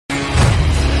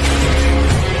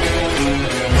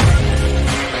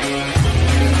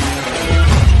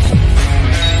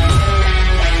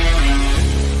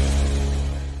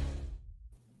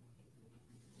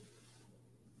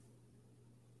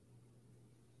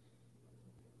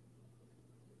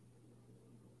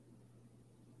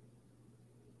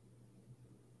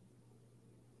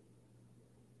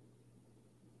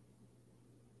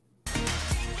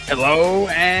Hello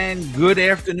and good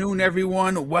afternoon,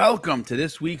 everyone. Welcome to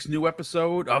this week's new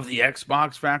episode of the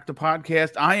Xbox Factor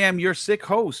podcast. I am your sick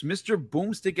host, Mr.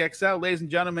 Boomstick XL. Ladies and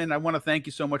gentlemen, I want to thank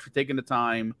you so much for taking the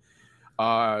time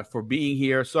for being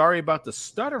here. Sorry about the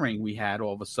stuttering we had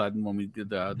all of a sudden when we did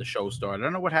the show started. I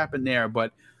don't know what happened there,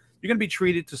 but you're going to be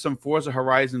treated to some Forza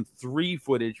Horizon 3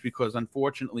 footage because,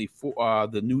 unfortunately,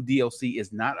 the new DLC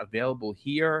is not available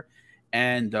here.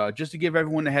 And just to give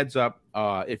everyone a heads up,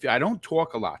 if I don't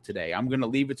talk a lot today, I'm going to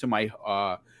leave it to my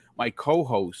my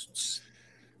co-hosts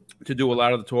to do a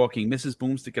lot of the talking. Mrs.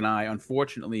 Boomstick and I,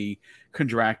 unfortunately,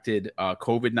 contracted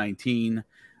COVID-19.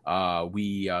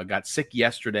 We got sick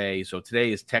yesterday, so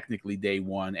today is technically day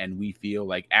one, and we feel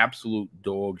like absolute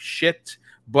dog shit.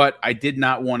 But I did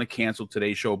not want to cancel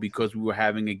today's show because we were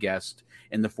having a guest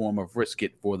in the form of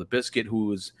Riskit for the Biscuit,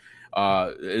 who is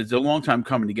it's a long time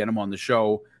coming to get him on the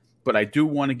show. But I do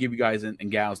want to give you guys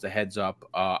and gals the heads up.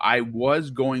 I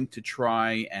was going to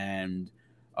try and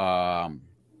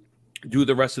do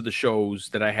the rest of the shows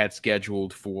that I had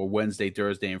scheduled for Wednesday,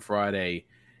 Thursday, and Friday,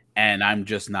 and I'm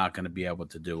just not going to be able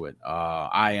to do it.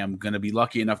 I am going to be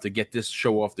lucky enough to get this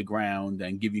show off the ground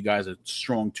and give you guys a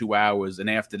strong 2 hours,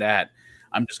 and after that,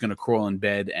 I'm just going to crawl in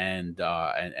bed and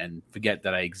forget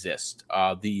that I exist.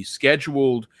 The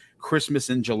scheduled Christmas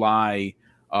in July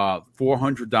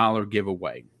 $400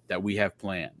 giveaway that we have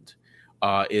planned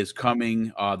is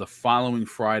coming the following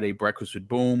Friday, Breakfast with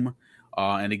Boom.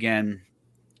 And again,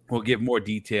 we'll give more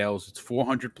details. It's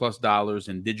 $400+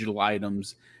 in digital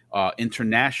items.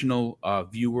 International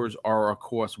viewers are, of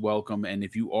course, welcome. And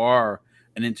if you are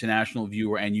an international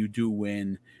viewer and you do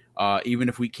win, even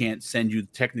if we can't send you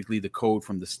technically the code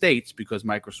from the States because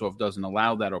Microsoft doesn't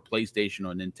allow that, or PlayStation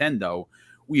or Nintendo,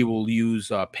 we will use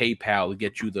PayPal to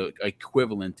get you the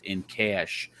equivalent in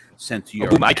cash sent to your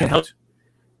account. I can help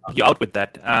you out with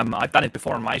that. I've done it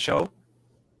before on my show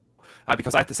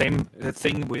because I have the same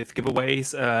thing with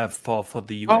giveaways for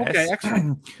the US. Oh, okay,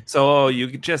 excellent. So you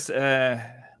could just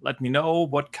let me know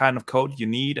what kind of code you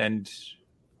need, and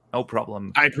no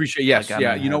problem. I appreciate. Yes,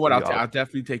 yeah. You know what? I'll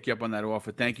definitely take you up on that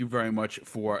offer. Thank you very much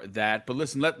for that. But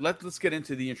listen, let's get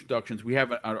into the introductions. We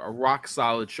have a rock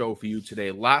solid show for you today.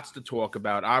 Lots to talk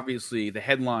about. Obviously, the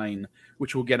headline,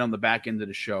 which we'll get on the back end of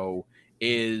the show,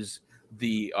 is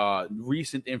the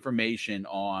recent information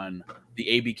on the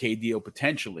ABK deal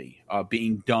potentially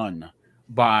being done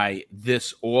by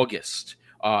this August.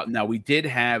 Now, we did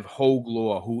have Hogue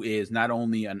Law, who is not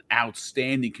only an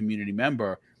outstanding community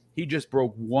member. He just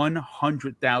broke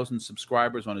 100,000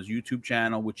 subscribers on his YouTube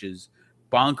channel, which is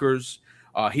bonkers.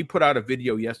 He put out a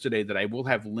video yesterday that I will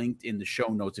have linked in the show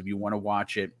notes if you want to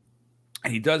watch it.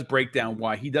 And he does break down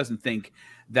why he doesn't think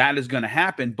that is going to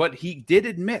happen. But he did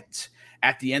admit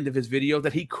at the end of his video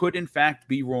that he could, in fact,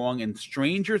 be wrong. And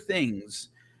stranger things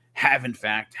have, in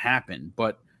fact, happened.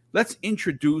 But let's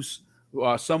introduce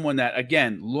someone that,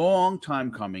 again, long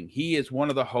time coming. He is one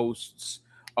of the hosts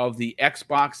of the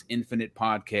Xbox Infinite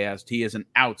podcast. He is an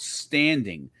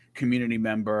outstanding community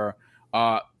member.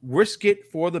 Riskit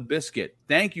for the Biscuit.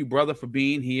 Thank you, brother, for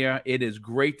being here. It is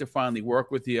great to finally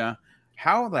work with you.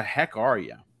 How the heck are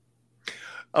you?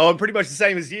 Oh, I'm pretty much the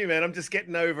same as you, man. I'm just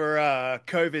getting over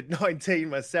COVID-19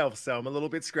 myself, so I'm a little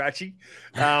bit scratchy.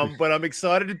 But I'm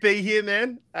excited to be here,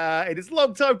 man. It is a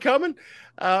long time coming.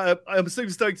 I'm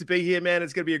super stoked to be here, man.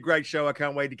 It's going to be a great show. I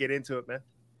can't wait to get into it, man.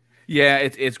 Yeah,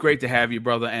 it's great to have you,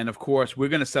 brother. And of course, we're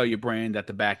going to sell your brand at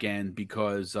the back end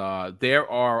because there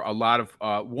are a lot of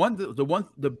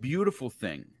the beautiful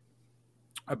thing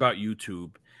about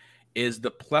YouTube is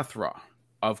the plethora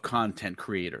of content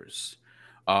creators.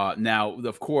 Now,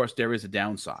 of course, there is a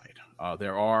downside.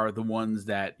 There are the ones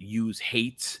that use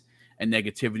hate and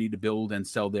negativity to build and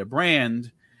sell their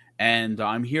brand. And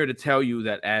I'm here to tell you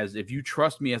that if you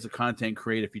trust me as a content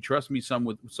creator, if you trust me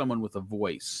someone with a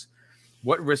voice,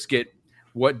 what Riskit,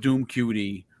 what Doom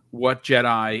Cutie, what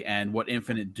Jedi, and what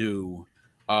Infinite do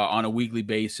on a weekly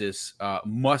basis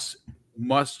must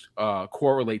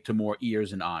correlate to more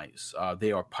ears and eyes.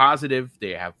 They are positive.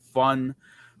 They have fun.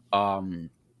 And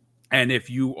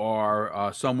if you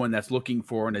are someone that's looking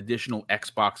for an additional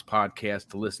Xbox podcast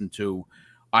to listen to,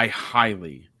 I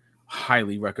highly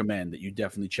recommend that you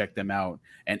definitely check them out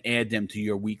and add them to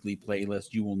your weekly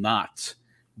playlist. You will not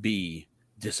be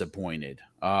disappointed.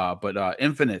 But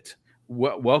Infinite,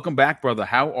 welcome back, brother.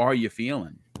 How are you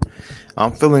feeling?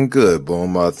 I'm feeling good,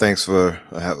 Boom. Thanks for,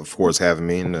 of course, having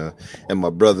me and my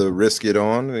brother Riskit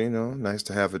on. You know, nice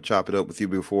to have chop it up with you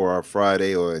before our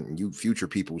Friday or you future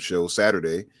people show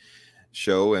Saturday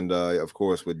show, and of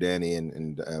course with Danny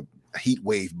and Heat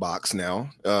Wave Box now,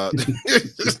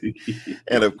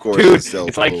 and of course, dude,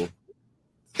 it's like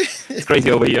it's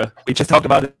crazy over here. We just talked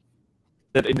about it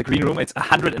it in the green room. It's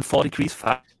 104 degrees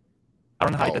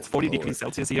Fahrenheit. That's 40 Lord. degrees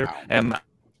Celsius here. Wow.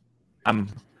 I'm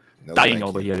No, dying thank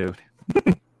over you. here,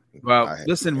 dude. Well,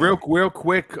 listen, real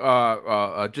quick,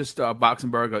 just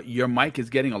Boxenberger, your mic is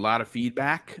getting a lot of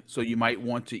feedback, so you might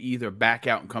want to either back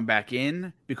out and come back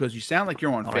in because you sound like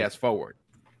you're on fast forward,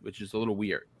 which is a little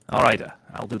weird. All right,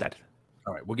 I'll do that.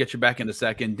 All right, we'll get you back in a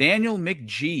second. Daniel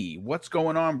McG, what's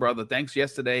going on, brother? Thanks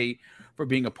yesterday for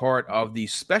being a part of the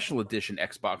special edition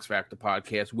Xbox Factor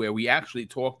podcast where we actually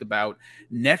talked about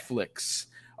Netflix.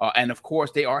 And, of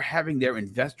course, they are having their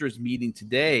investors meeting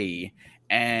today.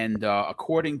 And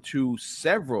according to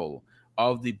several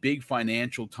of the big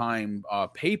Financial Times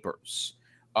papers,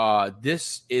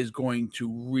 this is going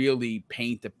to really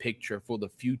paint a picture for the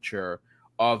future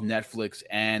of Netflix.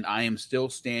 And I am still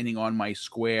standing on my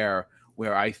square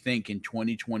where I think in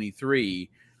 2023,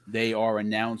 they are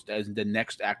announced as the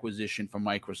next acquisition from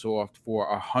Microsoft for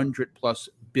 $100+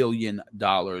 billion.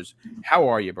 How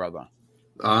are you, brother?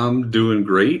 I'm doing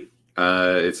great.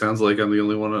 It sounds like I'm the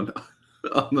only one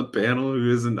on the panel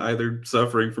who isn't either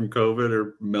suffering from COVID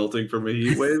or melting from a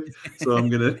heat wave. So I'm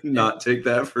going to not take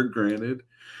that for granted.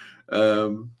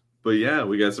 But yeah,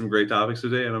 we got some great topics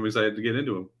today and I'm excited to get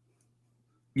into them.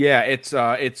 Yeah, it's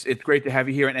great to have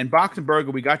you here. And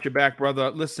Boxenberger, we got your back,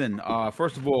 brother. Listen,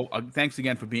 first of all, thanks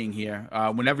again for being here.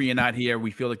 Whenever you're not here,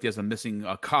 we feel like there's a missing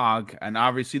cog. And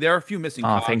obviously there are a few missing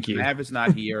cogs. Thank you. Mav is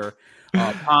not here.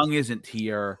 Pong isn't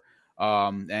here.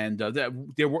 And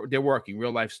they're working.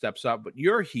 Real life steps up, but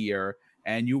you're here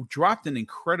and you dropped an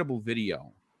incredible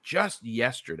video just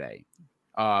yesterday.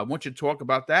 I want you to talk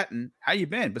about that and how you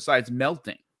been besides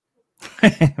melting.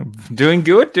 Doing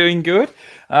good.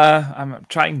 I'm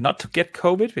trying not to get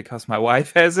COVID because my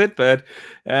wife has it, but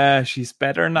she's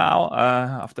better now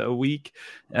after a week.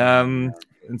 And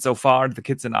so far, the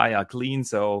kids and I are clean.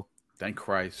 So thank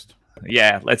Christ.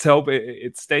 Yeah, let's hope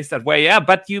it stays that way. Yeah,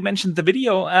 but you mentioned the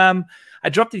video. I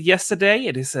dropped it yesterday.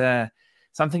 It is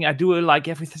something I do like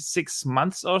every 6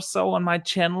 months or so on my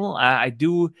channel. I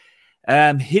do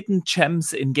hidden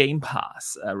gems in Game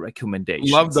Pass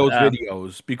recommendations. Love those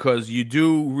videos because you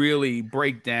do really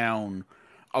break down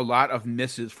a lot of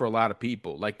misses for a lot of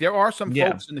people. Like there are some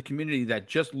folks in the community that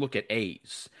just look at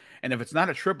A's. And if it's not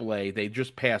a AAA, they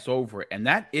just pass over it. And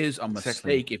that is a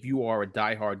mistake if you are a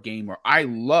diehard gamer. I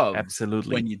love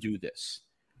when you do this.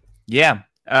 Yeah,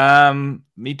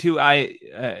 me too.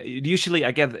 Usually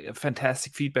I get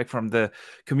fantastic feedback from the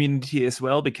community as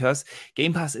well because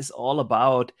Game Pass is all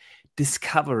about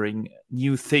discovering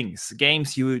new things,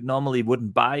 games you normally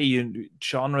wouldn't buy,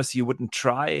 genres you wouldn't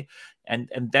try. And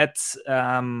that's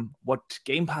what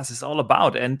Game Pass is all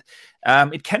about. And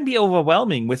it can be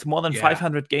overwhelming with more than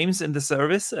 500 games in the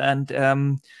service.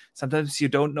 And sometimes you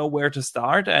don't know where to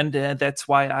start. And that's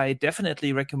why I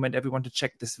definitely recommend everyone to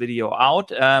check this video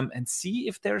out and see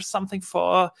if there's something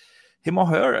for him or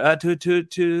her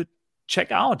to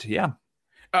check out. Yeah.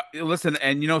 Listen,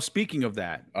 and speaking of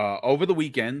that, over the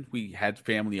weekend, we had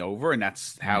family over and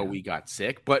that's how we got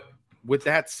sick. But with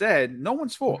that said, no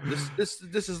one's fault.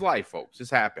 This is life, folks. This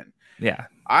happened. Yeah.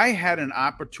 I had an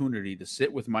opportunity to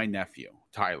sit with my nephew,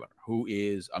 Tyler, who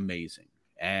is amazing.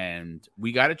 And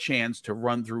we got a chance to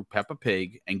run through Peppa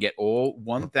Pig and get all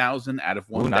 1,000 out of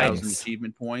 1,000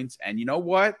 achievement points. And you know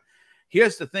what?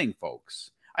 Here's the thing,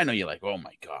 folks. I know you're like, oh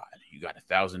my God, you got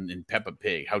 1,000 in Peppa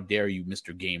Pig. How dare you,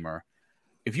 Mr. Gamer?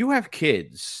 If you have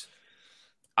kids,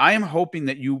 I am hoping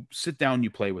that you sit down and you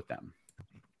play with them.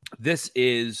 This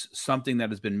is something that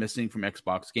has been missing from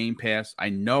Xbox Game Pass. I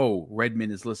know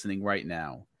Redmond is listening right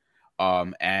now,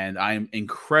 and I am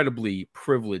incredibly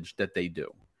privileged that they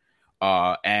do.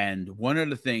 And one of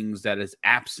the things that is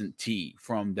absentee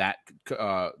from that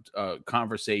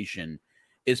conversation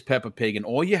is Peppa Pig, and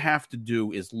all you have to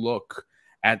do is look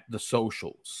at the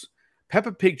socials.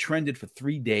 Peppa Pig trended for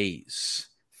 3 days.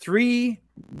 3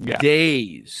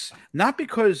 days. Not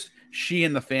because she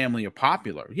and the family are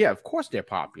popular. Yeah, of course they're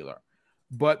popular.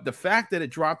 But the fact that it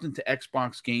dropped into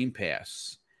Xbox Game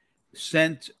Pass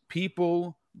sent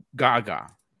people gaga.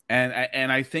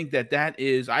 And I think that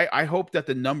is, I hope that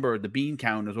the bean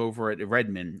counters over at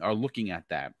Redmond are looking at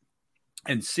that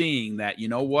and seeing that, you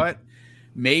know what?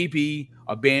 Maybe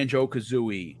a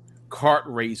Banjo-Kazooie, kart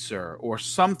racer, or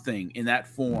something in that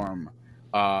form,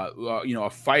 a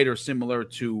fighter similar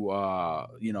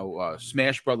to,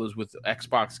 Smash Brothers with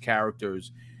Xbox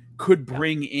characters could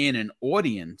bring in an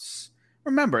audience.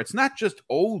 Remember, it's not just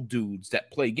old dudes that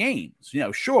play games.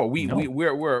 Sure,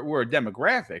 we're a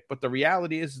demographic, but the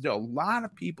reality is that a lot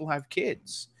of people have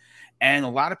kids, and a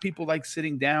lot of people like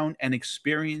sitting down and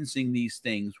experiencing these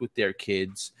things with their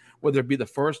kids, whether it be the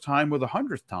first time or the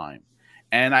 100th time.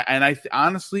 And I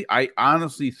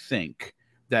honestly think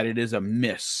that it is a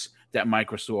miss that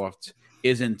Microsoft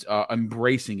isn't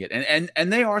embracing it,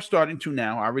 and they are starting to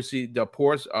now. Obviously, the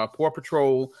Paw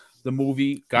Patrol, the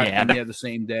movie, got in there the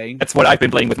same day. That's what I've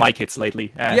been playing with my kids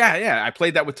lately. Yeah, I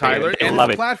played that with Tyler, and love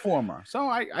it's a platformer, so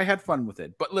I had fun with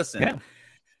it. But listen. Yeah.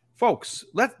 Folks,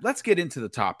 let's get into the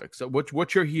topic. So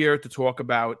what you're here to talk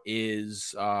about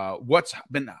is what's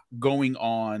been going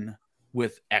on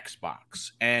with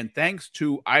Xbox. And thanks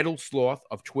to Idle Sloth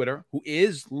of Twitter, who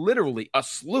is literally a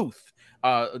sleuth,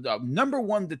 the number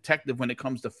one detective when it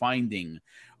comes to finding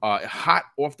hot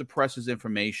off the presses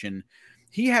information,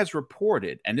 he has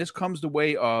reported, and this comes the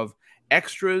way of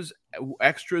Extras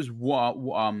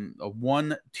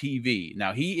One TV.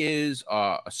 Now, he is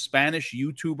a Spanish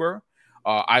YouTuber.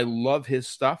 I love his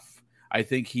stuff. I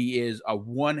think he is a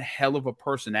one hell of a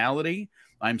personality.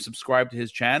 I'm subscribed to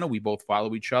his channel. We both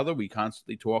follow each other. We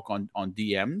constantly talk on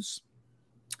DMs.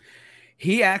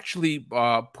 He actually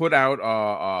put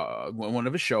out one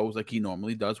of his shows like he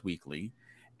normally does weekly.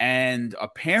 And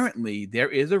apparently there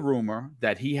is a rumor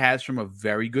that he has from a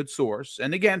very good source.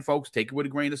 And again, folks, take it with a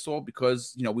grain of salt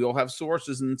because, we all have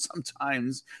sources and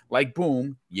sometimes, like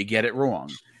boom, you get it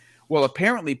wrong. Well,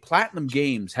 apparently Platinum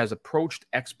Games has approached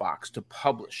Xbox to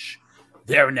publish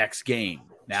their next game.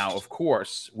 Now, of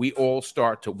course, we all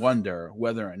start to wonder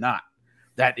whether or not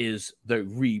that is the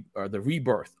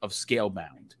rebirth of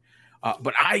Scalebound.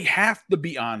 But I have to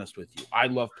be honest with you. I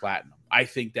love Platinum. I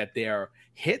think that their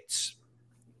hits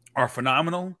are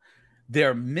phenomenal.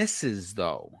 Their misses,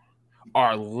 though,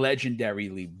 are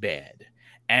legendarily bad.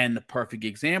 And the perfect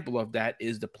example of that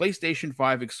is the PlayStation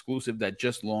 5 exclusive that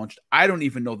just launched. I don't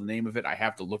even know the name of it. I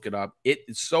have to look it up. It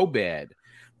is so bad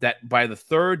that by the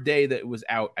third day that it was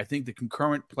out, I think the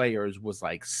concurrent players was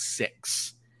like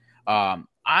 6.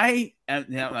 I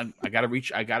gotta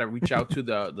reach out to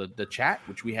the chat,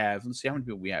 which we have. Let's see how many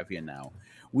people we have here now.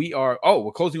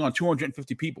 We're closing on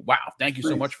 250 people. Wow, thank you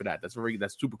so much for that. That's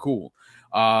super cool.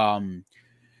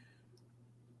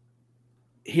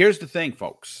 Here's the thing,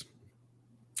 folks.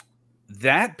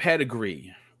 That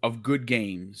pedigree of good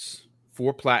games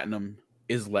for Platinum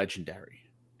is legendary.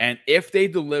 And if they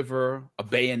deliver a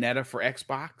Bayonetta for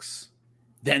Xbox,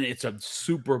 then it's a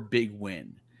super big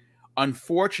win.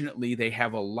 Unfortunately, they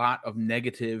have a lot of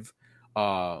negative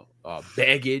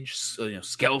baggage,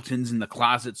 skeletons in the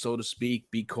closet, so to speak,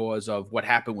 because of what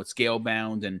happened with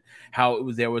Scalebound and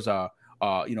how there was a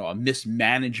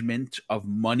mismanagement of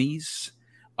monies.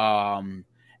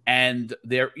 And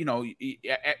there,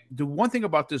 the one thing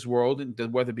about this world,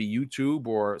 whether it be YouTube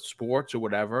or sports or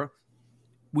whatever,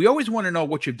 we always want to know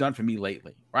what you've done for me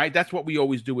lately, right? That's what we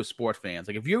always do as sport fans.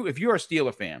 Like if you're a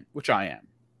Steeler fan, which I am,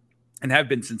 and have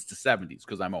been since the 70s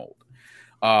because I'm old,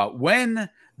 when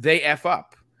they F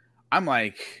up, I'm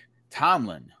like,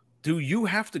 Tomlin, do you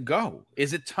have to go?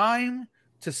 Is it time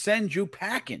to send you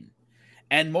packing?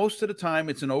 And most of the time,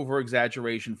 it's an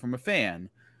over-exaggeration from a fan.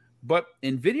 But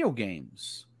in video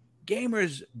games,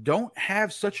 gamers don't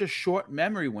have such a short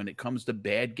memory when it comes to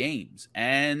bad games.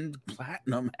 And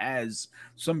Platinum has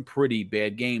some pretty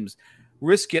bad games.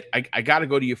 Risk it. I got to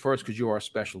go to you first because you're our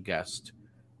special guest.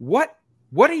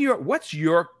 What's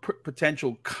your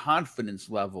potential confidence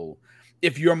level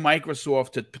if you're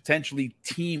Microsoft to potentially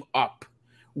team up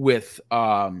with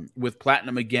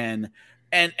Platinum again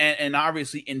and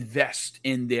obviously invest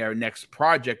in their next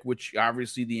project, which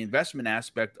obviously the investment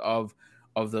aspect of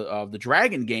the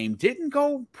Dragon game didn't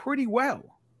go pretty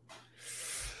well.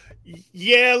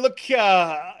 Yeah, look,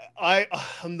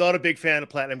 I'm not a big fan of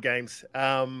Platinum Games.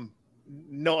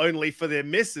 Not only for their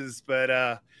misses,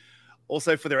 but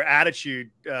also for their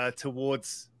attitude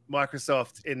towards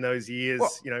Microsoft in those years,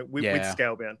 with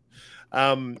Scalebound.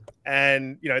 And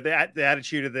the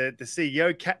attitude of the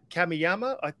CEO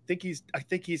Kamiyama, I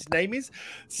think his name is.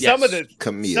 Some of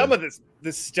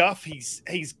the stuff he's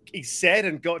said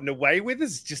and gotten away with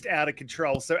is just out of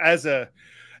control. So as a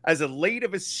lead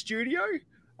of a studio,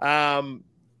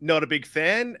 not a big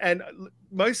fan. And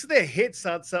most of their hits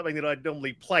aren't something that I'd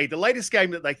normally play. The latest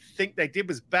game that they think they did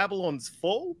was Babylon's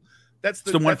Fall. That's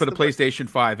the one for the PlayStation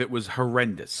 5. It was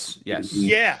horrendous. Yes.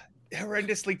 Yeah.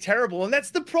 Horrendously terrible. And that's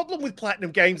the problem with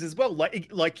Platinum Games as well.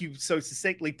 Like you so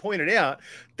succinctly pointed out,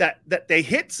 that their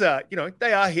hits are,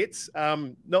 they are hits.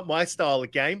 Not my style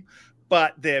of game,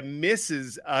 but their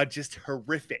misses are just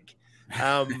horrific.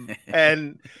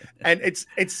 And it's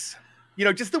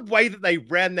just the way that they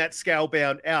ran that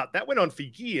Scalebound out, that went on for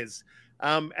years.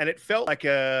 And it felt like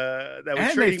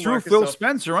they threw Phil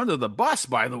Spencer under the bus,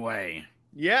 by the way.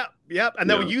 Yeah. And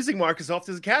they were using Microsoft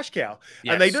as a cash cow.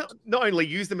 Yes. And they not only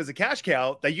used them as a cash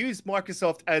cow, they used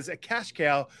Microsoft as a cash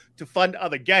cow to fund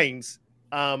other games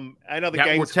and other that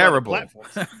games were terrible.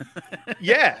 Platforms.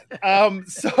 Yeah.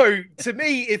 So to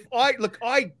me,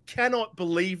 I cannot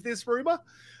believe this rumor.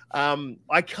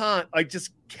 I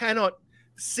just cannot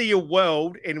see a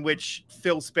world in which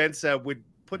Phil Spencer would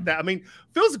put that. I mean,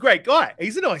 Phil's a great guy.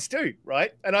 He's a nice dude,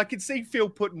 right? And I can see Phil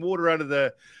putting water under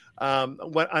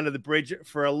the bridge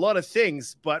for a lot of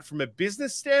things, but from a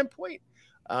business standpoint,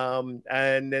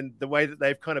 and then the way that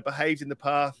they've kind of behaved in the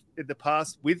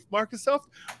past with Microsoft,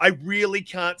 I really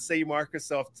can't see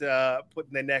Microsoft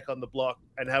putting their neck on the block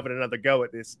and having another go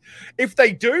at this. If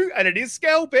they do, and it is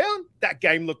Scalebound, that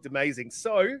game looked amazing.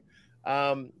 So,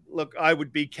 look, I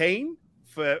would be keen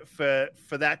for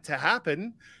that to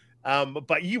happen.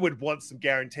 But you would want some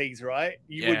guarantees, right?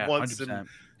 You would want 100%.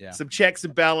 Some checks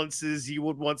and balances. You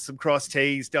would want some cross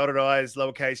T's, dotted I's,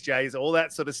 lowercase J's, all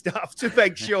that sort of stuff to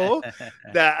make sure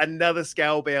that another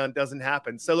Scalebound doesn't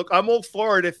happen. So look, I'm all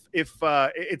for it if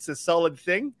it's a solid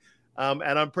thing. And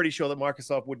I'm pretty sure that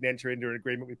Microsoft wouldn't enter into an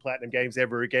agreement with Platinum Games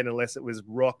ever again unless it was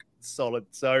rock solid.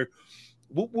 So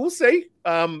we'll see.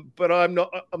 But I'm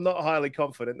not highly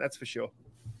confident, that's for sure.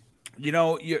 You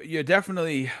know, you're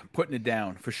definitely putting it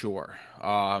down for sure.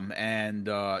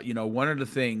 You know, one of the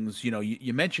things, you know,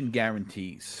 you mentioned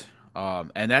guarantees,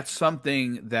 and that's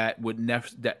something that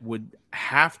would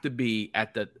have to be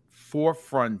at the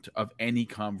forefront of any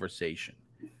conversation.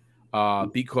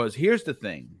 Because here's the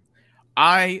thing,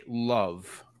 I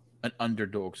love an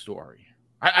underdog story.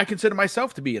 I consider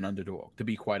myself to be an underdog, to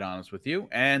be quite honest with you,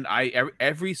 and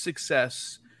every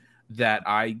success that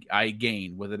I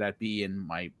gain, whether that be in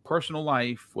my personal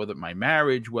life, whether my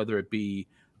marriage, whether it be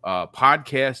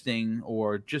podcasting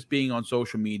or just being on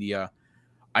social media,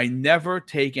 I never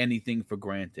take anything for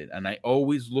granted. And I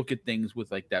always look at things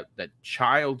with like that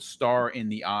child star in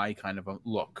the eye kind of a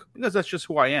look, because that's just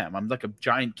who I am. I'm like a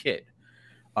giant kid.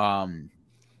 And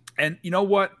you know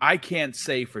what? I can't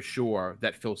say for sure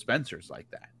that Phil Spencer's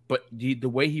like that, but the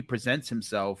way he presents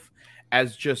himself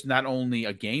as just not only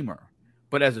a gamer,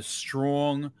 but as a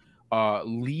strong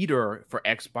leader for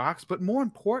Xbox, but more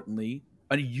importantly,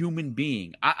 a human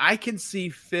being. I can see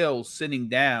Phil sitting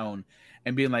down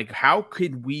and being like, how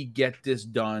could we get this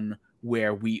done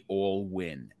where we all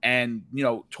win? And, you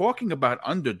know, talking about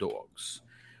underdogs,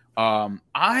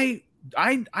 I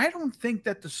don't think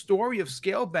that the story of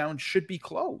Scalebound should be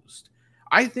closed.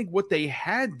 I think what they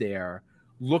had there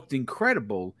looked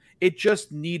incredible. It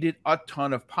just needed a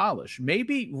ton of polish.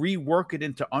 Maybe rework it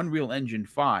into Unreal Engine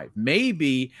 5.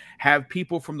 Maybe have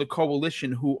people from the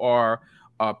coalition who are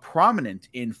prominent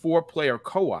in 4-player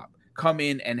co-op come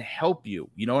in and help you.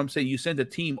 You know what I'm saying? You send a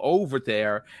team over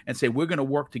there and say, we're going to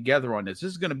work together on this.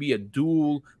 This is going to be a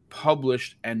dual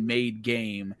published and made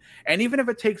game. And even if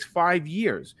it takes 5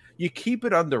 years, you keep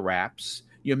it under wraps.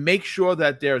 You make sure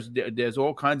that there's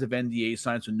all kinds of NDA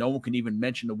signed so no one can even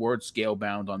mention the word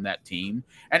Scalebound on that team.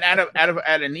 And at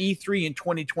an E3 in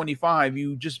 2025,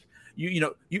 you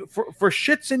for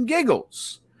shits and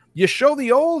giggles, you show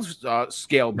the old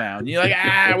Scalebound. You're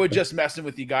like, we're just messing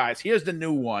with you guys. Here's the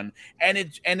new one, and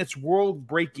it's world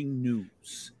breaking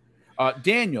news.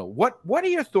 Daniel, what are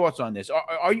your thoughts on this?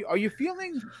 Are you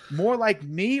feeling more like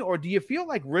me, or do you feel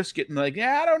like Risk It and like,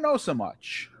 I don't know so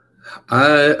much?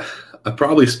 I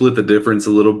probably split the difference a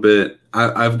little bit.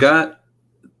 I've got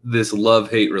this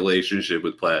love-hate relationship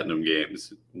with Platinum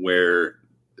Games where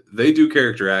they do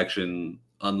character action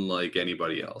unlike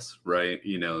anybody else, right?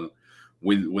 You know,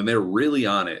 when they're really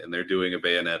on it and they're doing a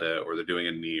Bayonetta or they're doing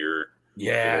a Nier,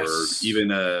 yes, or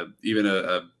even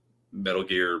a Metal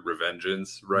Gear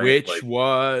Revengeance, right? Which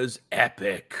was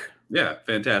epic. Yeah,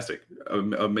 fantastic.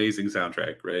 Amazing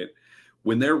soundtrack, right?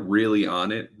 When they're really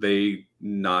on it, they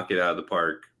knock it out of the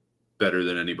park better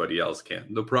than anybody else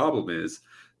can. The problem is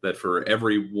that for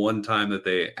every one time that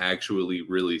they actually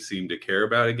really seem to care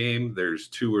about a game, there's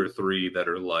 2 or 3 that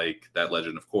are like that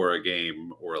Legend of Korra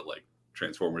game or like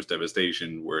Transformers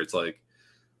Devastation, where it's like,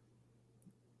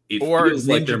 or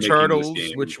Ninja Turtles,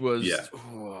 which was,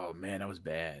 oh man, that was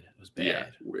bad. It was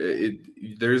bad. Yeah.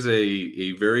 There's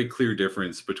a very clear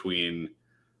difference between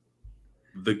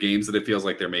the games that it feels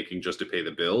like they're making just to pay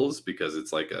the bills because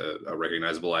it's like a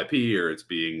recognizable IP or it's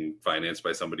being financed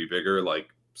by somebody bigger like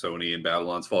Sony in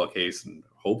Babylon's Fall case, and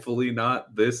hopefully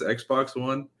not this Xbox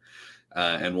One,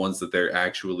 and ones that they're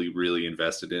actually really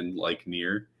invested in like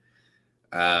Nier.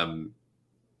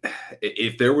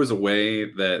 If there was a way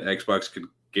that Xbox could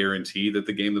guarantee that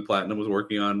the game that Platinum was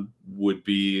working on would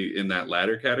be in that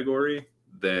latter category,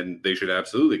 then they should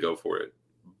absolutely go for it.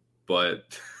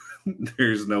 But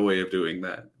there's no way of doing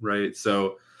that, right?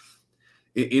 So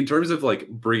in terms of like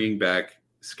bringing back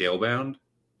Scalebound,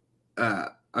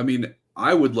 I mean,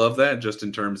 I would love that, just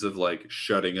in terms of like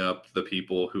shutting up the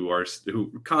people who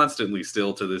constantly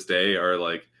still to this day are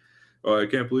like, oh, I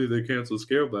can't believe they canceled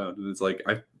Scalebound. And it's like,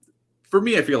 for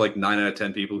me, I feel like 9 out of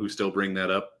 10 people who still bring that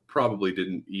up probably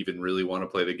didn't even really want to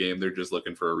play the game. They're just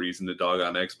looking for a reason to dog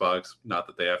on Xbox. Not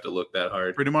that they have to look that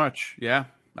hard. Pretty much. Yeah,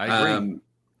 I agree.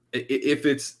 If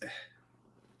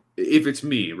it's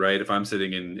me, right? If I'm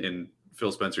sitting in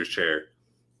Phil Spencer's chair,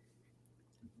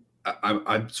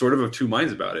 I'm sort of two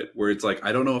minds about it, where it's like,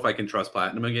 I don't know if I can trust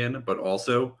Platinum again, but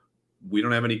also we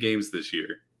don't have any games this year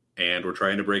and we're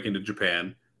trying to break into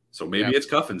Japan. So maybe it's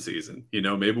cuffing season,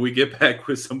 maybe we get back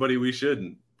with somebody we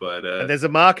shouldn't, but there's a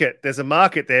market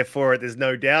there for it. There's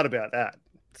no doubt about that.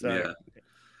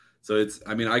 So it's,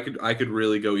 I could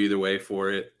really go either way for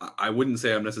it. I wouldn't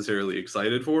say I'm necessarily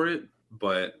excited for it,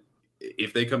 but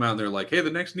if they come out and they're like, hey,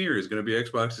 the next Nier is going to be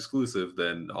Xbox exclusive,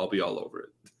 then I'll be all over it.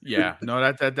 Yeah, no,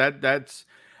 that's,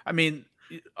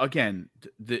 again,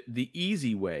 the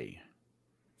easy way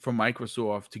for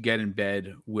Microsoft to get in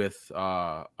bed with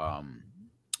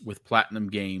Platinum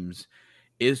Games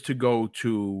is to go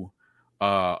to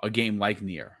a game like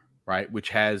Nier, right, which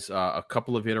has a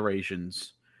couple of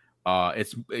iterations.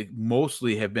 It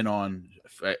mostly have been on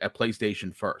a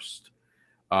PlayStation first.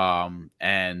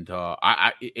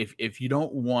 If you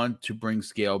don't want to bring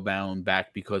Scalebound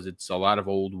back because it's a lot of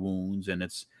old wounds and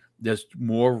there's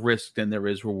more risk than there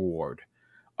is reward,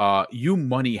 you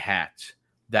money hat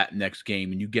that next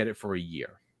game and you get it for a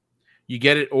year. You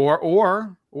get it,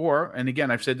 or, and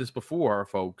again, I've said this before,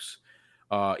 folks,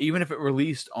 even if it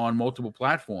released on multiple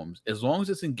platforms, as long as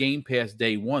it's in Game Pass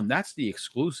day one, that's the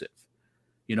exclusive.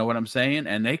 You know what I'm saying?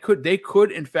 And they could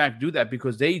in fact do that,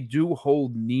 because they do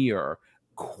hold Nier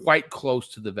quite close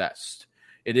to the vest.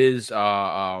 It is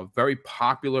a very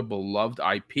popular, beloved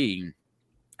IP,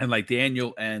 and like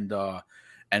Daniel and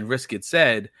Riskit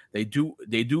said, they do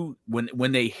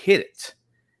when they hit it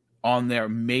on their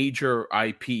major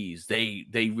IPs,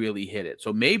 they really hit it.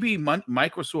 So maybe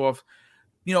Microsoft,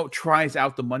 tries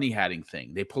out the money hatting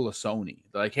thing. They pull a Sony.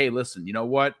 They're like, hey, listen, you know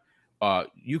what?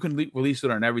 You can release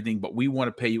it on everything, but we want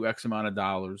to pay you X amount of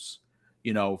dollars,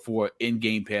 for in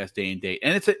Game Pass day and date.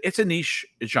 And it's a niche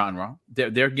genre.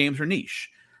 Their games are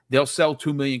niche. They'll sell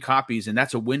 2 million copies, and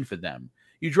that's a win for them.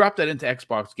 You drop that into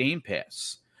Xbox Game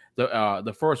Pass,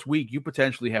 the first week, you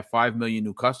potentially have 5 million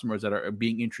new customers that are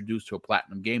being introduced to a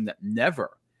Platinum game that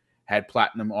never had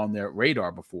Platinum on their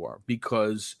radar before,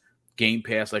 because Game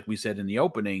Pass, like we said in the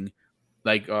opening,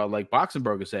 like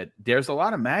Boxenberger said, there's a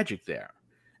lot of magic there.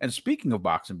 And speaking of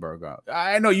Boxenberger,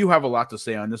 I know you have a lot to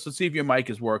say on this. Let's see if your mic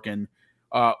is working.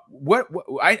 I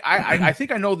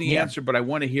think I know the answer, but I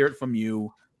want to hear it from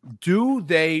you. Do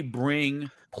they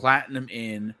bring Platinum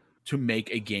in to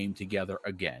make a game together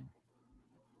again?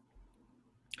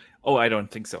 Oh, I don't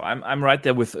think so. I'm right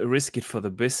there with Riskit for the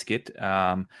biscuit.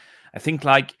 I think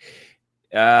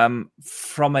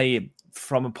from a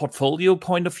portfolio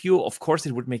point of view, of course,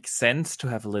 it would make sense to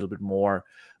have a little bit more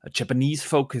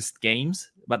Japanese-focused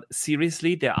games. But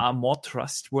seriously, there are more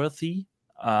trustworthy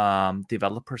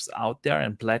developers out there,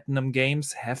 and Platinum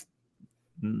Games have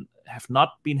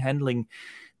not been handling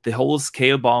the whole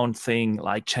Scalebound thing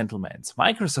like gentlemen's.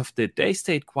 Microsoft did. They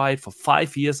stayed quiet for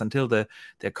 5 years until their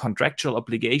contractual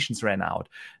obligations ran out.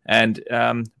 And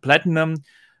Platinum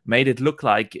made it look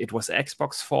like it was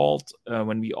Xbox's fault,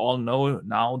 when we all know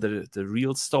now the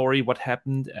real story, what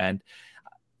happened. And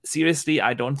seriously,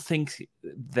 I don't think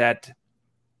that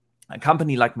a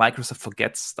company like Microsoft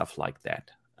forgets stuff like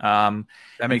that. That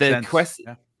makes sense.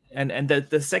 Yeah. And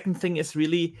the second thing is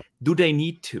really, do they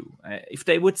need to? If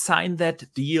they would sign that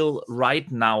deal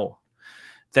right now,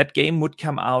 that game would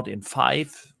come out in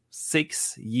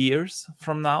 5-6 years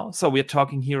from now. So we're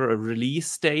talking here a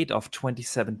release date of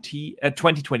 2027,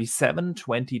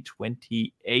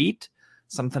 2028,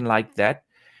 something like that.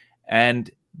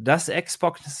 And does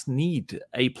Xbox need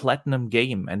a Platinum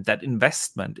game and that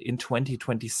investment in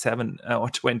 2027 or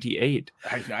 28?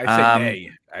 I say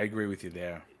nay. I agree with you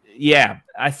there. Yeah,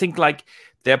 I think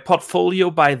their portfolio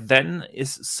by then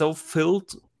is so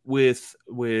filled with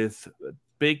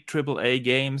big AAA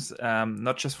games,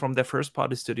 not just from their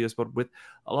first-party studios, but with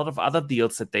a lot of other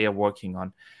deals that they are working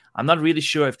on. I'm not really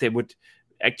sure if they would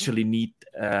actually need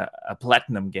a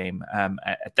Platinum game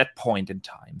at that point in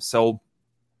time. So,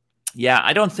 yeah,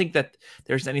 I don't think that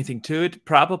there's anything to it.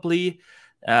 Probably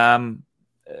that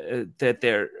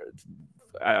they're...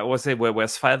 I would say where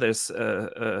there's fire, there's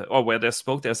or where there's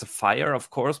smoke, there's a fire.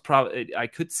 Of course, I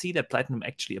could see that Platinum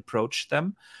actually approached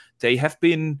them. They have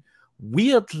been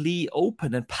weirdly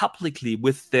open and publicly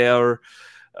with their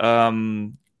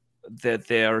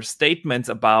their statements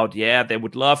about, they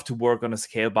would love to work on a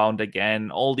Scalebound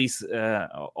again, all these,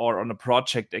 or on a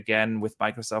project again with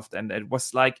Microsoft. And it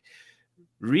was like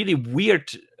really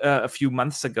weird a few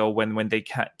months ago when they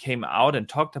came out and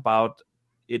talked about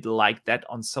it like that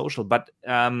on social. But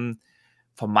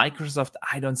for Microsoft,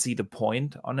 I don't see the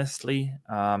point, honestly.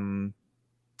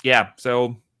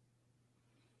 So.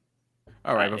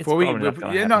 All right,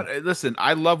 listen,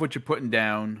 I love what you're putting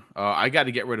down. I got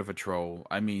to get rid of a troll.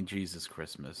 I mean, Jesus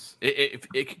Christmas.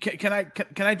 Can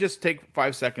I just take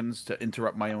 5 seconds to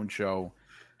interrupt my own show?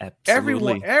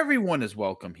 Absolutely. Everyone is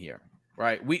welcome here,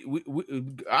 right?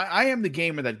 I am the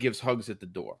gamer that gives hugs at the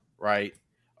door, right?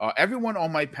 Everyone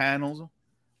on my panels,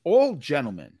 all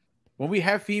gentlemen. When we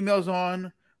have females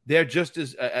on, they're just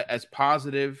as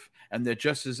positive, and they're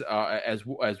just as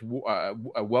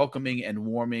welcoming and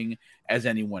warming as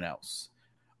anyone else.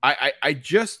 I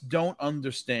just don't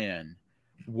understand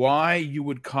why you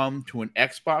would come to an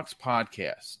Xbox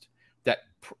podcast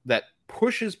that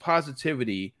pushes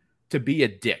positivity to be a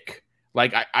dick.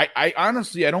 Like I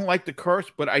honestly, I don't like the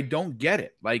curse, but I don't get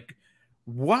it. Like,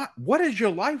 what is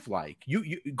your life like?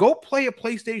 You go play a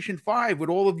PlayStation 5 with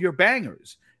all of your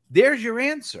bangers. There's your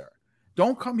answer.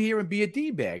 Don't come here and be a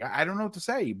D-bag. I don't know what to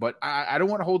say, but I don't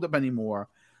want to hold up anymore.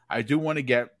 I do want to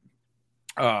get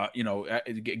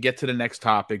to the next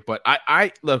topic. But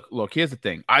I look. Here's the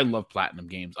thing. I love Platinum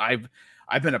Games. I've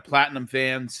been a Platinum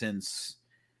fan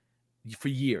for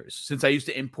years, since I used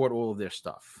to import all of their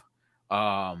stuff.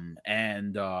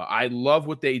 I love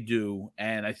what they do,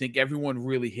 and I think everyone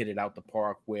really hit it out the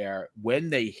park. Where when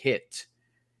they hit,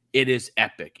 it is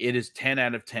epic. It is 10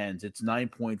 out of 10s. It's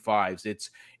 9.5s.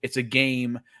 It's a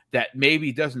game that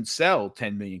maybe doesn't sell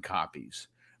 10 million copies,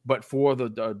 but for the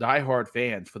diehard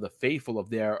fans, for the faithful of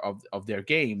their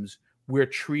games, we're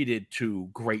treated to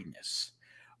greatness.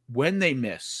 When they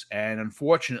miss, and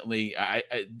unfortunately,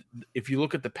 if you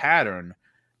look at the pattern,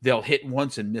 they'll hit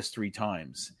once and miss 3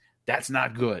 times. That's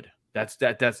not good. That's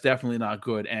definitely not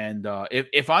good. And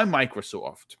if I'm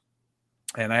Microsoft,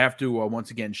 and I have to once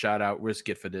again shout out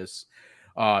Riskit for this.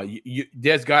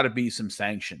 There's got to be some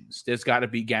sanctions. There's got to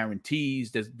be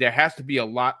guarantees. There has to be a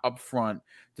lot up front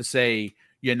to say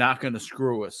you're not going to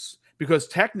screw us. Because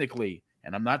technically,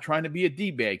 and I'm not trying to be a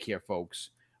D-bag here,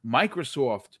 folks,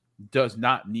 Microsoft does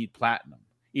not need Platinum.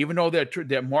 Even though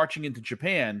they're marching into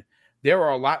Japan, there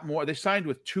are a lot more. They signed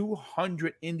with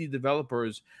 200 indie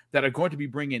developers that are going to be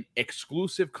bringing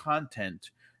exclusive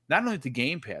content, not only to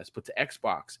Game Pass, but to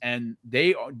Xbox. And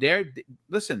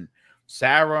listen,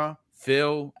 Sarah,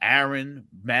 Phil, Aaron,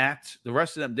 Matt, the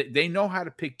rest of them, they know how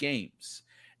to pick games.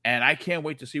 And I can't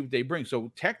wait to see what they bring.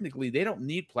 So technically, they don't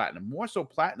need Platinum. More so,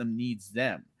 Platinum needs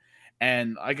them.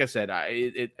 And like I said,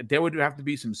 there would have to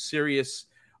be some serious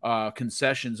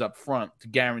concessions up front to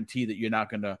guarantee that you're not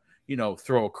going to,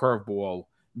 throw a curveball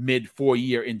mid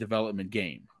 4-year in development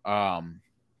game.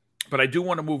 But I do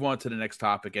want to move on to the next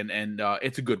topic, and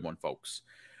it's a good one, folks.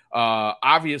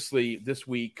 Obviously, this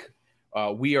week,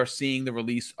 we are seeing the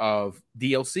release of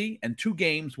DLC and 2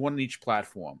 games, one on each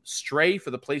platform. Stray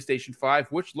for the PlayStation 5,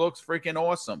 which looks freaking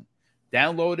awesome.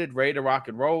 Downloaded, ready to rock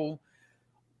and roll.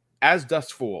 As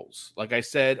Dusk Falls, like I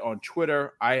said on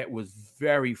Twitter, I was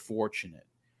very fortunate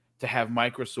to have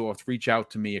Microsoft reach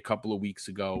out to me a couple of weeks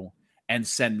ago and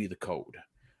send me the code.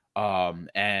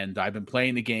 And I've been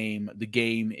playing the game. The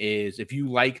game is, if you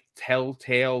like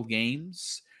Telltale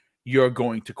games, you're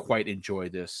going to quite enjoy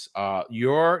this.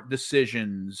 Your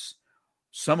decisions,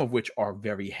 some of which are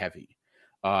very heavy.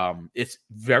 It's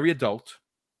very adult,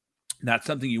 not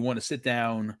something you want to sit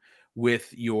down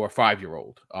with your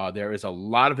 5-year-old. There is a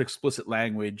lot of explicit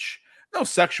language, no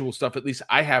sexual stuff. At least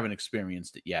I haven't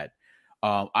experienced it yet.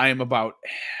 I am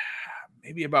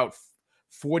maybe about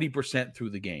 40%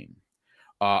 through the game.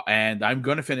 And I'm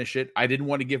going to finish it. I didn't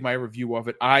want to give my review of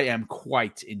it. I am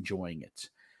quite enjoying it.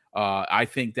 I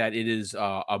think that it is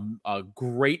a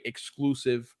great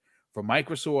exclusive for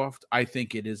Microsoft. I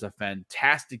think it is a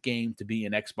fantastic game to be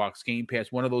in Xbox Game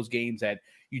Pass. One of those games that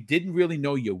you didn't really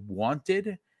know you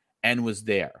wanted and was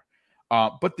there.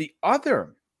 But the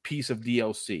other piece of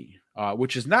DLC,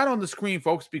 which is not on the screen,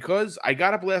 folks, because I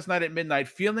got up last night at midnight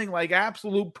feeling like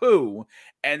absolute poo,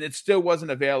 and it still wasn't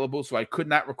available, so I could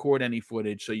not record any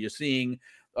footage. So you're seeing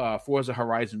Forza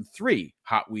Horizon 3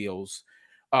 Hot Wheels.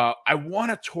 I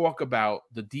want to talk about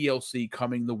the DLC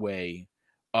coming the way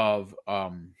of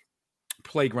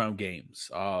Playground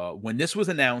Games. When this was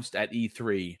announced at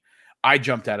E3, I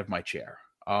jumped out of my chair.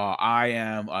 I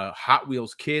am a Hot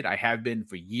Wheels kid. I have been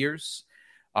for years.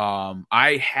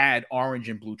 I had orange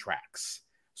and blue tracks.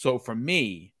 So for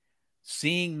me,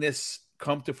 seeing this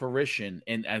come to fruition,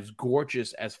 and as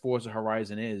gorgeous as Forza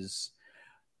Horizon is,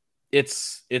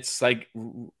 it's like,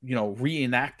 you know,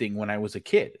 reenacting when I was a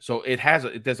kid. So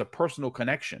there's a personal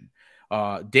connection.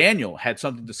 Daniel had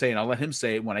something to say, and I'll let him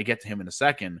say it when I get to him in a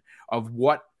second, of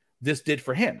what this did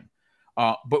for him.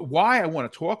 But why I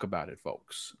want to talk about it,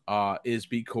 folks, is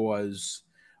because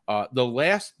the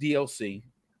last DLC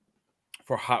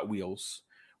for Hot Wheels,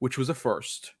 which was a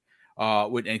first,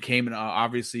 and came in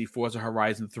obviously Forza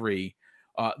Horizon 3,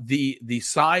 the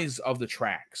size of the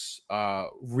tracks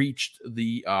reached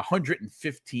the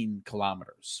 115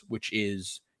 kilometers, which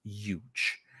is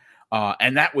huge.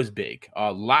 And that was big.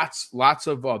 Lots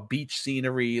of beach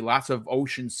scenery, lots of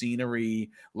ocean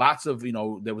scenery, lots of, you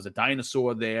know, there was a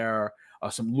dinosaur there,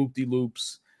 some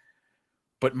loop-de-loops.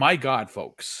 But my God,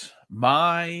 folks,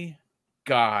 my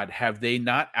God, have they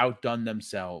not outdone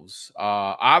themselves?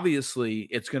 Obviously,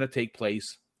 it's going to take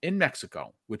place in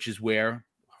Mexico, which is where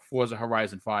Forza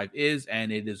Horizon 5 is,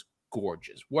 and it is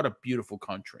gorgeous. What a beautiful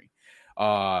country.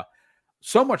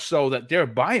 So much so that there are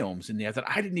biomes in there that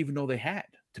I didn't even know they had,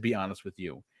 to be honest with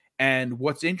you. And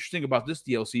what's interesting about this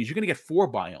DLC is you're going to get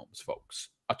 4 biomes, folks,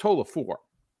 a total of 4.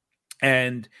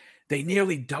 And they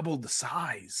nearly doubled the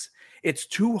size. It's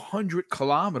 200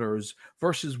 kilometers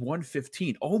versus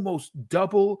 115, almost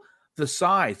double the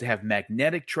size. They have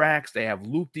magnetic tracks. They have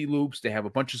loop-de-loops. They have a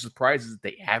bunch of surprises that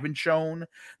they haven't shown.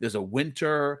 There's a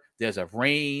winter. There's a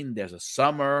rain. There's a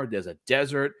summer. There's a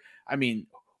desert. I mean,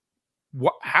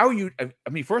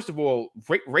 first of all,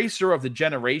 racer of the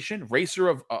generation, racer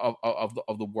of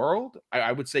the world,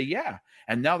 I would say, yeah.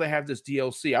 And now they have this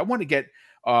DLC. I want to get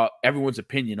everyone's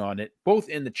opinion on it, both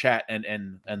in the chat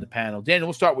and the panel. Daniel,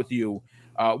 we'll start with you.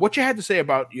 What you had to say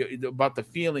about the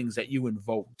feelings that you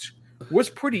invoked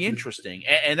was pretty interesting,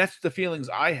 and that's the feelings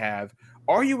I have.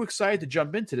 Are you excited to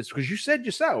jump into this? Because you said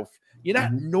yourself, you're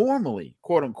not normally,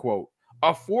 quote unquote,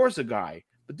 a Forza guy,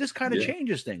 but this kind of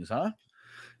changes things, huh?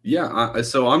 Yeah,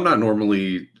 so I'm not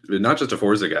normally not just a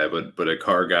Forza guy, but a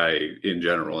car guy in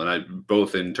general, and I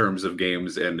both in terms of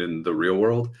games and in the real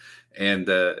world. And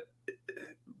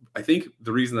I think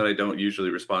the reason that I don't usually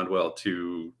respond well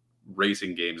to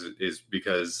racing games is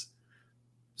because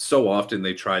so often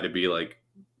they try to be like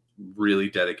really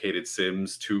dedicated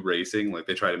sims to racing. Like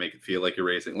they try to make it feel like you're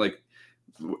racing. Like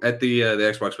at the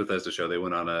Xbox Bethesda show, they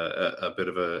went on a bit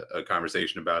of a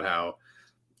conversation about how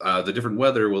the different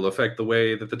weather will affect the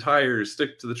way that the tires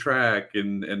stick to the track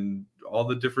and all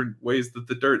the different ways that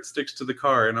the dirt sticks to the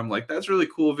car. And I'm like, that's really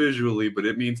cool visually, but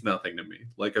it means nothing to me.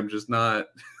 Like, I'm just not,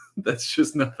 that's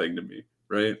just nothing to me.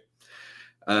 Right.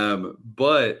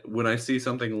 But when I see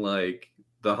something like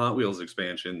the Hot Wheels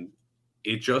expansion,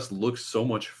 it just looks so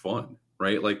much fun,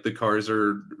 right? Like the cars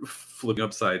are flipping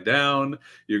upside down.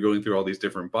 You're going through all these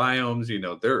different biomes. You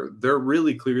know, they're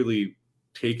really clearly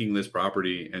taking this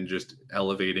property and just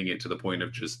elevating it to the point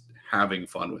of just having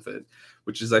fun with it,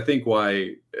 which is, I think,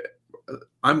 why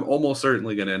I'm almost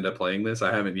certainly going to end up playing this.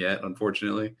 I haven't yet,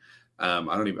 unfortunately.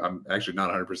 I'm actually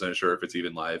not 100% sure if it's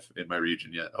even live in my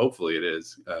region yet. Hopefully it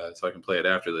is, so I can play it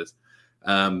after this.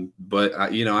 But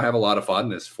I have a lot of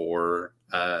fondness for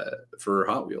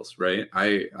Hot Wheels, right?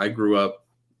 I grew up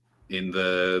in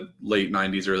the late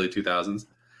 90s, early 2000s,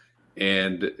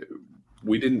 and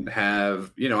we didn't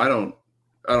have,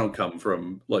 I don't come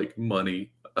from like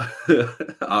money,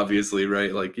 obviously,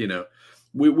 right? Like,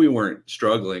 we weren't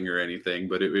struggling or anything,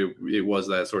 but it was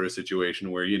that sort of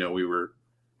situation where, we were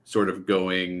sort of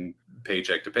going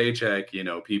paycheck to paycheck.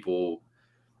 People,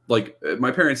 like,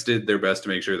 my parents did their best to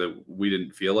make sure that we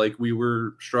didn't feel like we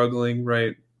were struggling,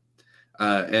 right?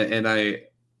 And I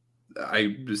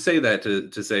say that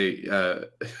to say,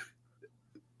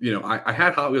 I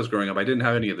had Hot Wheels growing up. I didn't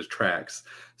have any of the tracks.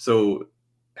 So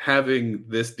having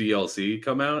this DLC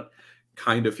come out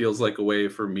kind of feels like a way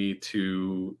for me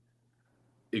to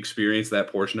experience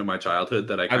that portion of my childhood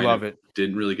that I love it.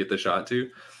 Didn't really get the shot to.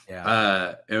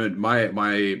 Yeah. And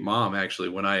my mom, actually,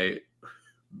 when I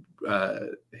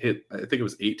hit, I think it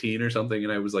was 18 or something,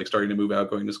 and I was like starting to move out,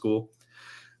 going to school,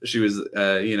 she was,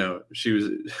 she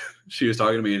was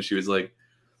talking to me, and she was like,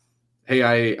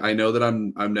 "Hey, I know that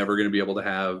I'm never going to be able to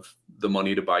have the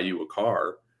money to buy you a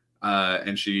car."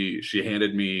 And she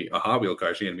handed me a Hot Wheel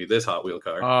car. She handed me this Hot Wheel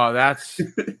car. Oh, that's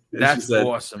said,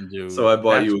 awesome, dude. So I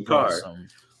bought you a car. Awesome.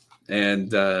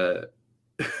 And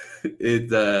it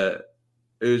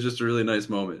was just a really nice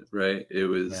moment, right? It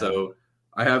was So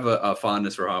I have a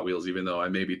fondness for Hot Wheels, even though I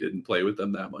maybe didn't play with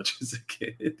them that much as a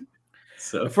kid.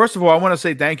 So first of all, I want to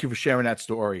say thank you for sharing that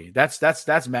story. That's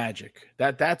magic.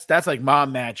 That's like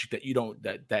mom magic that you don't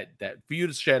that for you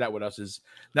to share that with us is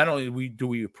not only do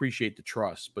we appreciate the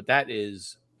trust, but that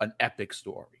is an epic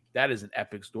story. That is an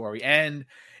epic story, and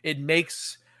it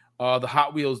makes the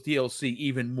Hot Wheels DLC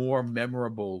even more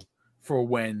memorable for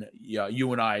when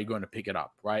you and I are going to pick it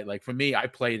up, right? Like for me, I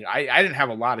played it. I didn't have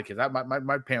a lot of kids.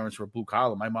 My parents were blue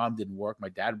collar. My mom didn't work. My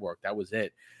dad worked. That was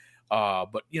it.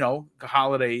 But the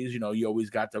holidays, you always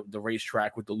got the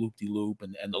racetrack with the loop-de-loop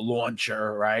and the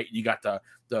launcher, right? You got the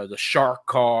shark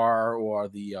car or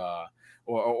the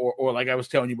or like I was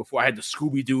telling you before, I had the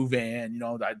Scooby-Doo van.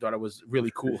 I thought it was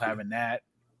really cool having that.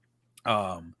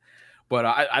 But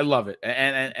I love it,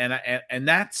 and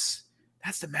that's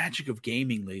the magic of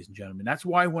gaming, ladies and gentlemen. That's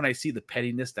why when I see the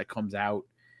pettiness that comes out,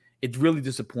 it really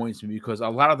disappoints me, because a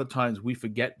lot of the times we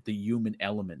forget the human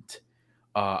element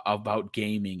about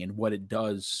gaming and what it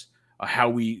does, how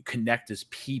we connect as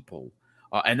people.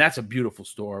 And that's a beautiful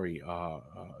story.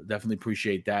 Definitely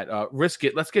appreciate that. Risk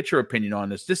It. Let's get your opinion on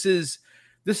this. This is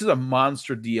a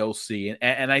monster DLC.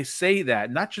 And I say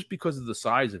that not just because of the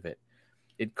size of it.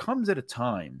 It comes at a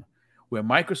time where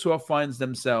Microsoft finds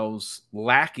themselves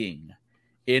lacking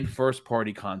in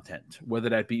first-party content, whether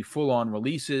that be full-on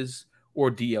releases or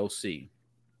DLC.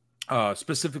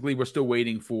 Specifically, we're still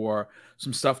waiting for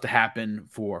some stuff to happen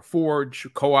for Forge.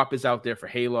 Co-op is out there for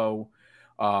Halo.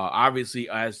 Obviously,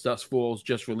 As Dusk Falls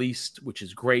just released, which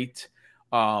is great.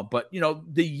 But,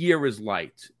 the year is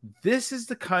light. This is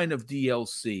the kind of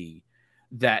DLC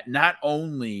that not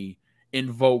only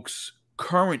invokes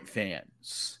current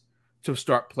fans to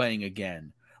start playing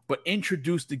again, but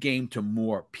introduce the game to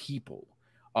more people.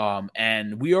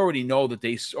 And we already know that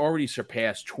they already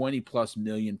surpassed 20+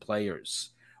 million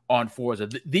players on Forza,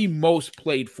 the most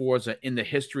played Forza in the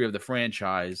history of the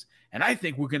franchise. And I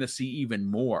think we're going to see even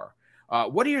more.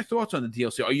 What are your thoughts on the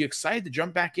DLC? Are you excited to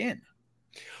jump back in?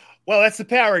 Well, that's the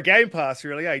power of Game Pass,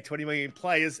 really, 20 million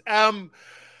players.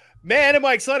 Man, am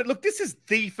I excited. Look, this is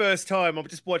the first time, I'm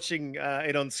just watching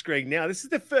it on screen now. This is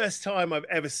the first time I've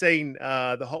ever seen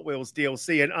the Hot Wheels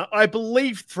DLC. And I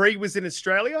believe 3 was in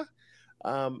Australia.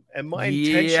 And my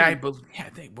intention... I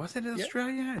think, was it in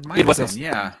Australia? It was,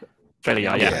 yeah.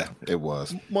 Australia, yeah, it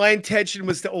was. My intention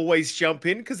was to always jump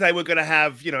in, because they were going to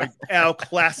have, our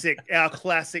classic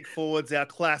Fords, our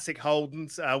classic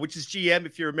Holdens, which is GM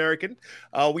if you're American.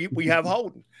 We have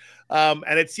Holden.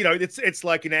 And it's, it's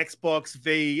like an Xbox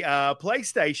v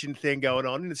PlayStation thing going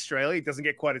on in Australia. It doesn't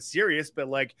get quite as serious, but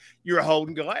like you're a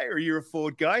Holden guy or you're a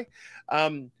Ford guy.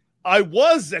 I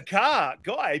was a car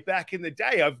guy back in the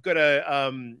day. I've got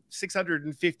a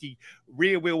 650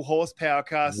 rear wheel horsepower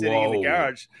car sitting in the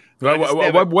garage.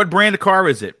 What brand of car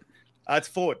is it? It's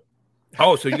Ford.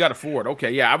 Oh, so you got a Ford. Okay.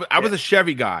 Yeah. I was a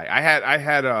Chevy guy. I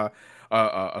had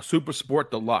a Super Sport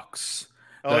Deluxe.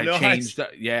 I changed.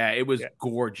 Yeah, it was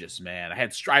gorgeous, man. I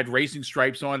had racing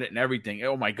stripes on it and everything.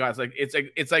 Oh my god,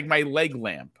 it's like my leg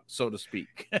lamp, so to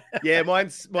speak. Yeah,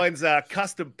 mine's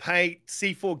custom paint,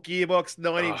 C4 gearbox,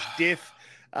 9-inch diff.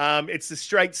 It's a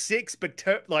straight 6, but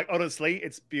honestly,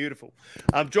 it's beautiful.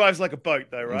 Drives like a boat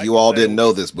though, right? You all didn't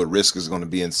know this, but Risk is going to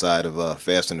be inside of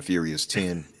Fast and the Furious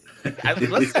 10.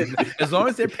 Listen, as long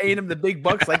as they're paying him the big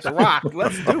bucks like The Rock,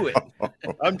 let's do it.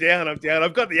 I'm down.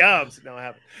 I've got the arms. No,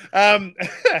 I haven't.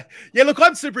 Yeah, look,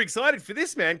 I'm super excited for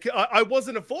this, man. I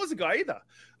wasn't a Forza guy either.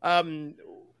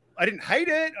 I didn't hate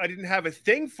it. I didn't have a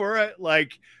thing for it.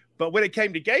 But when it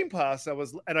came to Game Pass,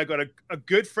 I got a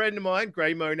good friend of mine,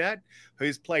 Gray Monad,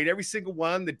 who's played every single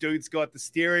one. The dude's got the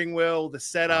steering wheel, the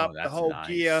setup, the whole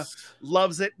gear,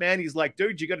 loves it, man. He's like,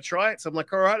 dude, you got to try it. So I'm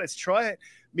like, all right, let's try it.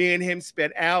 Me and him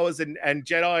spent hours, and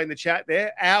Jedi in the chat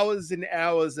there, hours and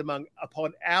hours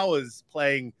upon hours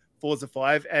playing Forza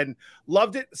 5, and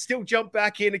loved it. Still jump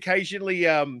back in occasionally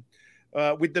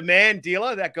with the man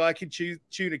dealer. That guy can tune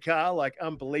a car like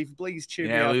unbelievably. He's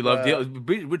tuning up. We love dealer.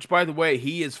 Which, by the way,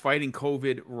 he is fighting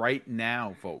COVID right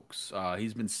now, folks.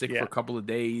 He's been sick for a couple of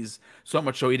days, so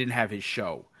much so he didn't have his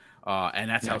show. And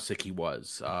that's how sick he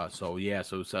was. So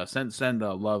send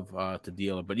love to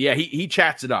Dealer. But yeah, he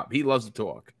chats it up. He loves to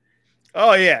talk.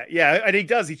 Oh yeah, and he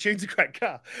does. He tunes a great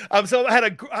car. So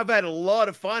I've had a lot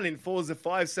of fun in Forza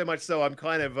 5. So much so I'm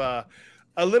kind of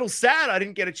a little sad I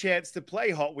didn't get a chance to play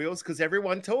Hot Wheels, because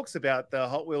everyone talks about the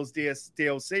Hot Wheels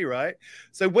DLC, right?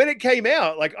 So when it came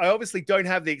out, like I obviously don't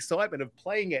have the excitement of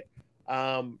playing it,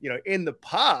 in the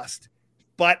past,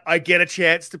 but I get a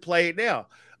chance to play it now.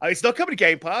 It's not coming to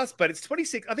Game Pass, but it's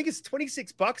 26. I think it's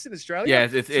 $26 in Australia.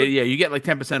 Yeah, you get like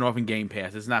 10% off in Game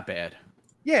Pass. It's not bad.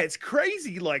 Yeah, it's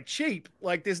crazy, like cheap.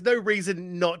 Like there's no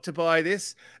reason not to buy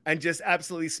this and just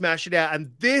absolutely smash it out.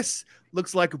 And this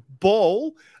looks like a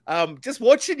ball. Just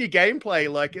watching your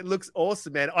gameplay, like it looks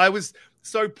awesome, man. I was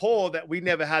so poor that we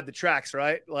never had the tracks,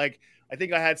 right? Like I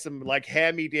think I had some like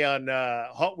hand-me-down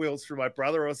Hot Wheels for my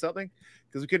brother or something.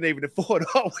 because we couldn't even afford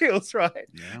Hot Wheels, right?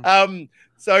 Yeah.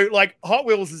 So like Hot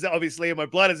Wheels is obviously in my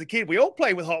blood as a kid. We all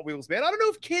play with Hot Wheels, man. I don't know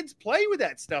if kids play with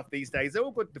that stuff these days. They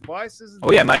all got devices.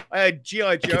 Oh yeah, I had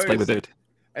G.I. Joes play with it.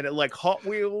 And like Hot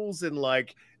Wheels and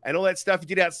all that stuff you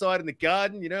did outside in the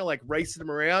garden, like racing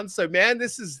them around. So man,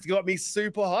 this has got me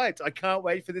super hyped. I can't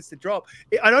wait for this to drop.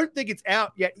 I don't think it's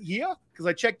out yet here because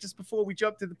I checked just before we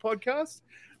jumped to the podcast.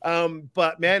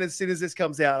 But man, as soon as this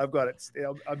comes out, I've got it.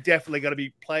 I'm definitely going to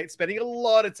be spending a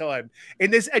lot of time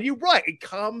in this. And you're right. It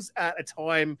comes at a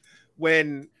time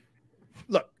when,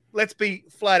 look, let's be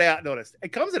flat out and honest. It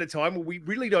comes at a time where we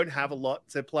really don't have a lot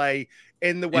to play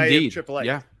in the way of AAA.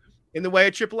 Yeah. In the way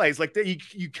of AAAs, like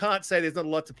you can't say there's not a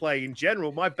lot to play in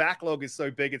general. My backlog is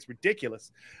so big, it's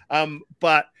ridiculous.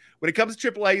 But when it comes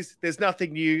to AAAs, there's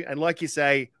nothing new. And like you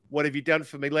say, what have you done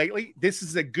for me lately? This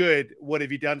is a good, what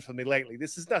have you done for me lately?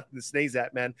 This is nothing to sneeze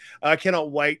at, man. I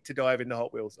cannot wait to dive into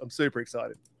Hot Wheels. I'm super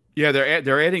excited. Yeah,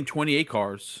 they're adding 28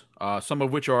 cars, some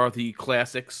of which are the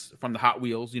classics from the Hot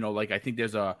Wheels. Like I think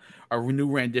there's a new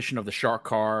rendition of the shark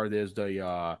car. There's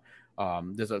there's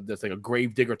like a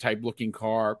Gravedigger type looking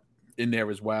car in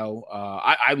there as well.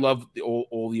 I love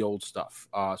all the old stuff.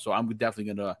 So I'm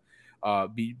definitely gonna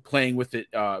be playing with it.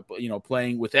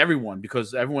 Playing with everyone,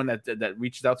 because everyone that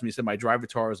reached out to me said my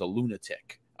drivatar is a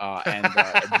lunatic. And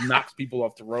it knocks people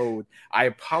off the road. I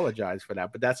apologize for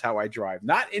that, but that's how I drive.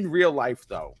 Not in real life,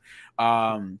 though.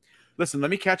 Listen, let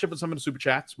me catch up on some of the super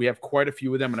chats. We have quite a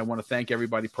few of them, and I want to thank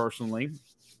everybody personally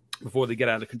before they get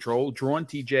out of control. Drawn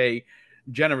TJ,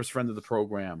 generous friend of the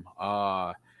program,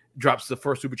 drops the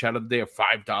first super chat of the day of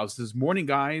 $5. Says, morning,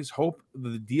 guys. Hope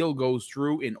the deal goes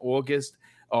through in August.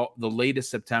 The latest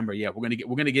September. Yeah, we're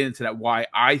gonna get into that. Why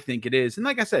I think it is, and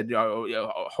like I said,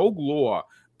 Hogue Law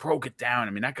broke it down.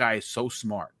 I mean, that guy is so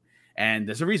smart, and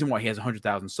there's a reason why he has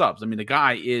 100,000 subs. I mean, the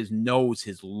guy knows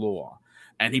his law,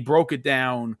 and he broke it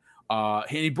down. And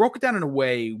he broke it down in a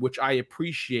way which I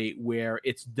appreciate, where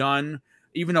it's done.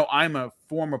 Even though I'm a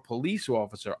former police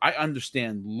officer, I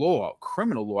understand law,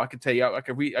 criminal law. I can tell you, I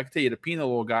can tell you the penal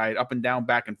law guide up and down,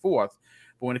 back and forth.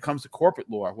 But when it comes to corporate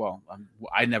law, well,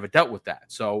 I never dealt with that.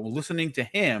 So listening to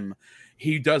him,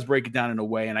 he does break it down in a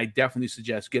way, and I definitely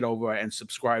suggest get over and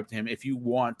subscribe to him if you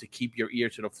want to keep your ear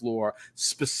to the floor,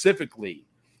 specifically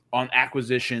on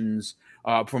acquisitions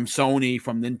from Sony,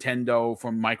 from Nintendo,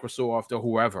 from Microsoft, or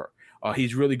whoever.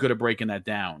 He's really good at breaking that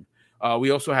down.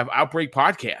 We also have Outbreak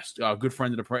Podcast, a good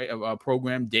friend of the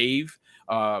program, Dave.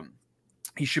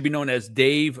 He should be known as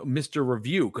Dave Mr.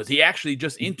 Review, because he actually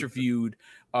just interviewed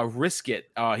Risk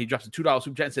It. He drops a $2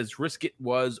 super chat and says, Risk It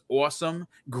was awesome.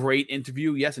 Great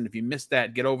interview. Yes, and if you missed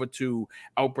that, get over to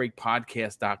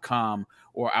OutbreakPodcast.com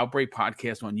or Outbreak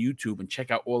Podcast on YouTube and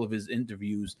check out all of his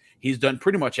interviews. He's done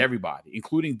pretty much everybody,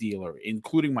 including Dealer,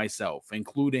 including myself,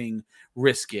 including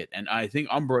Risk It. And I think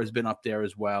Umber has been up there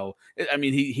as well. I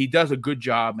mean, he does a good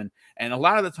job. And a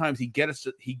lot of the times he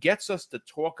gets us to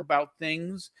talk about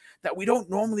things that we don't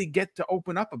normally get to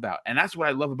open up about. And that's what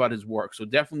I love about his work. So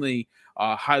definitely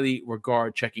highly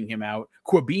regard checking him out.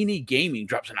 Corbini Gaming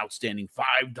drops an outstanding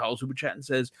 $5 super chat and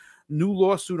says, new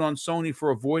lawsuit on Sony for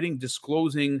avoiding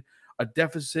disclosing a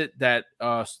deficit that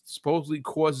supposedly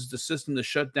causes the system to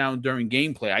shut down during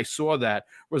gameplay. I saw that,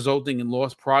 resulting in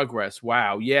lost progress.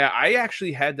 Wow. Yeah, I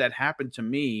actually had that happen to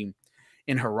me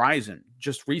in Horizon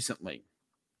just recently.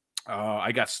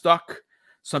 I got stuck.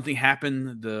 Something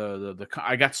happened.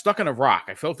 I got stuck in a rock.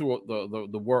 I fell through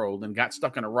the world and got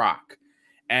stuck in a rock.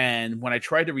 And when I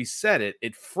tried to reset it,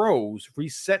 it froze,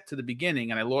 reset to the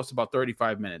beginning, and I lost about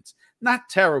 35 minutes. Not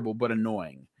terrible, but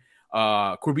annoying.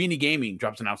 Corbini Gaming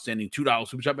drops an outstanding $2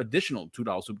 super chat, additional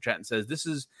 $2 super chat, and says, this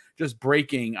is just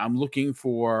breaking. I'm looking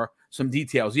for some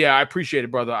details. Yeah, I appreciate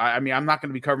it, brother. I mean, I'm not going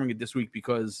to be covering it this week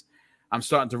because I'm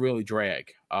starting to really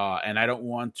drag. And I don't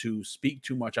want to speak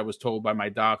too much. I was told by my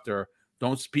doctor,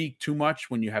 don't speak too much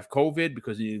when you have COVID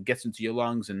because it gets into your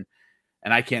lungs, and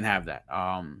I can't have that.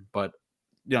 But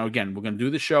again, we're going to do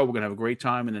the show. We're going to have a great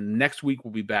time. And then next week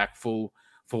we'll be back full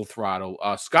throttle.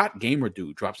 Scott Gamer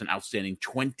Dude drops an outstanding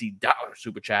 $20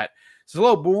 super chat. Says,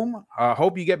 hello, Boom.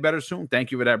 Hope you get better soon.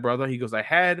 Thank you for that, brother. He goes, I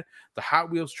had the Hot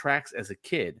Wheels tracks as a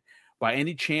kid. By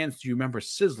any chance, do you remember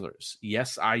Sizzlers?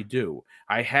 Yes, I do.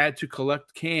 I had to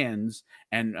collect cans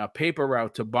and a paper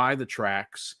route to buy the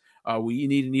tracks. We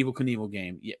need an Evel Knievel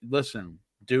game. Yeah, listen,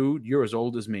 dude, you're as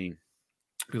old as me.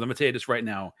 Because I'm going to tell you this right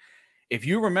now. If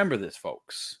you remember this,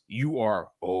 folks, you are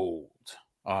old.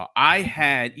 I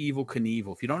had Evel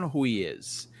Knievel. If you don't know who he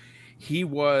is, he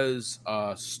was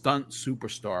a stunt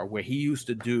superstar where he used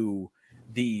to do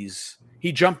these.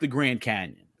 He jumped the Grand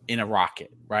Canyon in a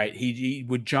rocket, right? He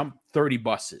would jump 30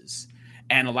 buses.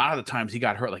 And a lot of the times he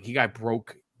got hurt. Like he got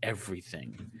broke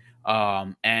everything.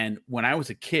 And when I was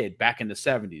a kid back in the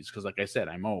 70s, because like I said,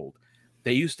 I'm old,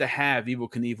 they used to have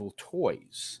Evel Knievel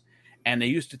toys. And they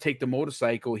used to take the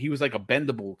motorcycle. He was like a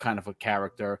bendable kind of a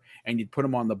character, and you'd put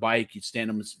him on the bike. You'd stand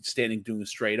him standing, doing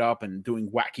straight up and doing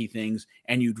wacky things,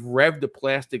 and you'd rev the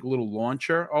plastic little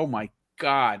launcher. Oh my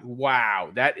God!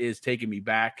 Wow, that is taking me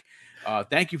back.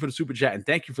 Thank you for the super chat, and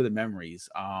thank you for the memories.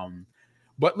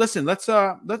 But listen, let's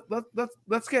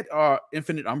get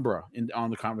Infinite Umbra on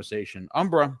the conversation.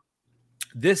 Umbra,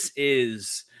 this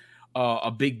is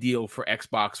a big deal for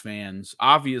Xbox fans.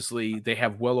 Obviously, they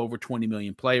have well over 20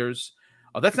 million players.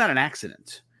 That's not an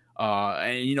accident.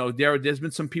 And you know, there's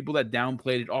been some people that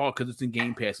downplayed it all because it's in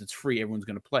Game Pass, it's free, everyone's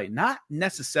going to play. Not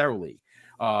necessarily.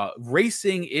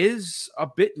 Racing is a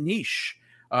bit niche.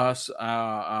 And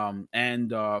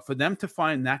for them to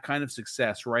find that kind of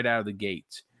success right out of the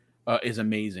gate is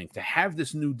amazing. To have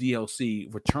this new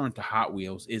DLC return to Hot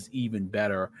Wheels is even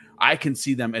better. I can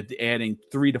see them adding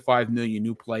 3 to 5 million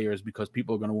new players because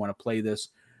people are going to want to play this.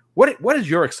 What is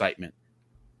your excitement?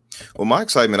 Well, my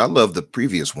excitement, I love the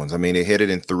previous ones. I mean, they had it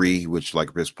in 3, which,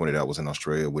 like Chris pointed out, was in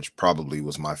Australia, which probably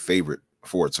was my favorite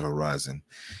Forza Horizon.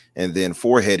 And then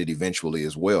 4 had it eventually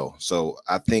as well. So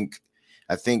I think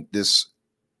this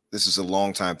is a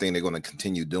long time thing they're going to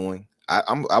continue doing.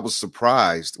 I was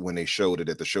surprised when they showed it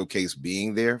at the showcase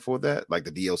being there for that, like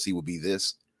the DLC would be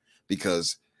this,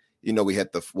 because you know we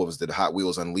had the Hot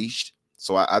Wheels Unleashed,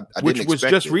 so I which didn't was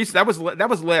expect just it. recent. That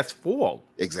was last fall.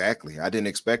 Exactly, I didn't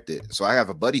expect it. So I have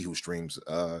a buddy who streams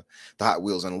the Hot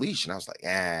Wheels Unleashed, and I was like,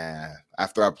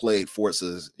 after I played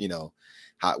Forza's,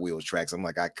 Hot Wheels tracks, I'm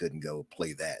like, I couldn't go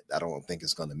play that. I don't think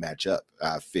it's going to match up.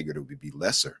 I figured it would be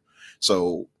lesser.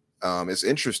 So. It's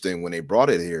interesting when they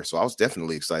brought it here. So I was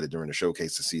definitely excited during the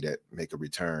showcase to see that make a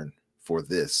return for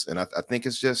this. And I think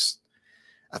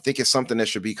it's something that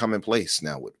should be commonplace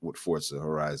now with Forza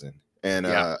Horizon. And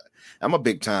I'm a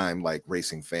big time like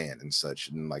racing fan and such,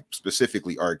 and like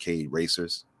specifically arcade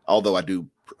racers, although I do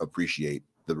appreciate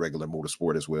the regular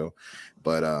motorsport as well.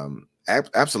 But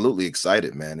absolutely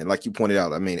excited, man. And like you pointed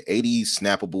out, I mean, 80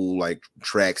 snappable like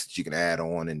tracks that you can add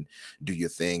on and do your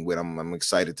thing with. I'm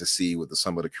excited to see what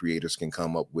some of the creators can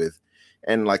come up with.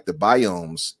 And like the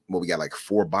biomes, well, we got like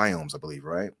 4 biomes, I believe,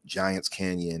 right? Giants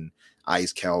Canyon,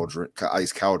 Ice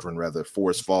Cauldron rather,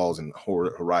 Forest Falls, and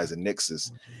Horizon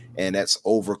Nexus. And that's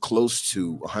over close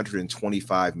to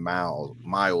 125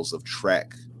 miles of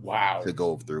track. Wow. To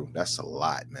go through. That's a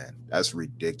lot, man. That's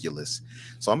ridiculous.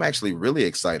 So I'm actually really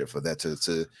excited for that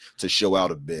to show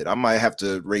out a bit. I might have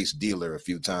to race Dealer a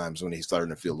few times when he's starting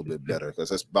to feel a bit better,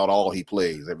 because that's about all he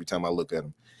plays. Every time I look at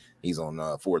him, he's on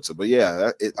Forza. But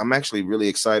yeah, I'm actually really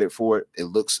excited for it. It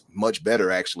looks much better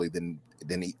actually than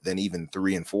even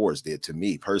 3 and 4s did to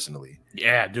me personally.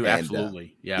 Yeah, dude,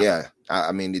 absolutely. Yeah.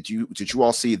 I mean, did you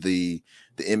all see the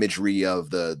imagery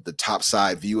of the top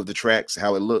side view of the tracks,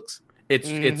 how it looks?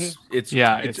 It's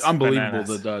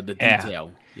unbelievable, the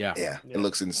detail. Yeah, it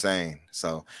looks insane.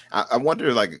 So I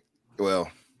wonder, like,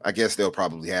 well, I guess they'll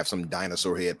probably have some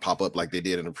dinosaur head pop up like they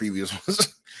did in the previous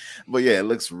ones. But yeah, it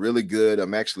looks really good.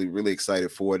 I'm actually really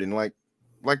excited for it. And like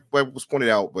what was pointed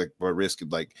out by Risk,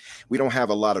 like we don't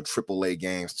have a lot of AAA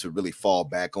games to really fall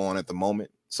back on at the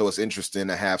moment. So it's interesting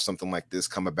to have something like this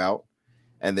come about.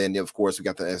 And then, of course, we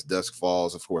got the As Dusk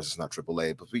Falls. Of course, it's not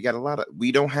AAA, but we got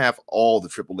we don't have all the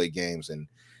AAA games and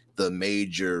the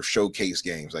major showcase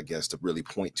games, I guess, to really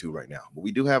point to right now. But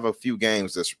we do have a few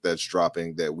games that's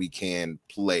dropping that we can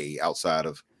play outside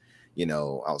of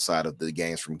the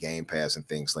games from Game Pass and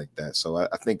things like that. So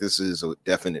I think this is a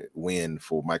definite win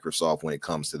for Microsoft when it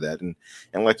comes to that. And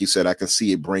like you said, I can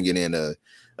see it bringing in a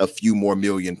few more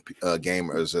million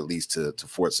gamers, at least to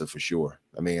Forza for sure.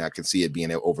 I mean, I can see it being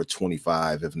over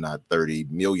 25, if not 30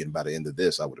 million by the end of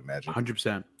this, I would imagine.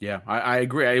 100%. Yeah, I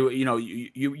agree.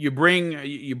 You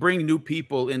bring new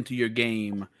people into your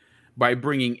game by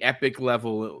bringing epic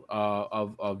level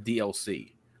of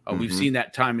DLC. We've seen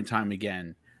that time and time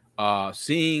again.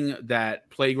 Seeing that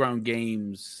Playground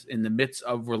Games, in the midst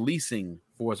of releasing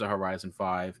Forza Horizon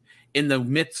 5, in the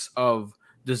midst of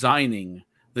designing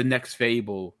the next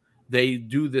Fable, they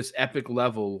do this epic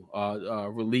level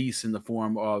release in the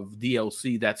form of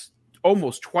DLC that's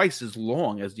almost twice as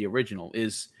long as the original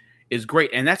is great.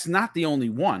 And that's not the only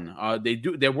one.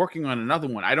 They're working on another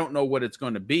one. I don't know what it's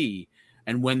going to be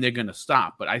and when they're going to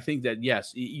stop, but I think that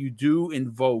yes, you do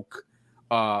invoke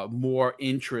more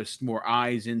interest, more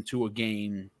eyes into a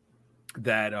game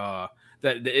that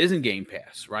isn't Game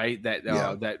Pass, right? That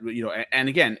and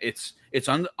again, it's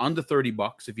under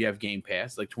 $30 if you have Game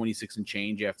Pass, like 26 and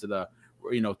change after the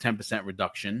 10%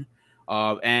 reduction.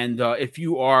 And if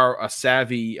you are a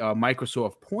savvy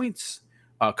Microsoft points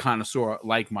connoisseur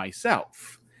like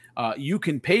myself. You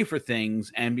can pay for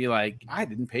things and be like, I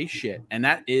didn't pay shit. And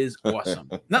that is awesome.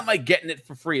 Not like getting it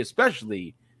for free,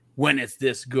 especially when it's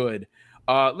this good.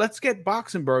 Let's get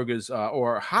Boxenberger's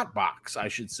or Hot Box, I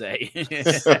should say.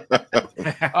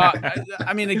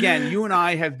 I mean, again, you and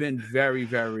I have been very,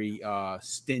 very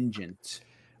stingent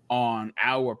on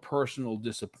our personal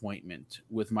disappointment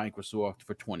with Microsoft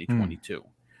for 2022.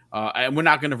 And we're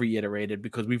not going to reiterate it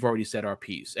because we've already said our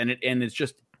piece. And it's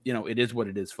just, it is what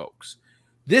it is, folks.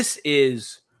 This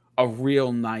is a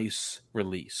real nice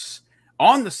release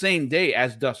on the same day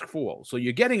as Dusk Falls. So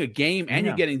you're getting a game and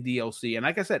you're getting DLC. And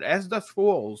like I said, As Dusk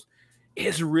Falls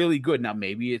is really good. Now,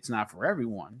 maybe it's not for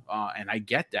everyone, and I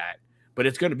get that, but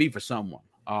it's going to be for someone.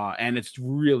 And it's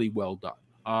really well done.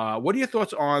 What are your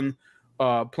thoughts on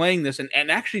playing this and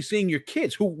actually seeing your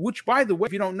kids, which, by the way,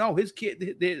 if you don't know, his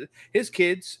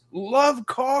kids love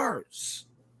cars.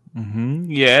 Mm-hmm.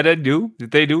 Yeah, they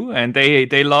do, and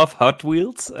they love Hot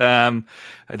Wheels.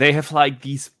 They have like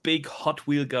these big Hot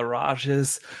Wheel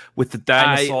garages with the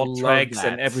dinosaur tracks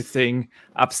and everything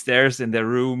upstairs in their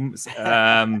rooms.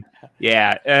 Hot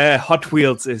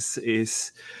Wheels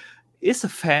is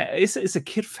a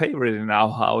kid favorite in our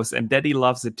house, and Daddy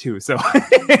loves it too. So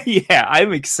yeah,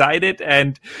 I'm excited,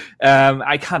 and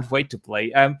I can't wait to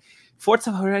play.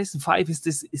 Forza Horizon 5 is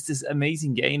this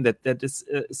amazing game that is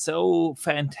so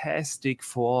fantastic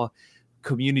for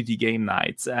community game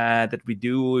nights that we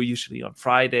do usually on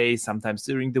Fridays, sometimes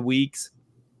during the weeks,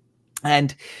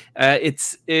 and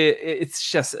it's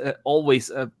just always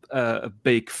a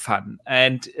big fun.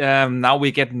 And now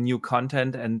we get new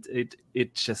content, and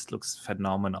it just looks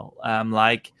phenomenal.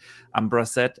 Like Umbra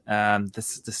said,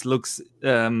 this looks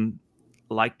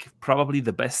like probably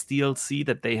the best DLC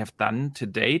that they have done to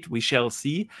date. We shall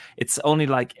see. It's only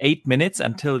like 8 minutes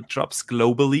until it drops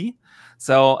globally.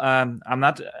 So I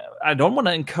don't want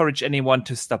to encourage anyone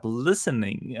to stop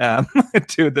listening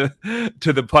to the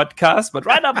podcast, but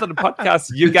right after the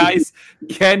podcast, you guys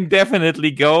can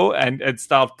definitely go and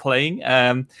start playing.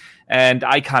 And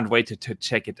I can't wait to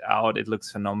check it out. It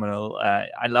looks phenomenal.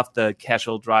 I love the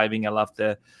casual driving. I love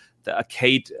the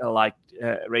arcade like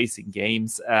racing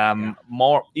games, even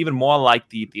more like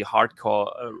the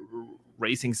hardcore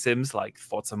racing sims like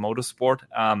Forza Motorsport.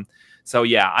 So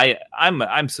yeah,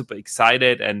 I'm super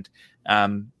excited, and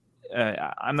I'm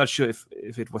not sure if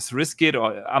it was Riskit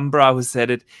or Umbra who said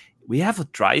it. We have a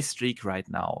dry streak right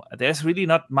now. There's really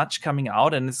not much coming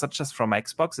out, and it's not just from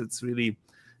Xbox. It's really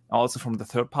also from the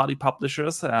third-party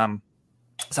publishers.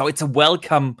 So it's a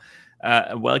welcome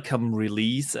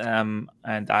release, and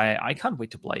I can't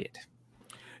wait to play it.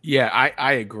 Yeah,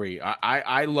 I agree.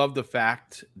 I love the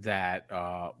fact that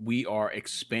we are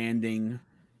expanding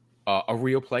a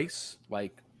real place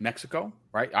like Mexico,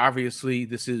 right? Obviously,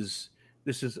 this is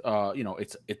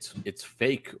it's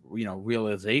fake,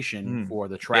 realization for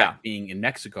the track being in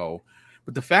Mexico,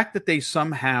 but the fact that they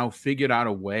somehow figured out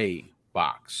a way,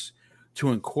 Box,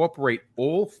 to incorporate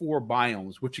all 4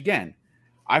 biomes, which again,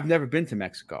 I've never been to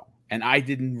Mexico, and I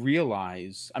didn't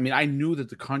realize. I mean, I knew that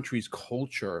the country's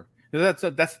culture. That's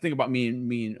the thing about me and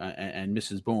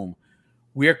Mrs. Boom.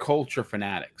 We're culture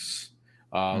fanatics.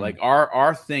 Like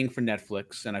our thing for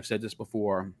Netflix, and I've said this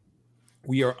before,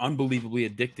 we are unbelievably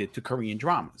addicted to Korean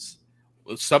dramas,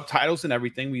 with subtitles and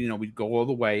everything. We go all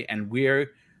the way, and we are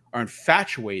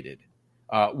infatuated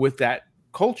with that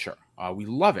culture. We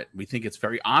love it. We think it's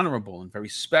very honorable and very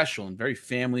special and very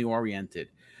family oriented.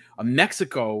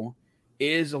 Mexico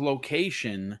is a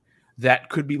location that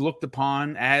could be looked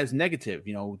upon as negative,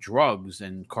 drugs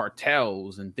and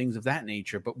cartels and things of that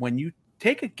nature. But when you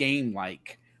take a game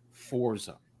like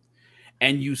Forza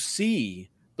and you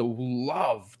see the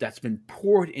love that's been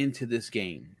poured into this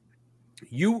game,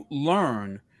 you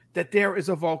learn that there is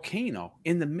a volcano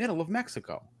in the middle of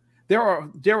Mexico. There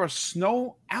are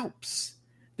snow Alps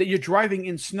that you're driving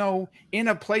in snow in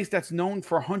a place that's known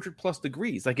for 100+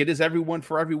 degrees, like it is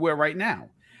everywhere right now.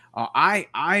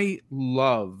 I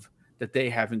love that they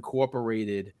have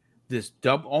incorporated this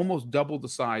almost double the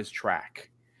size track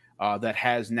that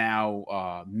has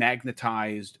now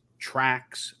magnetized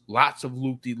tracks, lots of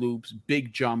loop-de-loops,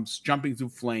 big jumps, jumping through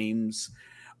flames,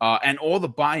 and all the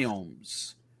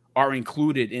biomes are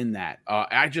included in that.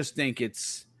 I just think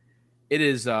it's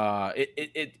a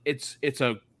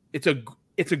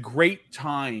great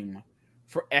time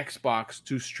for Xbox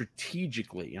to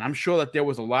strategically, and I'm sure that there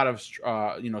was a lot of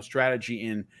strategy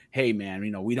in, hey man,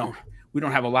 we don't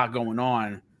have a lot going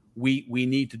on. We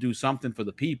need to do something for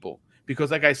the people, because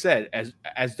like I said,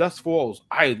 as Dusk Falls,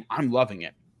 I'm loving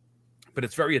it, but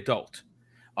it's very adult.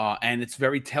 And it's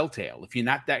very telltale. If you're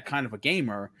not that kind of a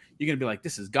gamer, you're gonna be like,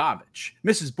 this is garbage.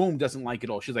 Mrs. Boom doesn't like it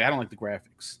all. She's like, I don't like the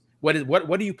graphics. What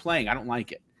are you playing? I don't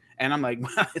like it. And I'm like,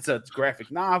 well, it's a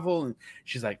graphic novel. And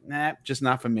she's like, nah, just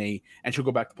not for me. And she'll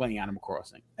go back to playing Animal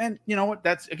Crossing. And you know what?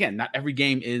 That's, again, not every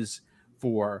game is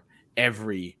for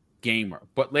every gamer.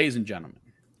 But ladies and gentlemen,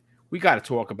 we got to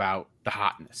talk about the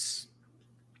hotness,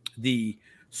 the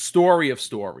story of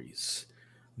stories,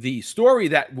 the story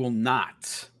that will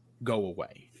not go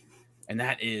away. And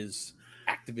that is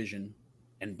Activision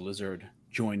and Blizzard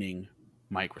joining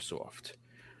Microsoft.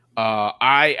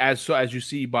 As you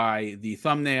see by the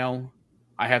thumbnail,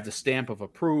 I have the stamp of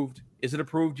approved. Is it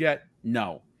approved yet?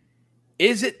 No.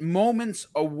 Is it moments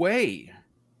away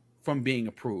from being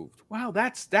approved? Well,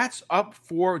 that's up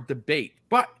for debate.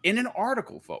 But in an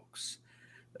article, folks,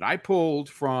 that I pulled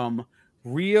from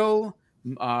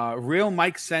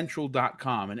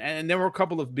RealMikeCentral.com, and there were a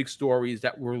couple of big stories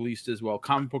that were released as well.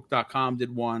 Comicbook.com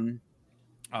did one.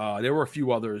 There were a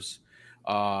few others.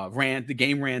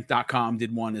 GameRant.com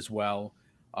did one as well.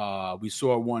 We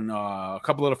saw one, a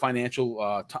couple of the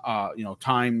financial,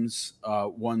 Times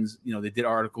ones. They did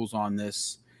articles on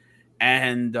this.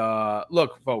 And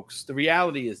look, folks, the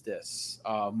reality is this: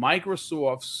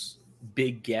 Microsoft's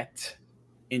big get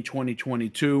in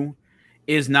 2022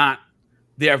 is not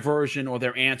their version or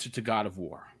their answer to God of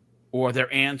War, or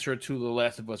their answer to The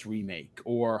Last of Us remake,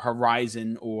 or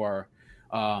Horizon, or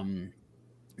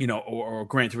or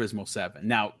Gran Turismo 7.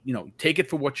 Now, take it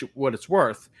for what it's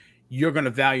worth. You're going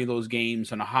to value those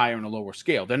games on a higher and a lower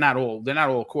scale. They're not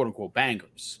all quote unquote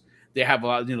bangers. They have a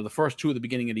lot. The first two at the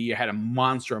beginning of the year had a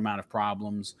monster amount of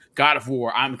problems. God of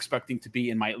War, I'm expecting to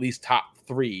be in my at least top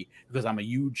 3 because I'm a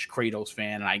huge Kratos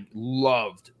fan and I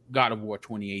loved God of War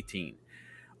 2018.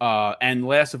 And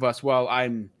Last of Us, well,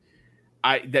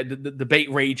 the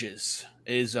debate rages.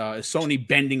 Is Sony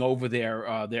bending over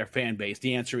their fan base?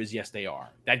 The answer is yes, they are.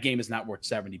 That game is not worth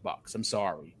 $70. I'm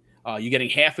sorry. You're getting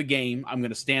half a game. I'm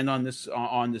going to stand on this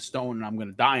stone and I'm going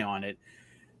to die on it.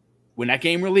 When that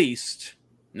game released,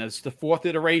 and that's the 4th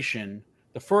iteration,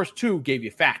 the first 2 gave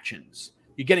you factions.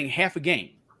 You're getting half a game.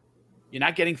 You're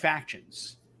not getting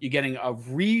factions. You're getting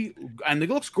and it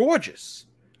looks gorgeous,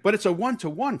 but it's a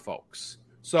 1-to-1, folks.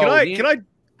 So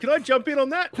Can I jump in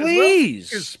on that?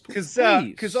 Please, because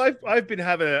I've been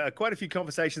having quite a few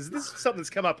conversations. This is something that's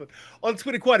come up on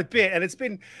Twitter quite a bit, and it's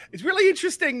really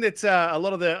interesting that a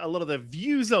lot of the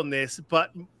views on this.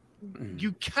 But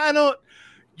you cannot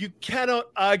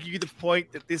argue the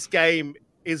point that this game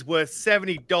is worth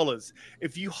 $70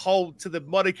 if you hold to the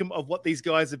modicum of what these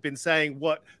guys have been saying.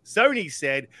 What Sony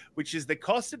said, which is the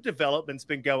cost of development's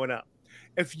been going up.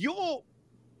 If you're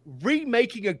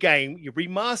remaking a game, you're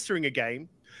remastering a game,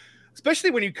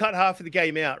 especially when you cut half of the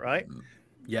game out, right?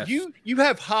 Yes. You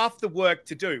have half the work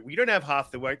to do. You don't have half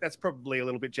the work. That's probably a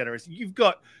little bit generous. You've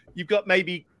got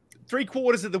maybe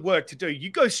 3/4 of the work to do.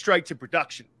 You go straight to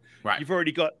production. Right. You've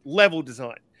already got level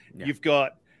design. Yeah. You've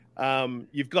got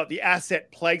the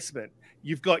asset placement.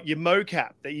 You've got your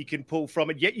mocap that you can pull from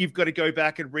it. Yet you've got to go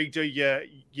back and redo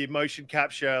your motion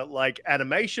capture like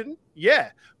animation.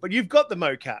 Yeah, but you've got the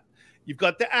mocap. You've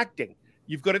got the acting.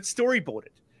 You've got it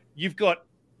storyboarded. You've got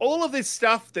all of this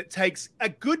stuff that takes a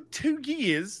good 2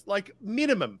 years, like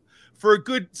minimum, for a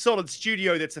good solid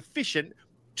studio that's efficient.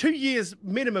 2 years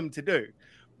minimum to do.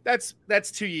 That's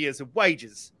 2 years of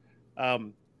wages,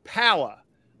 power,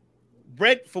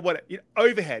 rent for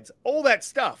overheads, all that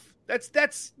stuff.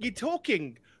 That's you're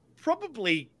talking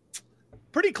probably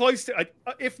pretty close to,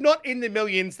 if not in the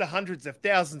millions, the hundreds of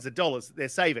thousands of dollars that they're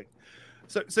saving.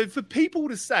 So for people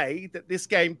to say that this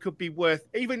game could be worth,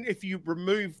 even if you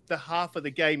remove the half of the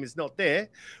game is not there,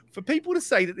 for people to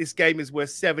say that this game is worth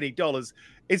 $70,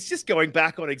 it's just going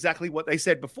back on exactly what they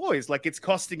said before. It's like it's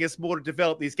costing us more to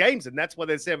develop these games, and that's why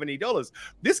they're $70.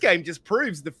 This game just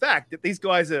proves the fact that these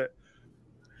guys they're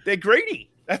greedy.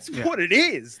 That's what it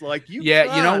is. Like you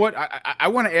know what? I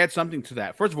want to add something to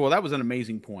that. First of all, that was an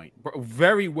amazing point.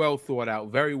 Very well thought out,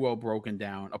 very well broken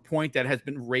down. A point that has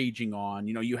been raging on.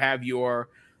 You have your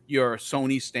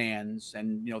Sony stands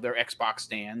and their Xbox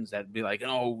stands that be like,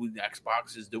 oh,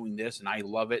 Xbox is doing this and I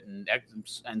love it, and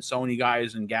Sony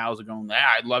guys and gals are going,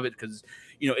 I love it because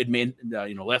it meant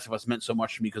Last of Us meant so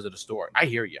much to me because of the story. I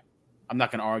hear you. I'm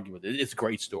not going to argue with it. It's a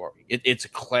great story. It's a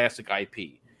classic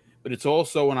IP, but it's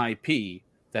also an IP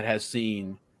that has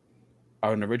seen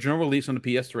an original release on the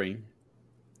PS3,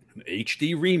 an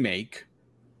HD remake,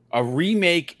 a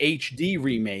remake HD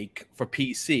remake for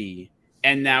PC,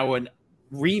 and now a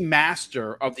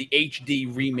remaster of the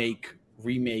HD remake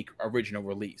original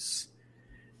release.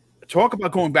 Talk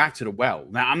about going back to the well.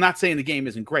 Now, I'm not saying the game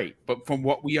isn't great, but from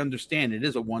what we understand, it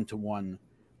is a 1-to-1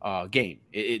 game.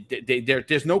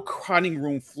 There's no cutting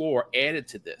room floor added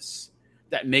to this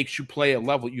that makes you play a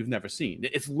level you've never seen.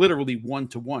 It's literally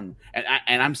 1-to-1,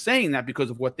 and I'm saying that because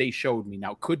of what they showed me.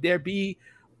 Now, could there be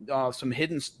some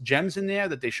hidden gems in there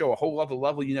that they show a whole other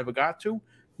level you never got to?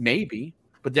 Maybe,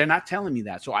 but they're not telling me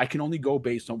that, so I can only go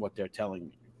based on what they're telling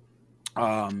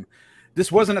me. This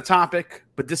wasn't a topic,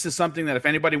 but this is something that if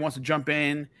anybody wants to jump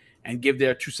in and give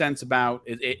their 2 cents about,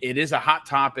 it is a hot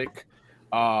topic.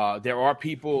 There are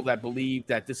people that believe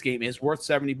that this game is worth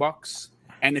 $70.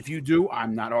 And if you do,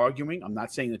 I'm not arguing. I'm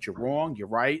not saying that you're wrong. You're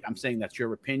right. I'm saying that's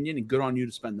your opinion, and good on you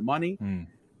to spend the money.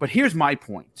 But here's my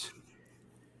point.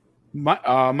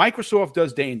 Microsoft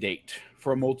does day and date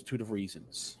for a multitude of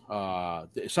reasons.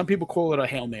 Some people call it a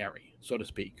Hail Mary, so to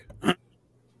speak.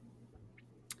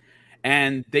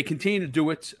 And they continue to do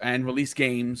it and release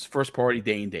games first party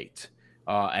day and date.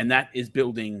 And that is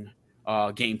building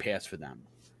Game Pass for them.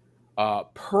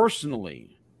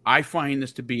 Personally, I find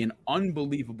this to be an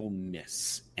unbelievable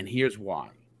miss. And here's why.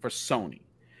 For Sony,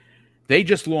 they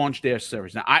just launched their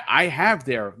service. Now, I have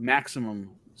their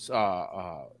maximum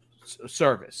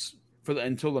service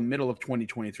until the middle of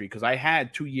 2023 because I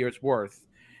had 2 years worth.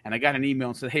 And I got an email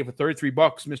and said, hey, for $33,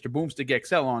 Mr. Boomstick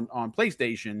XL on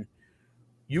PlayStation,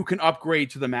 you can upgrade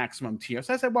to the maximum tier.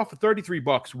 So I said, well, for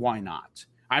 $33, why not?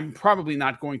 I'm probably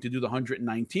not going to do the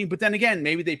 119, but then again,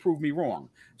 maybe they proved me wrong.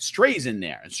 Stray's in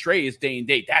there, and Stray is day and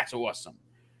date. That's awesome.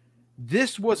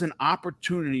 This was an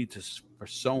opportunity for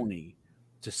Sony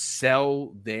to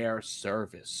sell their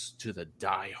service to the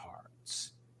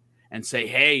diehards and say,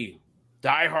 hey,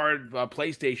 diehard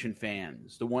PlayStation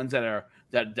fans, the ones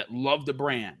that love the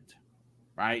brand,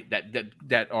 right?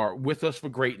 That are with us for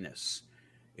greatness.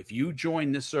 If you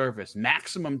join this service,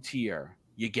 maximum tier,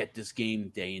 you get this game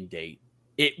day and date.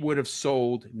 It would have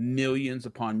sold millions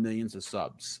upon millions of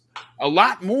subs. A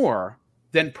lot more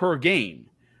than per game.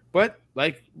 But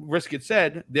like Riskit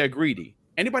said, they're greedy.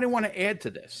 Anybody want to add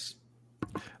to this?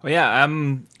 Oh yeah,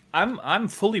 I'm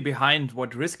fully behind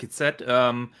what Riskit said.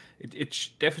 It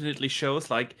definitely shows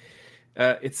like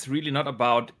it's really not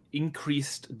about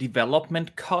increased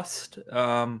development cost.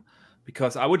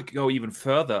 Because I would go even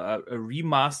further. A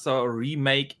remaster or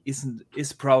remake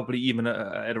is probably even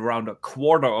at around a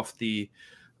quarter of the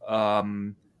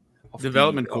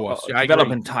development cost,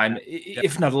 development time,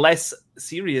 if not less.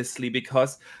 Seriously,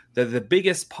 because the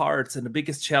biggest parts and the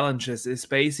biggest challenges is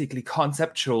basically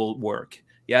conceptual work.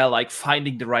 Yeah, like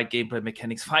finding the right gameplay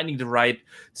mechanics, finding the right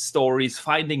stories,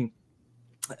 finding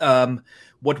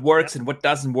what works and what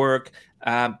doesn't work.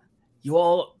 You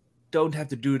all don't have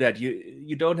to do that.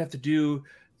 You don't have to do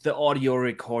the audio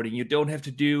recording. You don't have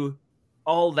to do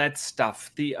all that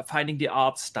stuff. Finding the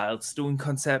art styles, doing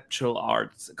concept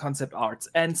arts,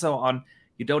 and so on.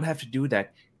 You don't have to do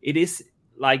that. It is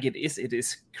like it is. It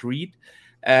is Creed,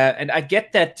 and I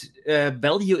get that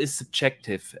value is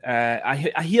subjective.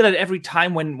 I hear that every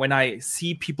time when I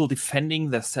see people defending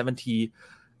the $70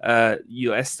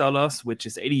 US, which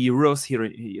is 80 euros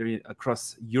here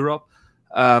across Europe.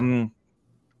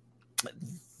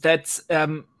 That's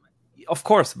of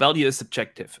course value is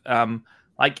subjective.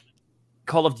 Like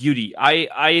Call of Duty,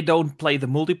 I don't play the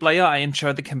multiplayer. I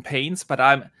enjoy the campaigns, but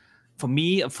for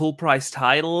me a full price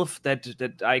title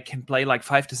that I can play like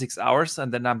 5 to 6 hours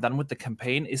and then I'm done with the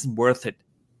campaign isn't worth it.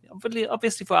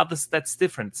 Obviously for others that's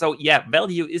different. So yeah,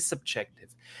 value is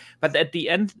subjective, but at the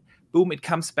end, boom, it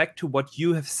comes back to what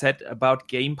you have said about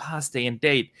Game Pass day and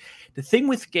date. The thing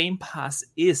with Game Pass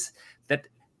is that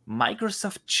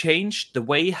Microsoft changed the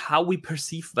way how we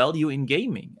perceive value in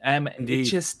gaming. It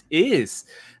just is.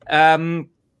 And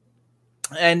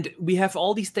we have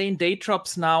all these day and date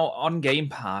drops now on Game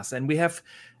Pass, and we have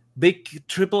big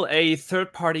AAA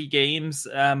third-party games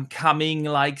coming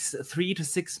like 3 to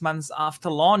 6 months after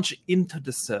launch into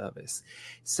the service.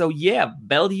 So yeah,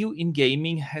 value in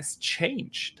gaming has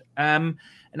changed. And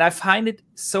I find it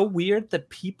so weird that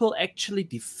people actually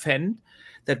defend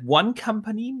that one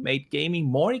company made gaming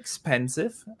more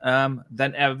expensive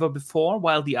than ever before,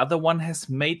 while the other one has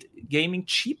made gaming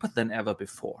cheaper than ever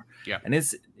before. Yeah, and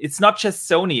it's not just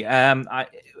Sony.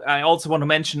 I also want to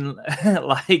mention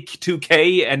like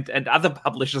 2K and other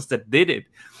publishers that did it,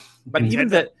 but Nintendo. Even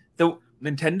the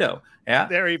Nintendo, yeah,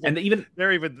 they're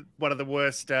even one of the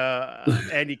worst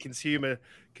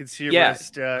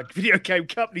anti-consumerist video game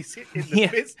companies in the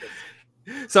business.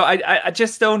 So I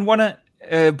just don't want to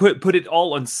put it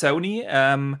all on Sony.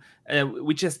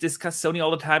 we just discuss Sony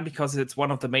all the time because it's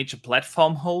one of the major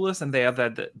platform holders, and they are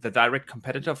the direct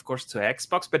competitor, of course, to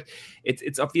Xbox. But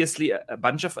it's obviously a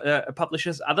bunch of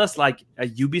publishers. Others like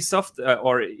Ubisoft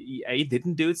or EA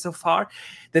didn't do it so far.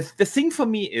 The thing for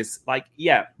me is like,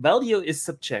 yeah, value is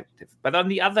subjective, but on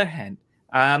the other hand,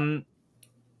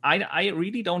 I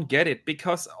really don't get it,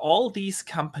 because all these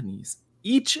companies,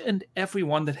 each and every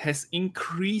one that has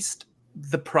increased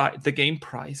the game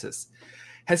prices,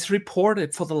 has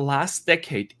reported for the last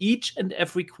decade, each and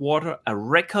every quarter, a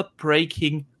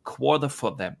record-breaking quarter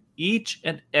for them. Each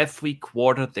and every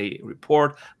quarter they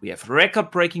report, we have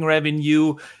record-breaking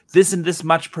revenue, this and this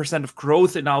much % of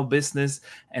growth in our business,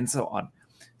 and so on.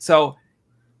 So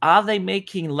are they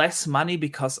making less money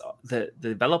because the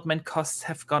development costs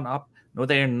have gone up? No,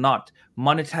 they are not.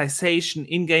 Monetization,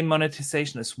 in-game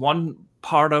monetization is one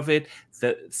part of it.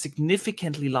 The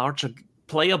significantly larger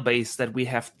player base that we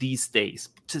have these days,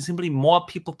 simply more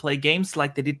people play games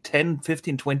like they did 10,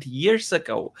 15, 20 years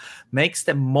ago, makes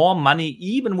them more money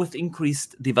even with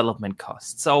increased development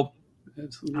costs. So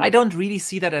absolutely. I don't really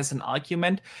see that as an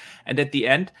argument. And at the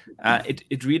end,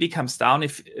 it really comes down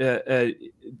if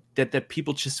that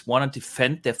people just want to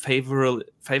defend their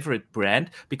favorite brand,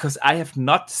 because I have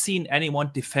not seen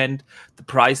anyone defend the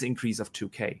price increase of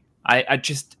 2K. I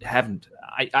just haven't.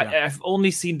 I've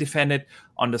only seen defended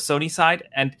on the Sony side,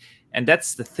 and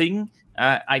that's the thing.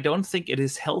 I don't think it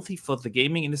is healthy for the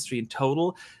gaming industry in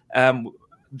total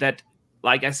that,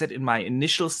 like I said in my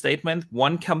initial statement,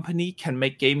 one company can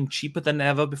make gaming cheaper than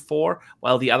ever before,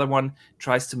 while the other one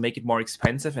tries to make it more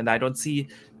expensive. And I don't see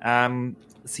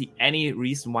any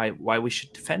reason why we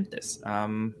should defend this.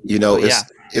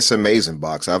 It's amazing,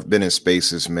 Box. I've been in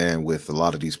spaces, man, with a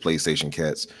lot of these PlayStation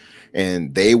cats,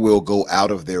 and they will go out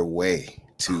of their way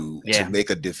to make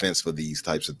a defense for these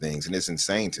types of things, and it's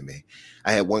insane to me.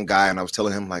 I had one guy, and I was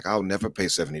telling him, like, I'll never pay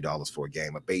 $70 for a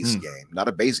game, a base game, not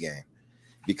a base game,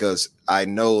 because I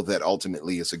know that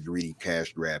ultimately it's a greedy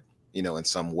cash grab, in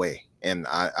some way. And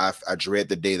I dread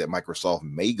the day that Microsoft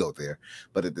may go there,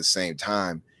 but at the same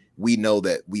time, we know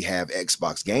that we have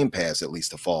Xbox Game Pass at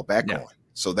least to fall back on.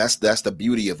 So that's the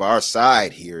beauty of our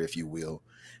side here, if you will,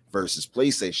 versus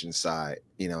PlayStation side,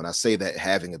 and I say that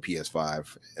having a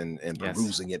PS5 and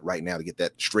perusing it right now to get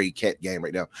that Stray Cat game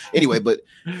right now. Anyway, but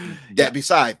that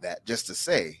beside that, just to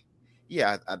say,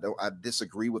 I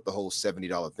disagree with the whole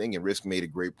 $70 thing, and Risk made a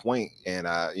great point, and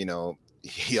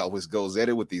he always goes at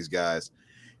it with these guys.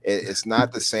 It's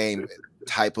not the same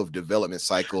type of development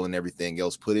cycle and everything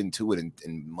else put into it,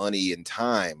 and money and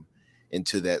time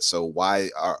into that. So why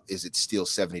is it still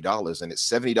 $70? And it's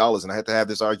 $70, and I have to have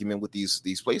this argument with these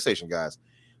PlayStation guys.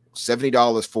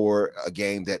 $70 for a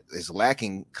game that is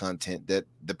lacking content that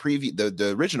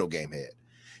the original game had,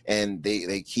 and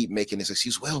they keep making this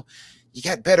excuse. Well, you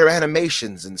got better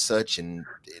animations and such, and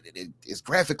it is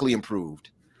graphically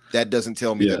improved. That doesn't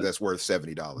tell me that that's worth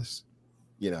 $70.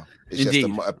 It's Indeed.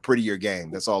 Just a prettier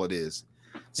game. That's all it is.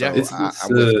 So I'm with you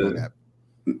on that.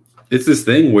 It's this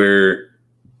thing where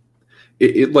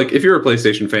it like, if you're a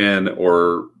PlayStation fan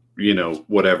or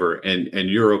whatever, and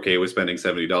you're okay with spending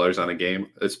 $70 on a game,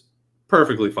 it's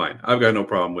perfectly fine. I've got no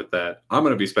problem with that. I'm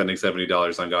going to be spending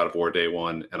 $70 on God of War day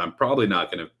one, and I'm probably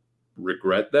not going to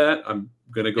regret that. I'm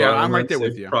going to go out I'm right there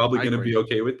with you. Probably going to be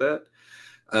okay with that.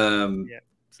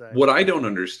 What I don't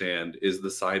understand is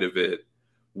the side of it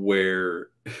where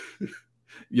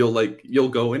you'll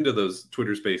go into those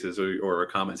Twitter spaces or a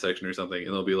comment section or something,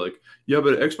 and they'll be like, yeah,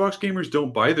 but Xbox gamers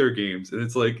don't buy their games. And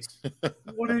it's like,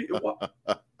 what?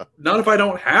 Not if I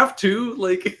don't have to,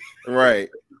 like, right.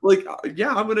 Like,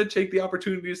 yeah, I'm going to take the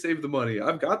opportunity to save the money.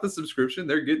 I've got the subscription.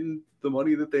 They're getting the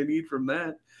money that they need from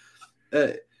that.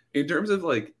 In terms of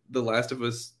like The Last of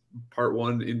Us Part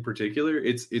 1 in particular,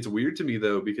 it's weird to me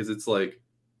though, because it's like,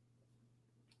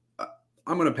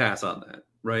 I'm going to pass on that.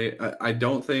 Right. I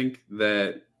don't think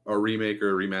that a remake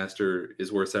or a remaster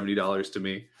is worth $70 to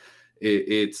me.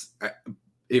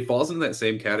 It falls in that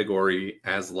same category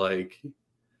as like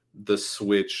the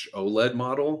Switch OLED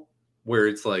model, where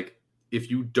it's like,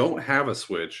 if you don't have a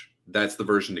Switch, that's the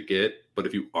version to get. But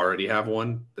if you already have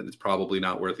one, then it's probably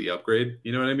not worth the upgrade.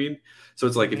 You know what I mean? So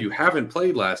it's like, if you haven't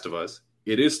played Last of Us,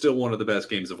 it is still one of the best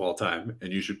games of all time.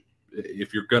 And you should,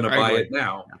 if you're going to buy it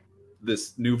now,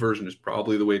 this new version is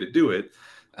probably the way to do it.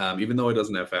 Even though it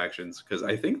doesn't have factions, because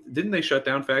I think, didn't they shut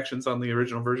down factions on the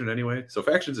original version anyway? So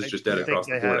factions is just dead across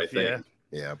the board, I think.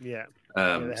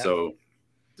 Yeah. So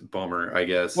bummer, I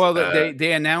guess. Well,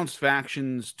 they announced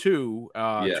factions 2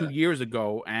 2 years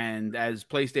ago, and as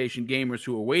PlayStation gamers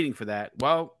who are waiting for that,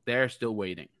 well, they're still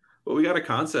waiting. Well, we got a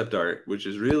concept art, which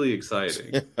is really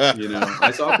exciting. You know,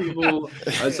 I saw people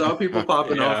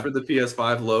popping off for the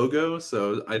PS5 logo,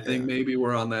 so I think maybe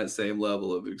we're on that same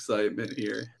level of excitement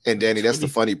here. And Danny, that's the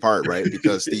funny part, right?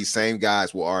 Because these same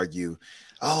guys will argue,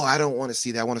 "Oh, I don't want to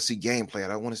see that. I want to see gameplay. I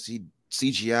don't want to see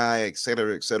CGI, et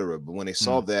cetera, et cetera." But when they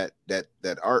saw that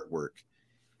artwork,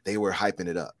 they were hyping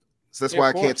it up. So that's why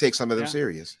I can't take some of them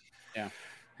serious. Yeah.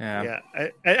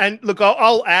 And look,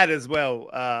 I'll add as well.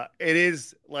 It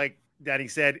is, like Danny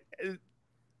said,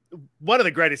 one of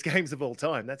the greatest games of all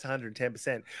time. That's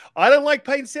 110%. I don't like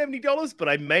paying $70, but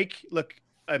I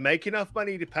make enough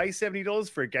money to pay $70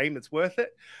 for a game that's worth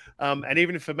it. And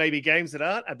even for maybe games that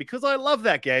aren't, and because I love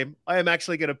that game, I am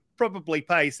actually going to probably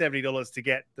pay $70 to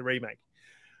get the remake.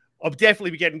 I'll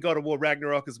definitely be getting God of War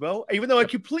Ragnarok as well, even though I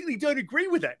completely don't agree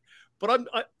with it. But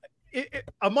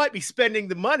I might be spending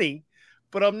the money,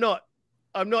 but I'm not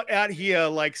out here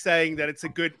like saying that it's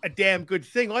a damn good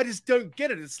thing. I just don't get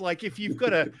it. It's like if you've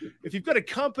got a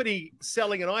company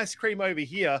selling an ice cream over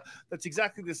here that's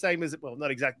exactly the same as well,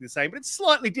 not exactly the same, but it's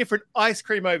slightly different ice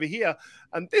cream over here,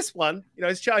 and this one,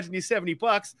 is charging you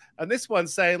 $70, and this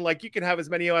one's saying like you can have as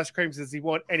many ice creams as you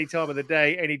want any time of the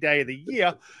day, any day of the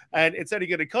year, and it's only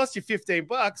going to cost you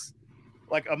 $15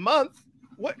 like a month.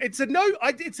 What? It's a no.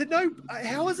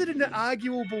 How is it an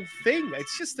arguable thing?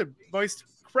 It's just the most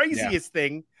craziest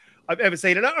thing I've ever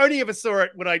seen, and I only ever saw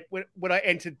it when I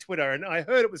entered Twitter, and I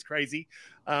heard it was crazy,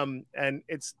 and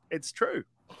it's true.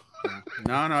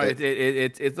 No.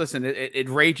 It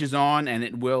rages on, and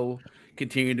it will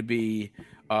continue to be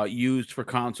used for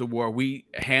console war. We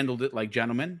handled it like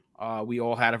gentlemen. We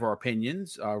all had our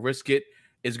opinions. Risk It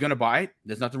is going to buy it.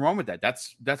 There's nothing wrong with that.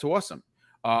 That's awesome.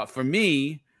 For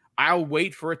me, I'll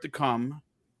wait for it to come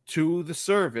to the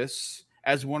service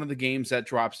as one of the games that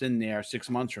drops in there 6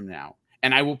 months from now.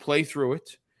 And I will play through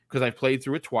it because I played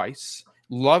through it twice.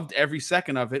 Loved every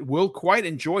second of it. Will quite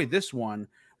enjoy this one,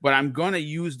 but I'm going to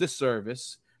use the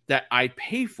service that I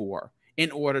pay for in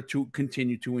order to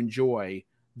continue to enjoy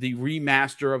the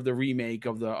remaster of the remake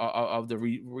of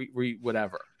the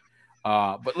whatever.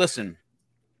 But listen,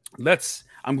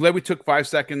 I'm glad we took 5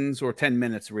 seconds or 10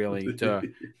 minutes really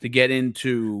to get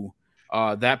into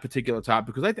that particular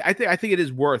topic, because I think it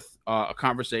is worth a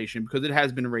conversation because it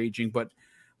has been raging. But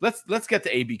let's get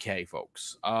to ABK,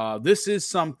 folks. This is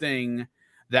something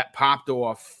that popped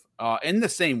off in the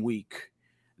same week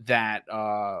that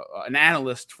an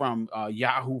analyst from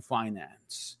Yahoo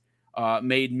Finance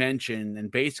made mention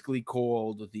and basically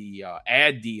called the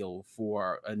ad deal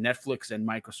for Netflix and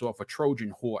Microsoft a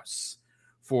Trojan horse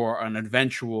for an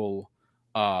eventual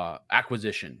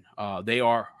acquisition. They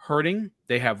are hurting.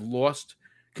 They have lost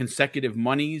consecutive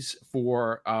monies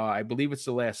for I believe it's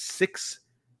the last six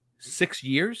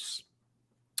years.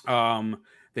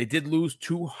 They did lose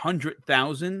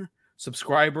 200,000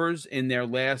 subscribers in their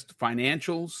last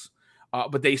financials,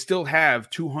 but they still have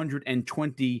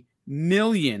 220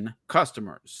 million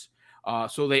customers.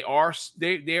 So they are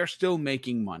still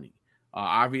making money.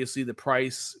 Obviously, the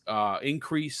price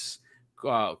increase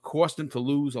cost them to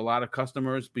lose a lot of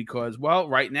customers because, well,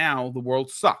 right now the world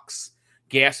sucks.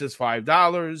 Gas is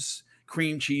 $5,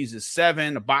 cream cheese is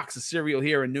 $7, a box of cereal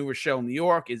here in New Rochelle, New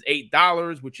York is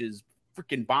 $8, which is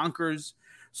freaking bonkers.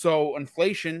 So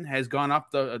inflation has gone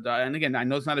up. And again, I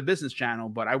know it's not a business channel,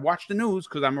 but I watch the news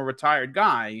because I'm a retired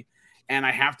guy and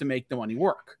I have to make the money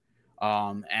work.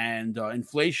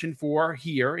 Inflation for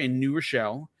here in New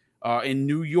Rochelle, in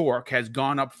New York, has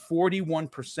gone up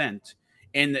 41%.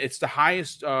 And it's the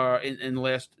highest in the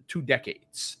last 2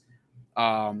 decades.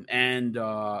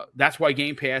 That's why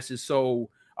Game Pass is so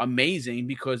amazing,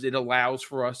 because it allows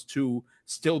for us to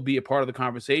still be a part of the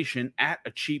conversation at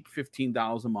a cheap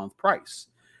 $15 a month price.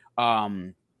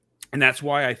 And that's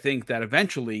why I think that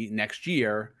eventually next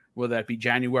year, whether that be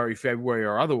January, February,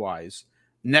 or otherwise,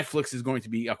 Netflix is going to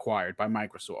be acquired by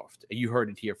Microsoft. You heard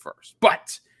it here first.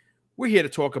 But we're here to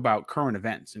talk about current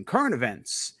events. And current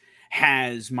events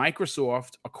has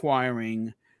Microsoft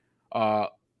acquiring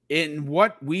in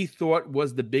what we thought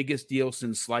was the biggest deal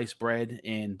since sliced bread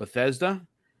in Bethesda.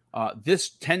 This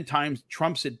 10 times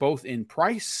trumps it both in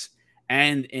price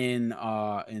and in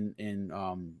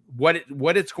what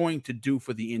it's going to do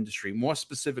for the industry. More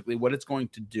specifically, what it's going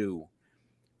to do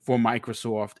for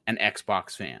Microsoft and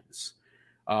Xbox fans.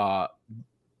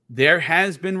 There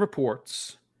has been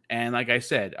reports. And like I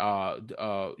said,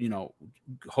 Hogue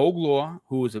Law,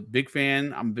 who is a big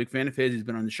fan, I'm a big fan of his, he's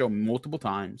been on the show multiple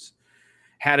times,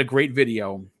 had a great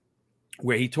video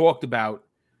where he talked about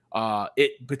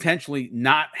it potentially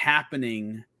not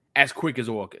happening as quick as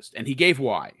August. And he gave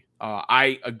why.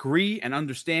 I agree and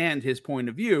understand his point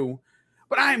of view,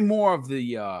 But I'm more of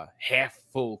the half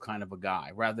full kind of a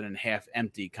guy rather than half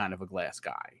empty kind of a glass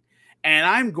guy. And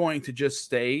I'm going to just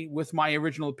stay with my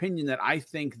original opinion that I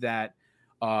think that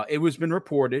it was been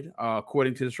reported,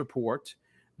 according to this report,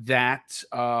 that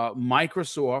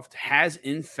Microsoft has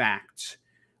in fact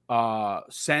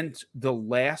sent the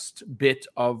last bit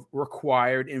of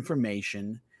required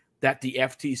information that the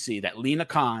FTC, that Lina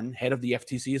Khan, head of the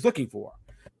FTC, is looking for.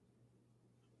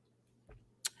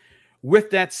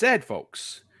 With that said,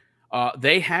 folks,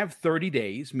 they have 30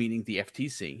 days, meaning the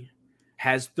FTC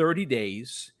has 30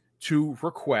 days to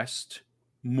request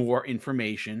more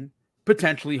information,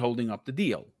 potentially holding up the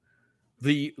deal.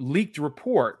 The leaked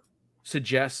report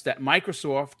suggests that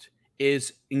Microsoft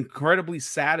is incredibly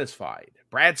satisfied.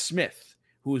 Brad Smith,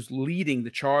 who is leading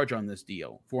the charge on this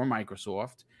deal for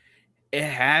Microsoft,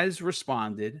 has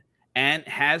responded and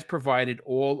has provided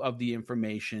all of the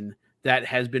information that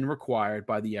has been required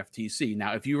by the FTC.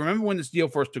 Now, if you remember when this deal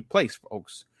first took place,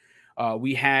 folks,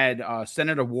 we had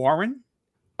Senator Warren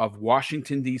of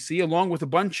Washington, D.C., along with a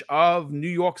bunch of New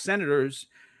York senators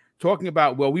talking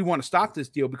about, well, we want to stop this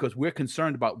deal because we're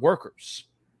concerned about workers.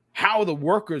 How are the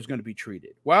workers going to be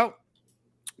treated? Well,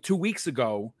 2 weeks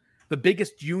ago, the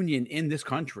biggest union in this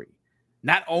country,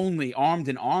 not only armed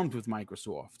with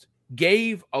Microsoft,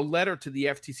 gave a letter to the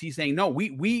FTC saying, no,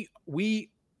 we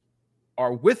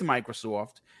are with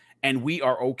Microsoft and we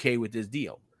are okay with this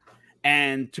deal.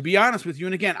 And to be honest with you,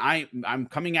 and again, I'm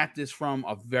coming at this from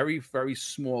a very, very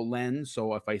small lens.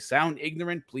 So if I sound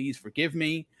ignorant, please forgive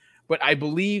me. But I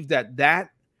believe that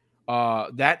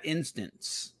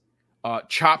instance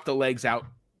chopped the legs out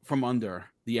from under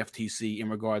the FTC in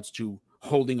regards to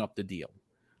holding up the deal.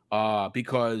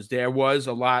 Because there was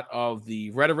a lot of the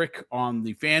rhetoric on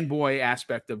the fanboy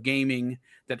aspect of gaming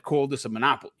that called this a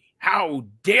monopoly. How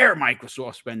dare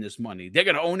Microsoft spend this money? They're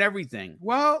going to own everything.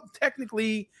 Well,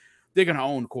 technically, they're going to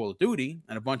own Call of Duty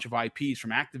and a bunch of IPs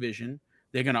from Activision.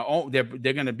 They're going to own.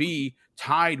 They're going to be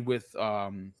tied with,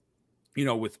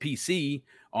 with PC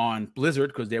on Blizzard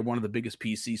because they're one of the biggest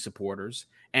PC supporters.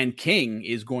 And King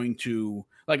is going to,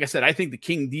 like I said, I think the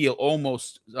King deal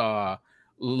almost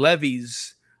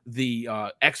levies the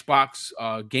Xbox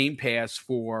Game Pass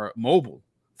for mobile.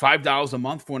 $5 a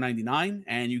month, $4.99,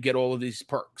 and you get all of these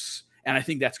perks. And I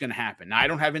think that's going to happen. Now, I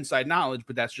don't have inside knowledge,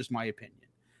 but that's just my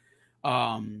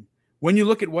opinion. When you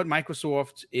look at what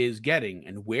Microsoft is getting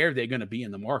and where they're going to be in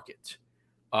the market,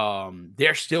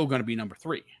 they're still going to be number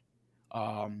 3.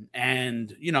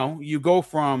 And, you go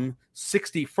from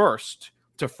 61st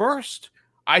to 1st,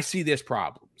 I see there's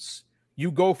problems.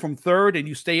 You go from 3rd and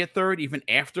you stay at 3rd even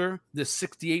after this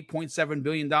 $68.7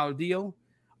 billion deal.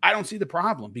 I don't see the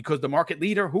problem because the market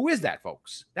leader, who is that,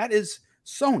 folks? That is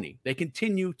Sony. They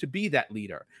continue to be that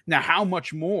leader. Now, how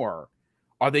much more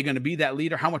are they going to be that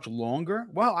leader? How much longer?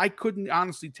 Well, I couldn't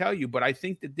honestly tell you, but I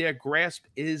think that their grasp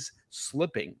is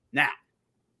slipping. Now,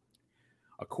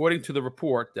 according to the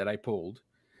report that I pulled,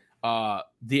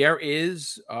 there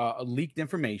is leaked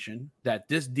information that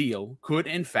this deal could,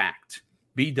 in fact,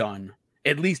 be done,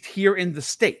 at least here in the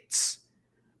States,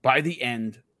 by the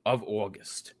end of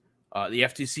August. The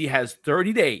FTC has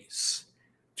 30 days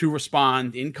to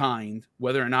respond in kind,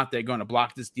 whether or not they're going to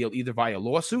block this deal either via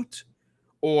lawsuit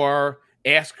or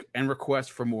ask and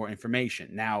request for more information.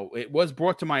 Now, it was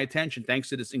brought to my attention, thanks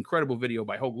to this incredible video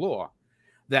by Hogue Law,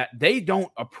 that they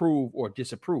don't approve or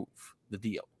disapprove the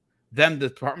deal. Them, the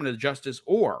Department of Justice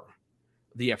or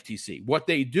the FTC. What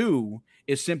they do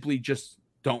is simply just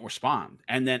don't respond.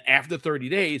 And then after 30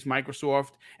 days,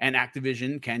 Microsoft and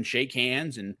Activision can shake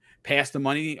hands and pass the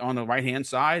money on the right-hand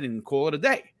side and call it a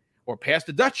day, or pass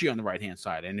the duchy on the right-hand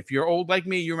side. And if you're old like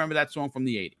me, you remember that song from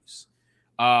the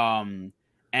 80s.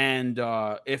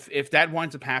 If that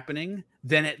winds up happening,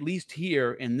 then at least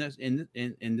here in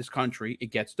this country,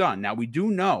 it gets done. Now, we do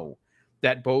know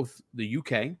that both the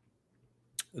UK,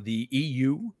 the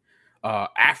EU,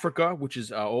 Africa, which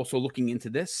is also looking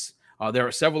into this, there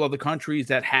are several other countries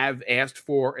that have asked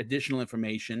for additional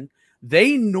information.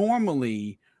 They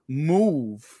normally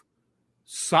move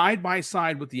side by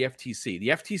side with the FTC. The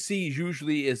FTC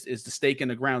usually is the stake in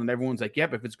the ground, and everyone's like,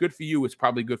 yep, if it's good for you, it's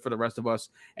probably good for the rest of us,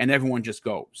 and everyone just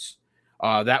goes.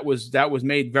 That was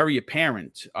made very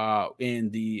apparent in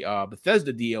the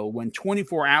Bethesda deal when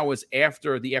 24 hours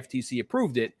after the FTC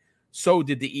approved it, so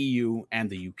did the EU and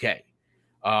the UK.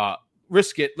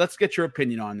 Riskit, let's get your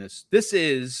opinion on this. This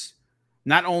is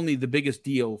not only the biggest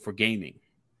deal for gaming,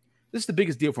 this is the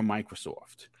biggest deal for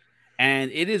Microsoft.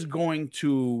 And it is going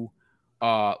to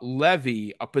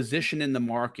levy a position in the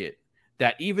market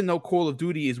that even though Call of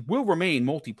Duty will remain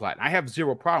multi-plat, I have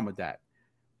zero problem with that.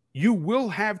 You will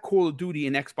have Call of Duty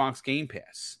in Xbox Game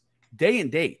Pass. day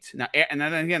and date. Now, and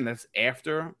then again, that's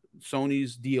after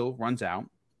Sony's deal runs out.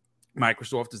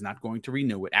 Microsoft is not going to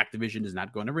renew it. Activision is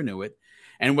not going to renew it.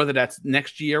 And whether that's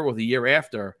next year or the year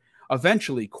after,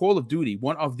 eventually Call of Duty,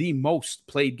 one of the most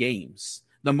played games,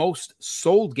 the most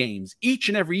sold games each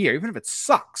and every year, even if it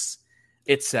sucks,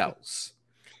 it sells.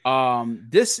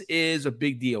 This is a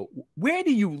big deal. Where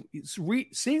do you,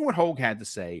 seeing what Hogue had to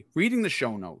say, reading the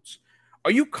show notes,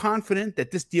 are you confident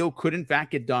that this deal could in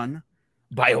fact get done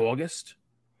by August?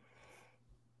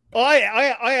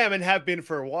 I am and have been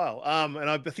for a while. And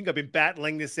I think I've been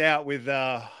battling this out with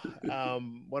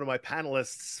one of my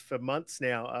panelists for months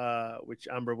now, which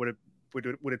Umbra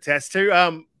would attest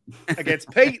to,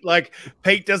 against Pete. Like,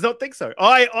 Pete does not think so.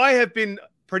 I have been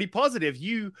pretty positive.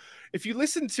 If you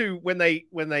listen to when they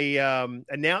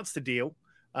announced the deal,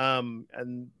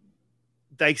 and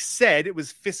they said it was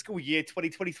fiscal year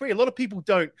 2023. A lot of people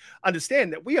don't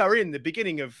understand that we are in the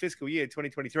beginning of fiscal year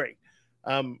 2023.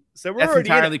 So that's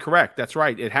entirely correct. That's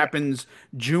right. It happens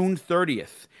June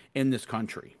 30th in this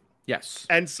country. Yes.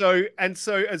 And so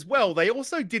as well, they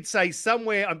also did say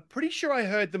somewhere, I'm pretty sure I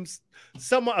heard them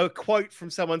a quote from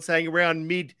someone saying around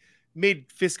mid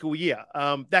fiscal year.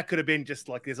 That could have been just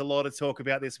like, there's a lot of talk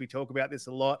about this. We talk about this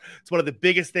a lot. It's one of the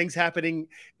biggest things happening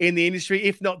in the industry,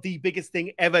 if not the biggest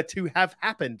thing ever to have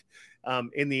happened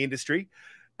in the industry.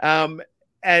 And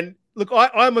look,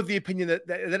 I'm of the opinion that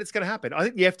it's going to happen. I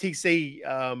think the FTC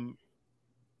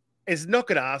is not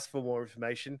going to ask for more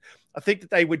information. I think that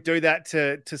they would do that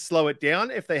to slow it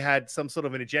down if they had some sort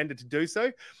of an agenda to do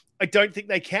so. I don't think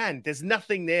they can. There's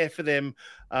nothing there for them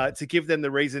to give them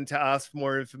the reason to ask for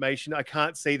more information. I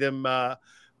can't see them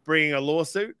bringing a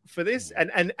lawsuit for this.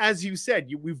 And as you said,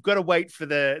 we've got to wait for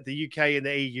the UK and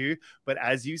the EU. But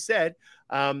as you said,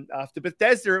 after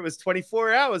Bethesda, it was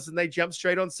 24 hours and they jumped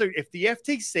straight on suit. If the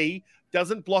FTC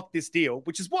doesn't block this deal,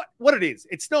 which is what it is,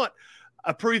 it's not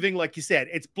approving, like you said,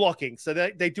 it's blocking. So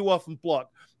they do often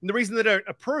block. And the reason they don't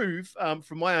approve,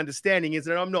 from my understanding, is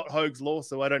that I'm not Hogue's law,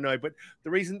 so I don't know. But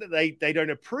the reason that they don't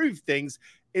approve things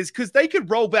is because they could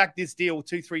roll back this deal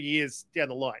 2-3 years down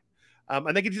the line.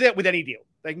 And they can do that with any deal.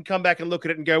 They can come back and look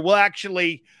at it and go, well,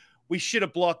 actually, we should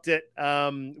have blocked it.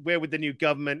 We're with the new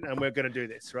government and we're going to do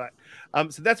this, right?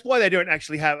 So that's why they don't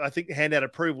actually hand out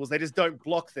approvals. They just don't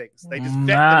block things. They just vet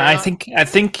them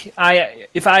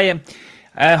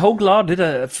out. Hogue Law did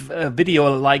a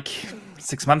video like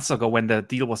 6 months ago when the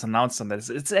deal was announced on this.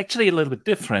 It's actually a little bit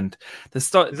different.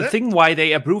 The thing why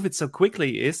they approve it so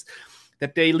quickly is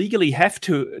that they legally have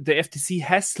to, the FTC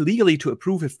has legally to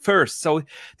approve it first. So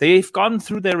they've gone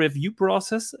through their review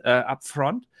process up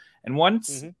front. And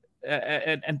once,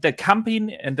 and the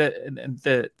company, and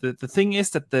the thing is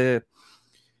that the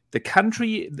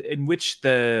country in which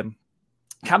the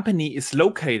company is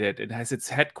located, it has its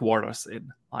headquarters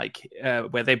in,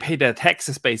 where they pay their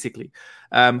taxes, basically.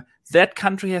 That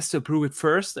country has to approve it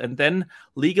first, and then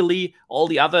legally all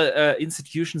the other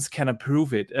institutions can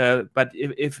approve it. But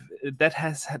if that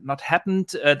has not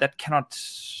happened, that cannot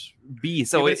be.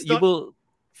 So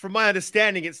from my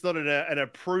understanding, it's not an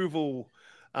approval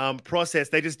process.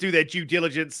 They just do their due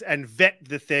diligence and vet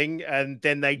the thing, and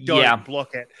then they don't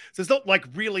block it. So it's not like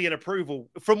really an approval,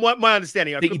 from what my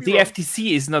understanding. The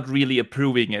FTC is not really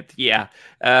approving it.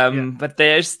 But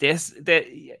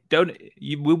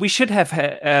we should have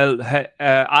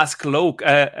asked Hogue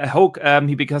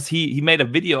because he made a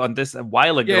video on this a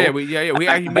while ago. We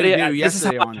made a video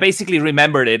yesterday on it. Basically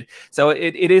remembered it. So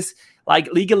it is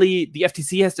like legally the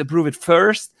FTC has to approve it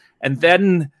first, and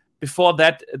then before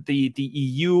that, the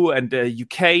EU and the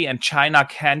UK and China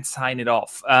can't sign it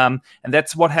off. And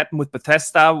that's what happened with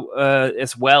Bethesda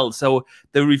as well. So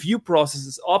the review process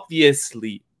is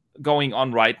obviously going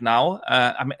on right now.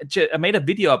 I made a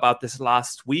video about this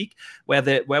last week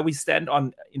where we stand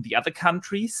in the other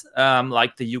countries,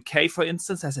 like the UK, for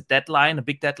instance, has a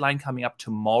big deadline coming up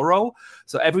tomorrow.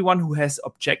 So everyone who has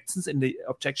objections in the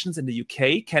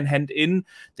UK can hand in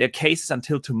their cases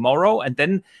until tomorrow, and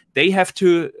then they have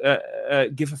to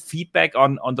give a feedback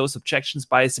on those objections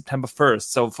by September 1st.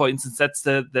 So, for instance, that's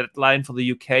the deadline for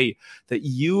the UK. The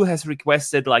EU has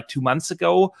requested 2 months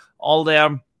ago all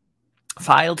their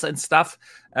files and stuff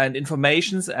and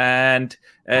informations, and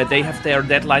they have their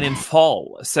deadline in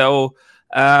fall. So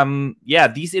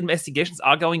these investigations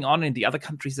are going on in the other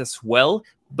countries as well,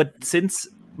 but since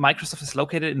Microsoft is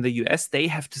located in the US, they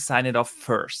have to sign it off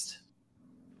first.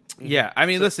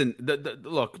 Listen,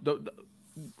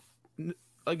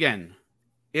 again,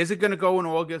 is it going to go in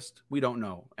August? We don't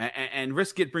know. And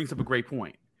Riskit brings up a great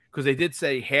point, because they did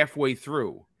say halfway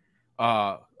through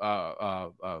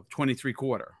 23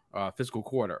 fiscal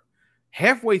quarter.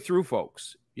 Halfway through,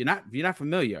 folks, if you're not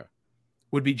familiar,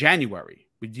 would be January,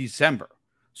 with December.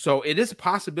 So it is a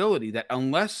possibility that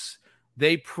unless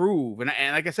they prove, and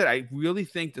like I said, I really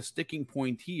think the sticking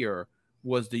point here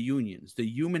was the unions, the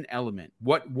human element.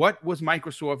 What was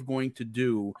Microsoft going to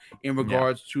do in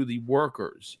regards to the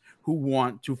workers who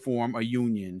want to form a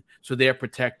union so they're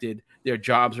protected, their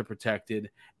jobs are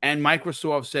protected? And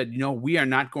Microsoft said, we are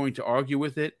not going to argue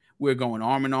with it. We're going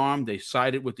arm in arm. They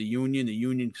sided with the union. The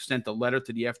union sent a letter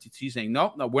to the FTC saying,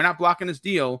 no, we're not blocking this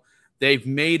deal. They've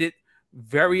made it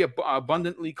very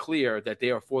abundantly clear that they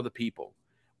are for the people.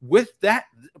 With that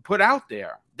put out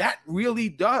there, that really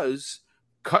does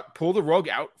pull the rug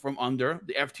out from under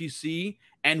the FTC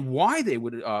and why they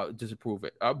would disapprove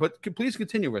it. But please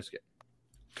continue, Risk It.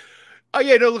 Oh,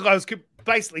 yeah, no, look, I was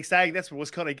basically saying that's what I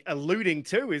was kind of alluding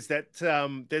to, is that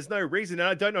there's no reason. And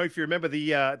I don't know if you remember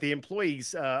the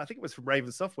employees. I think it was from Raven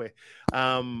Software.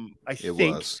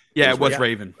 It was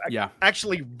Raven. Yeah,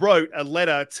 actually wrote a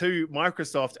letter to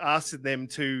Microsoft asking them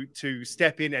to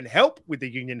step in and help with the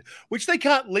union, which they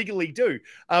can't legally do.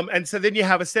 And so then you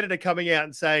have a senator coming out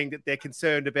and saying that they're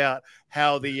concerned about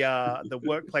how the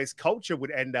workplace culture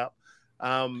would end up.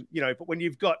 But when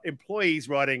you've got employees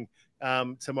writing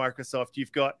to Microsoft,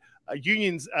 you've got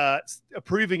unions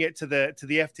approving it to the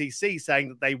FTC, saying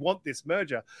that they want this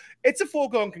merger. It's a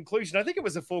foregone conclusion. I think it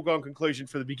was a foregone conclusion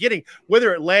from the beginning.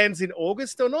 Whether it lands in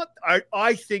August or not,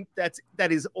 I think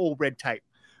that is all red tape.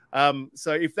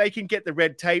 So if they can get the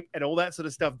red tape and all that sort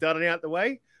of stuff done and out the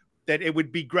way, then it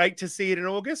would be great to see it in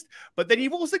August. But then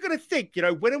you've also got to think,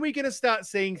 when are we going to start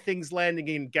seeing things landing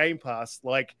in Game Pass?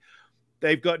 Like,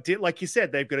 they've got, like you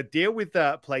said, they've got to deal with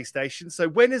PlayStation. So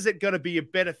when is it going to be a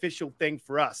beneficial thing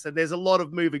for us? And there's a lot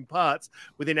of moving parts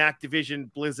within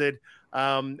Activision, Blizzard,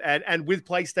 and with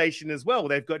PlayStation as well.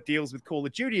 They've got deals with Call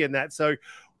of Duty and that. So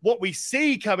what we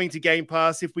see coming to Game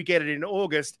Pass, if we get it in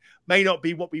August, may not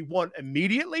be what we want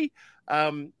immediately.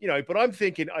 But I'm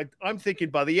thinking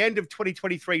by the end of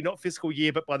 2023, not fiscal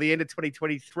year, but by the end of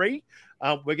 2023,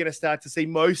 we're going to start to see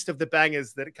most of the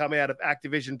bangers that come out of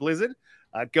Activision Blizzard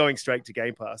going straight to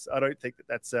Game Pass. I don't think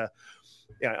that's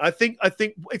I think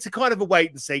it's a kind of a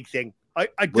wait and see thing.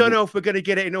 I don't know if we're going to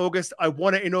get it in August. I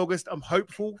want it in August. I'm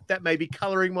hopeful. That may be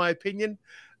coloring my opinion.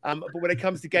 But when it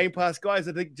comes to Game Pass, guys,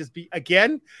 I think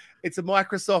it's a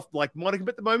Microsoft like monicum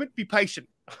at the moment. Be patient.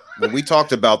 When we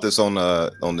talked about this on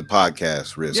the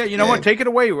podcast, Risk. Yeah, you know what? Take it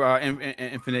away,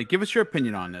 Infinite. Give us your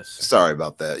opinion on this. Sorry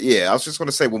about that. Yeah, I was just going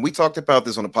to say, when we talked about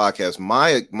this on the podcast,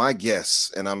 my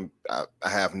guess, and I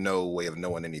have no way of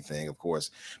knowing anything, of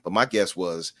course, but my guess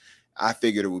was I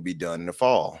figured it would be done in the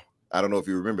fall. I don't know if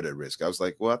you remember that, Risk. I was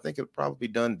like, well, I think it'll probably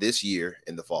be done this year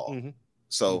in the fall. Mm-hmm.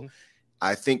 So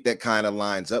I think that kind of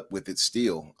lines up with it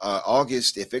still.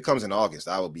 August, if it comes in August,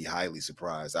 I will be highly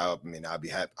surprised. I'll be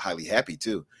highly happy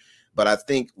too. But I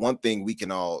think one thing we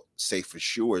can all say for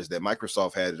sure is that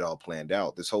Microsoft had it all planned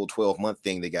out. This whole 12-month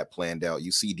thing they got planned out.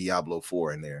 You see Diablo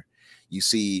 4 in there. You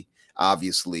see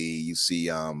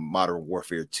Modern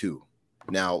Warfare 2.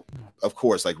 Now, of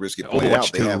course, like Risky pointed out,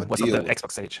 they have a deal on the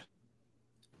Xbox age.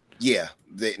 Yeah.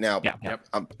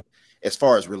 As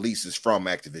far as releases from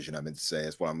Activision, I meant to say,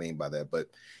 that's what I mean by that. But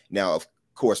now, of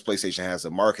course, PlayStation has a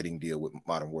marketing deal with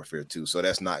Modern Warfare 2, so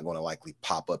that's not going to likely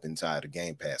pop up inside of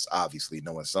Game Pass, obviously,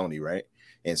 knowing Sony, right?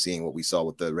 And seeing what we saw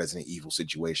with the Resident Evil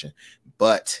situation.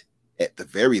 But at the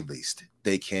very least,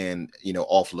 they can,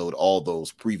 offload all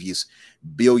those previous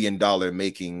billion-dollar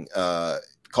making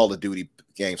Call of Duty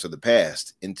games of the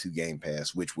past into Game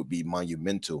Pass, which would be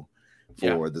monumental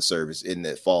for the service in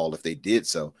the fall if they did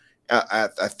so.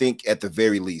 I think at the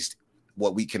very least,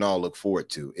 what we can all look forward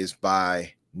to is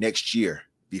by next year,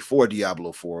 before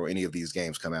Diablo 4 or any of these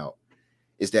games come out,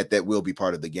 is that will be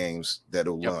part of the games that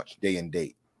will launch day and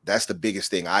date. That's the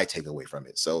biggest thing I take away from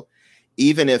it. So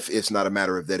even if it's not a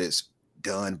matter of that it's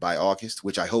done by August,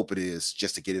 which I hope it is,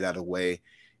 just to get it out of the way,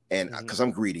 and because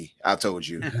I'm greedy, I told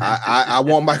you, I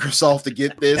want Microsoft to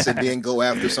get this and then go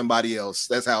after somebody else.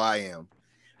 That's how I am.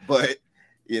 But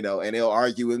and they'll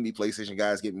argue with me. PlayStation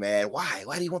guys get mad. Why?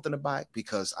 Why do you want them to buy it?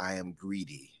 Because I am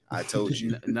greedy. I told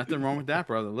you. Nothing wrong with that,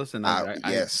 brother. Listen.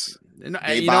 Yes.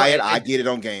 They buy it. I get it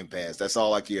on Game Pass. That's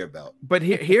all I care about. But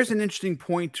here's an interesting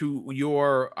point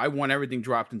to I want everything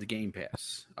dropped into Game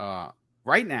Pass.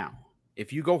 Right now,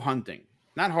 if you go hunting,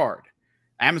 not hard,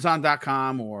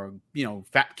 Amazon.com or,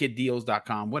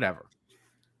 fatkiddeals.com, whatever,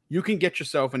 you can get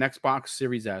yourself an Xbox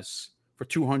Series S for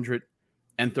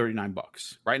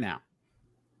 $239 right now.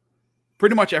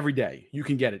 Pretty much every day you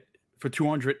can get it for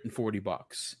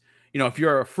 $240. If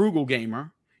you're a frugal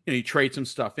gamer, you trade some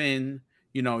stuff in,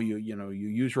 you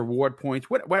use reward points,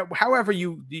 however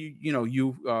you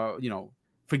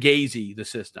fugazi the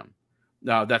system.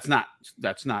 That's not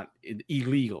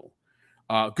illegal.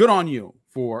 Good on you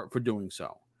for doing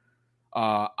so.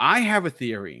 I have a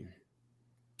theory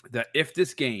that if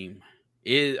this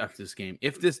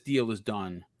deal is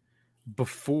done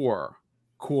before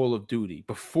Call of Duty,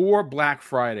 before Black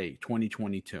Friday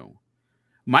 2022,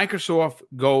 Microsoft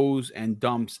goes and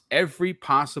dumps every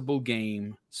possible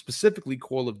game, specifically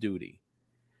Call of Duty,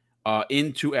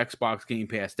 into Xbox Game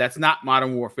Pass. That's not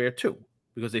Modern Warfare 2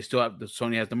 because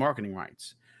Sony has the marketing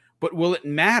rights. But will it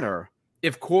matter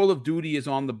if Call of Duty is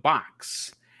on the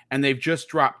box and they've just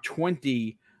dropped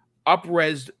 20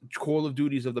 up-res Call of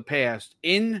Duties of the past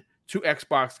into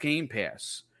Xbox Game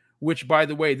Pass? Which, by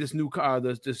the way, this new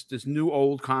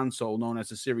old console known as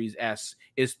the Series S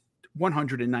is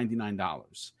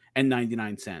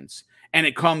 $199.99, and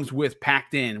it comes with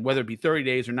packed in, whether it be 30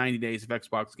 days or 90 days of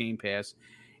Xbox Game Pass.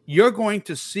 You're going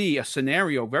to see a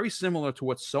scenario very similar to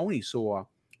what Sony saw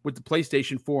with the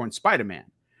PlayStation 4 and Spider-Man.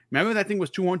 Remember that thing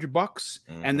was $200,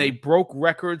 and they broke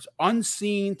records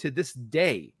unseen to this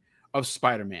day of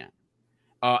Spider-Man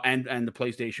and the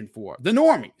PlayStation 4. The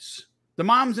normies, the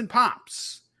moms and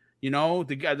pops.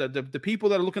 The people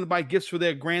that are looking to buy gifts for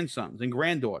their grandsons and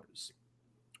granddaughters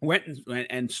went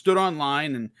and stood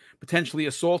online and potentially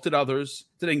assaulted others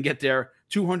so they can get their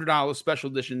 $200 special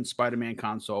edition Spider-Man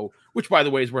console, which, by the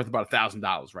way, is worth about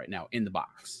 $1,000 right now in the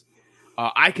box.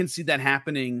 I can see that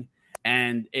happening.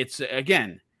 And it's,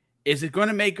 again, is it going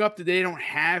to make up that they don't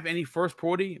have any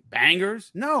first-party bangers?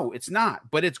 No, it's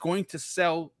not. But it's going to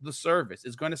sell the service.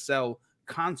 It's going to sell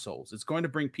consoles. It's going to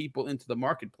bring people into the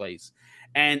marketplace.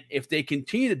 And if they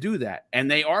continue to do that,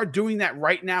 and they are doing that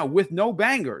right now with no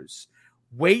bangers,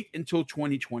 wait until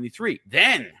 2023.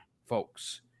 Then,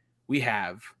 folks, we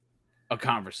have a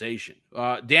conversation.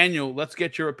 Daniel, let's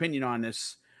get your opinion on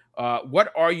this.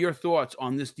 What are your thoughts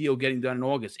on this deal getting done in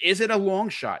August? Is it a long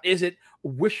shot? Is it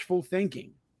wishful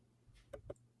thinking?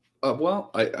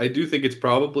 Well, I do think it's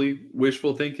probably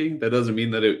wishful thinking. That doesn't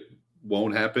mean that it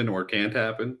won't happen or can't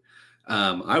happen.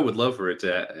 I would love for it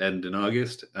to end in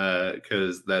August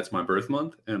because that's my birth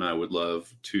month, and I would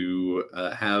love to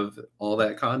have all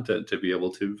that content to be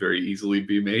able to very easily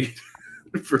be made.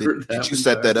 Did you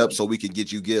set that up so we could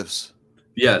get you gifts?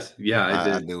 Yes, yeah, I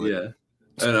did. I knew it. Yeah,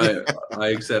 and I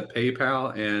accept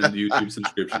PayPal and YouTube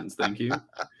subscriptions. Thank you.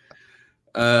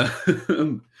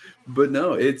 But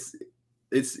no, it's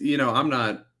I'm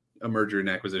not a merger and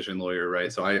acquisition lawyer,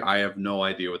 right? So I have no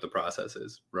idea what the process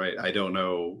is, right? I don't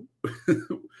know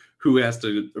who has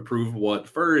to approve what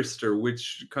first, or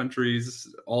which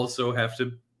countries also have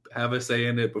to have a say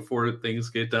in it before things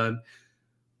get done.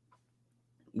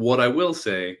 What I will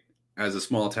say as a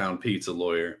small town pizza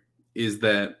lawyer is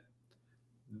that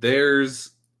they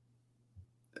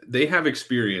have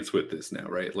experience with this now,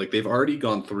 right? Like they've already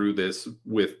gone through this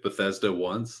with Bethesda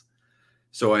once.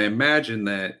 So I imagine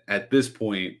that at this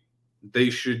point, they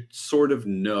should sort of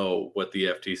know what the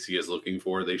FTC is looking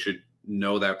for. They should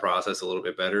know that process a little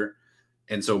bit better.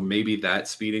 And so maybe that's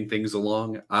speeding things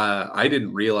along. I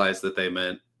didn't realize that they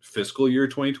meant fiscal year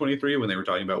 2023 when they were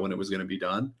talking about when it was going to be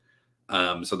done.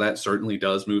 So that certainly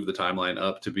does move the timeline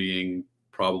up to being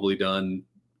probably done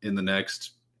in the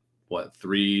next,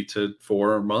 3 to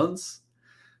 4 months.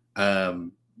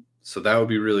 So that would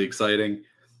be really exciting.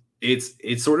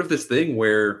 It's sort of this thing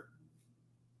where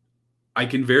I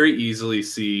can very easily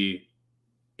see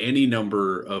any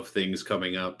number of things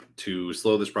coming up to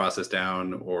slow this process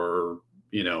down or,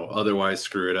 otherwise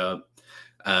screw it up.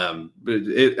 But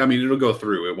it'll go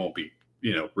through. It won't be,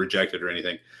 rejected or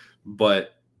anything.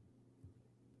 But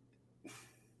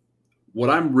what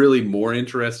I'm really more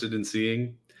interested in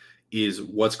seeing is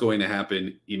what's going to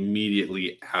happen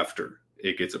immediately after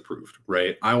it gets approved,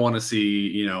 right? I want to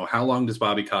see, how long does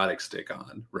Bobby Kotick stick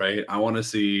on, right? I want to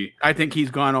see. I think he's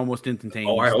gone almost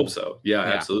instantaneously. Oh, I hope so. Yeah,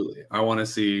 absolutely. I want to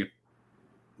see,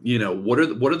 what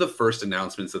are the first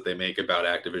announcements that they make about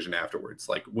Activision afterwards?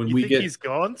 Like when he's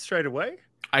gone straight away.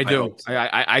 I do.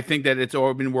 I think that it's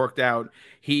all been worked out.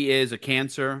 He is a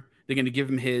cancer. They're going to give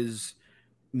him his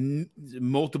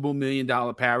multiple $1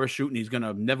 million parachute, and he's going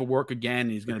to never work again.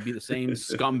 He's going to be the same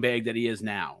scumbag that he is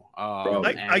now.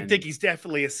 I think he's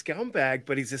definitely a scumbag,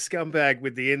 but he's a scumbag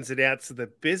with the ins and outs of the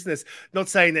business. Not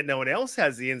saying that no one else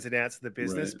has the ins and outs of the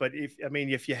business, right. But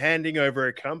if you're handing over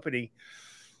a company,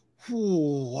 I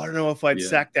don't know if I'd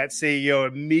sack that CEO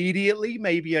immediately.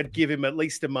 Maybe I'd give him at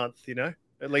least a month,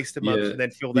 at least a month, and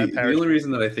then fill that parachute. The only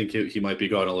reason that I think he might be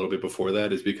gone a little bit before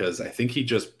that is because I think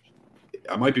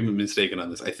I might be mistaken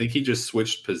on this. I think he just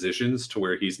switched positions to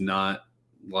where he's not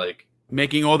like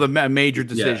making all the major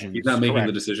decisions. Yeah, he's not making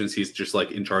the decisions. He's just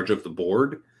like in charge of the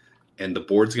board, and the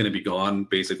board's going to be gone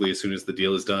basically as soon as the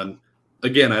deal is done.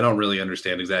 again, I don't really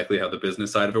understand exactly how the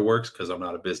business side of it works because I'm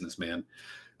not a businessman.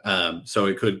 So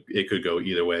it could go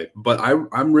either way. But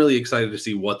I'm really excited to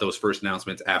see what those first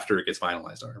announcements after it gets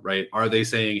finalized are. Right? Are they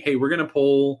saying, hey, we're going to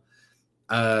pull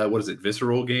what is it,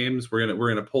 Visceral Games? We're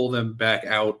gonna pull them back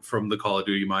out from the Call of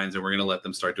Duty mines, and we're gonna let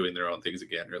them start doing their own things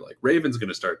again. Or like Raven's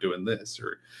gonna start doing this,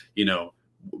 or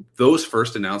those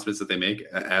first announcements that they make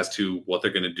as to what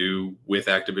they're going to do with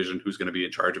Activision, who's going to be in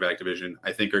charge of Activision,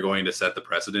 I think are going to set the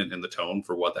precedent and the tone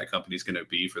for what that company is going to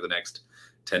be for the next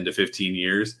 10 to 15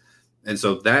 years. And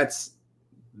so that's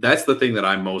the thing that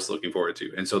I'm most looking forward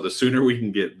to. And so the sooner we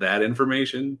can get that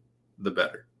information, the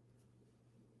better.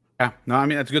 Yeah, no, I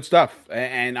mean, that's good stuff.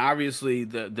 And obviously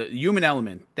the human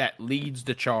element that leads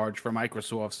the charge for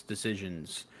Microsoft's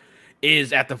decisions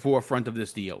is at the forefront of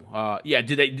this deal.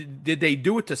 Did they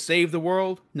do it to save the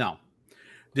world? No.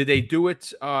 Did they do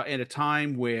it in a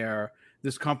time where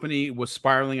this company was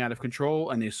spiraling out of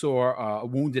control and they saw a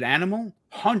wounded animal?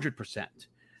 100%.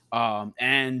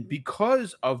 And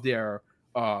because of their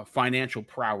financial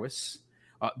prowess,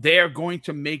 they're going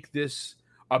to make this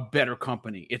a better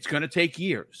company. It's going to take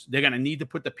years. They're going to need to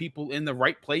put the people in the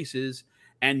right places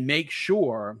and make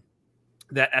sure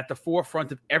that at the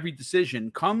forefront of every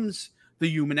decision comes the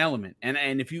human element. And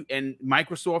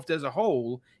Microsoft as a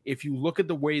whole, if you look at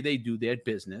the way they do their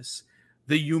business,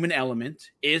 the human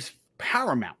element is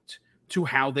paramount to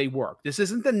how they work. This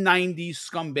isn't the 90s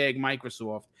scumbag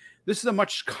Microsoft. This is a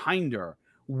much kinder,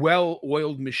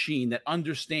 well-oiled machine that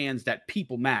understands that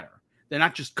people matter. They're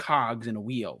not just cogs in a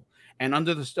wheel. And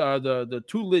under the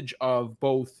tutelage of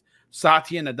both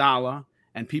Satya Nadella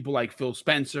and people like Phil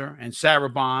Spencer and Sarah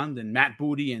Bond and Matt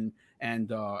Booty and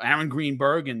Aaron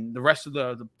Greenberg and the rest of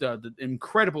the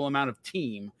incredible amount of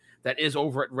team that is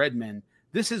over at Redmond,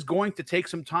 this is going to take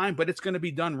some time, but it's going to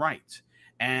be done right.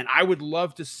 And I would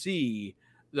love to see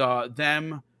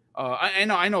them.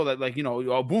 I know that, like,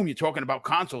 boom, you're talking about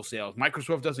console sales.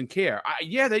 Microsoft doesn't care.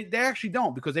 They actually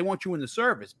don't, because they want you in the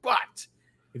service. But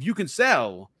if you can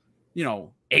sell,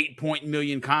 8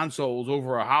 million consoles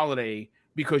over a holiday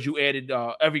because you added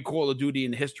every Call of Duty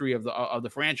in the history of the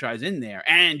franchise in there,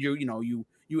 and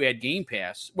you add Game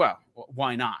Pass, well,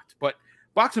 why not? But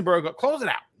Boxenberg, close it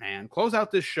out, man. Close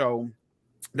out this show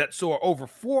that saw over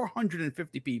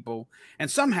 450 people, and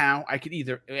somehow I could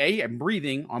I'm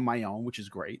breathing on my own, which is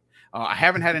great. I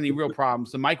haven't had any real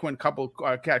problems. The mic went a couple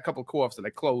coughs that I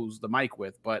closed the mic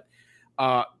with, but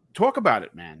talk about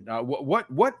it, man.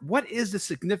 What is the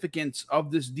significance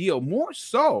of this deal? More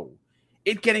so,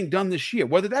 it getting done this year,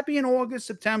 whether that be in August,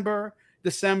 September,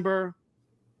 December.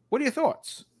 What are your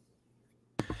thoughts?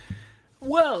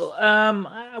 Well,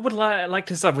 I would like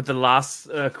to start with the last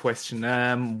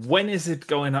question. When is it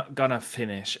gonna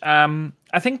finish?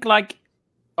 I think like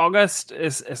August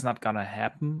is not gonna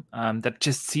happen. That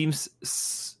just seems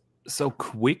so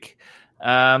quick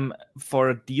for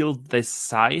a deal this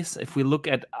size. If we look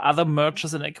at other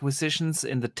mergers and acquisitions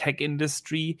in the tech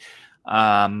industry,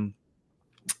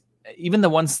 even the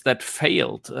ones that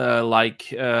failed,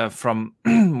 from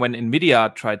when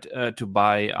Nvidia tried to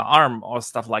buy ARM or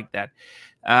stuff like that,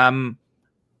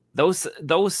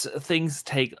 those things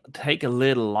take a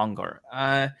little longer.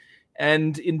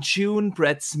 And in June,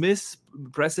 Brad Smith,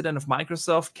 president of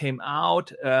Microsoft, came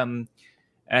out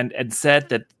and said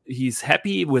that he's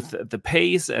happy with the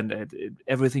pace and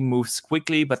everything moves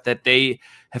quickly, but that they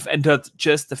have entered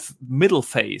just the middle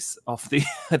phase of the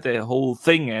whole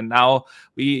thing. And now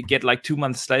we get like 2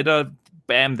 months later,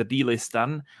 bam, the deal is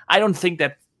done. I don't think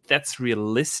that that's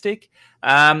realistic.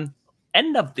 End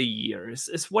of the year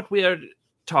is what we are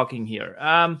talking here.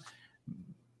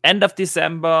 End of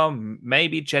December,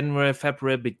 maybe January,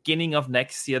 February, beginning of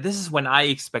next year. This is when I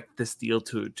expect this deal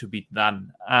to be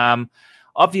done.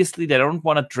 Obviously, they don't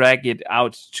want to drag it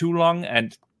out too long.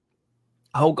 And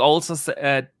Hogue also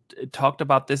talked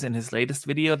about this in his latest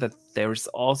video, that there's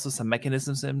also some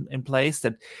mechanisms in place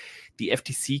that the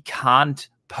FTC can't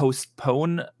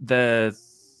postpone the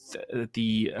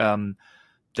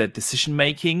decision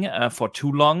making for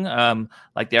too long.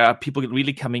 Like there are people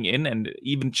really coming in and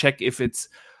even check if it's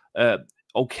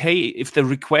okay, if the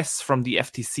requests from the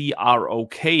FTC are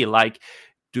okay. Like,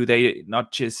 do they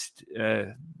not just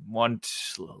want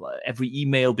every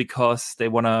email because they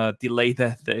want to delay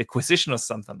the acquisition or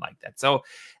something like that? So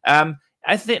I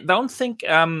don't think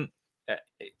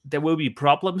there will be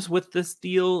problems with this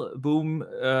deal. Boom,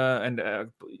 and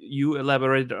you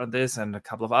elaborated on this, and a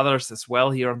couple of others as well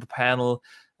here on the panel.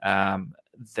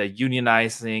 the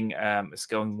unionizing is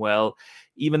going well.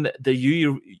 Even the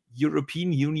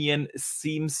European Union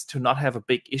seems to not have a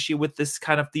big issue with this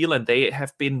kind of deal, and they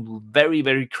have been very,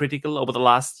 very critical over the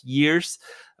last years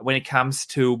when it comes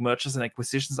to mergers and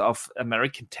acquisitions of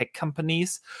American tech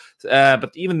companies.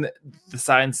 But even the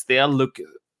signs there look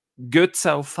good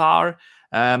so far.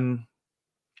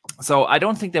 So I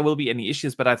don't think there will be any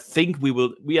issues, but I think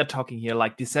we are talking here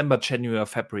like December, January,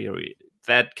 February,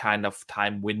 that kind of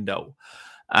time window.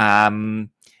 And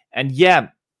yeah,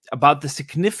 about the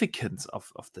significance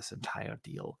of this entire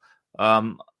deal. I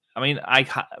mean, I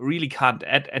really can't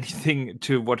add anything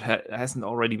to what hasn't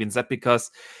already been said,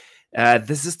 because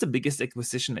this is the biggest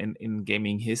acquisition in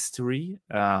gaming history.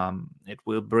 It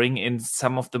will bring in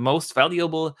some of the most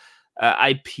valuable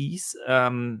IPs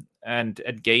and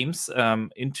games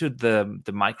into the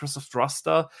Microsoft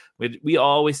roster. We are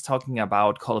always talking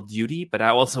about Call of Duty, but I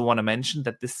also want to mention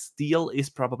that this deal is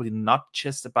probably not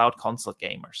just about console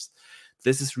gamers.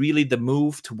 This is really the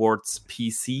move towards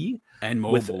PC and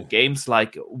mobile, with games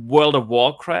like World of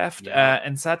Warcraft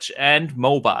and such, and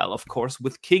mobile, of course,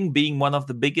 with King being one of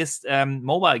the biggest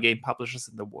mobile game publishers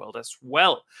in the world as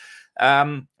well.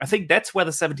 I think that's where the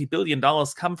 $70 billion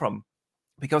come from,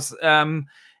 because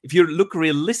if you look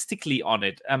realistically on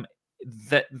it,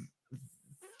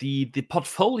 the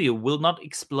portfolio will not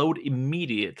explode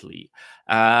immediately.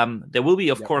 There will be,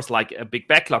 of course, like a big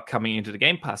backlog coming into the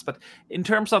Game Pass. But in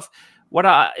terms of what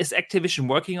is Activision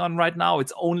working on right now,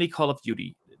 it's only Call of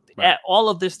Duty. Right. All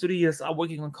of the studios are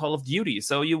working on Call of Duty.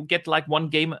 So you get like one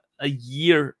game a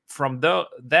year from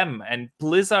them. And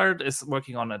Blizzard is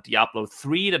working on a Diablo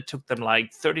 3 that took them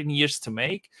like 13 years to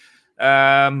make.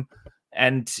 And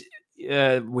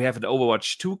we have an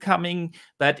Overwatch 2 coming.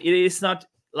 But it is not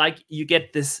like you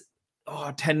get this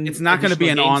 10. It's not going to be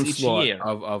an onslaught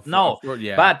of no.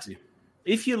 But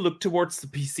if you look towards the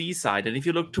PC side, and if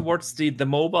you look towards the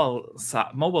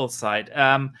mobile side,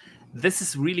 this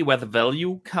is really where the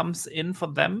value comes in for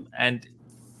them. And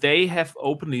they have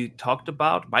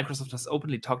Microsoft has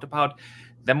openly talked about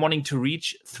them wanting to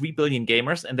reach 3 billion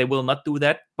gamers, and they will not do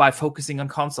that by focusing on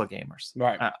console gamers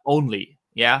only.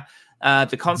 Yeah,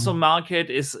 the console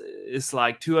market is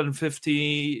like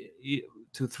 250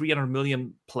 to 300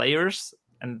 million players,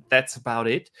 and that's about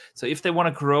it. So if they want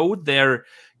to grow their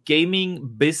gaming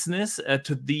business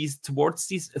towards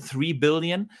these 3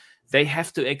 billion, they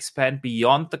have to expand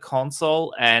beyond the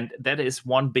console, and that is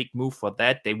one big move for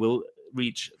that. They will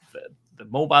reach the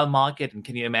mobile market, and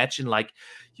can you imagine, like,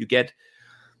 you get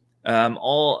a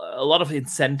lot of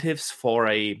incentives for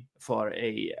a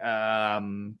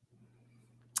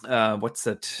what's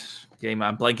that game?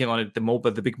 I'm blanking on it.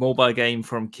 The big mobile game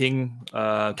from King,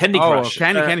 Candy Crush.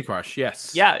 Candy Crush.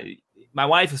 Yes. Yeah, my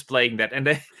wife is playing that, and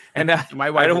my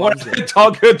wife, I don't want to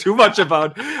talk too much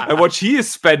about what she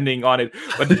is spending on it.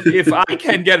 But if I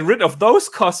can get rid of those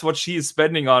costs, what she is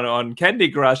spending on Candy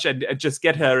Crush, and just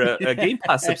get her a Game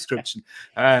Pass subscription,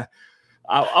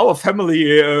 our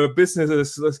family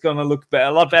business is going to look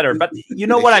a lot better. But you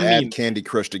know what I mean? Add Candy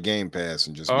Crush to Game Pass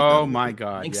and just. Oh my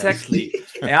God! Exactly. Yes.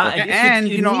 Yeah, and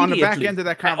you know, on the back end of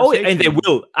that conversation, and they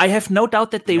will. I have no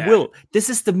doubt that they will. This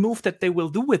is the move that they will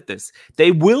do with this.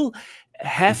 They will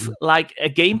have like a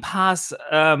Game Pass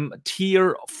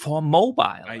tier for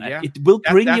mobile. It will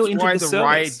bring you into the service. That's why the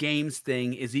Riot Games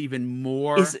thing is even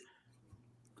more.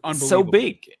 So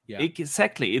big.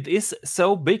 Exactly. It is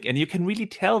so big, and you can really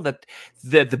tell that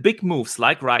the big moves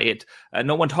like Riot,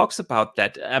 no one talks about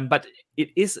that, but it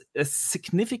is a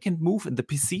significant move in the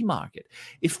PC market.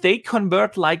 If they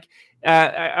convert like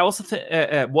I also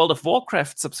think World of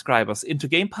Warcraft subscribers into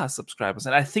Game Pass subscribers,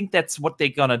 and I think that's what they're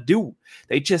gonna do.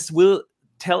 They just will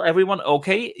tell everyone,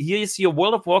 okay, here is your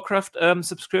World of Warcraft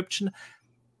subscription.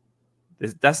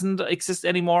 This doesn't exist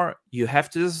anymore. You have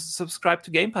to subscribe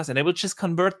to Game Pass, and they will just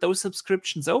convert those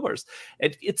subscriptions over.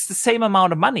 It's the same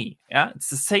amount of money. Yeah, it's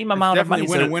the same amount of money.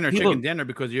 Definitely winner chicken dinner,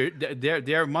 because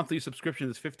their monthly subscription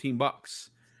is $15.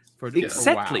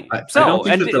 Exactly. I don't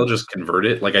think that they'll just convert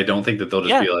it. Like, I don't think that they'll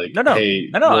just be like, hey,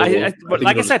 but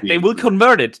like I said, they will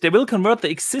convert it. They will convert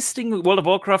the existing World of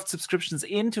Warcraft subscriptions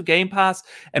into Game Pass,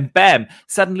 and bam,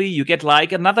 suddenly you get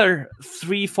like another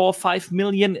 3, 4, 5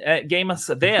 million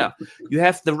gamers there. You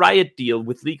have the Riot deal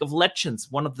with League of Legends,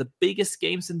 one of the biggest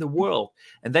games in the world,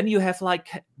 and then you have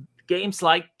like games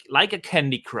like a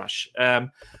Candy Crush, and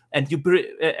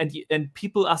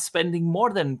people are spending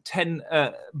more than $10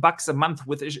 a month,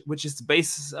 which is the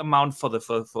base amount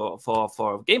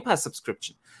for Game Pass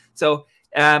subscription. So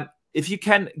if you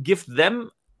can give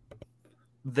them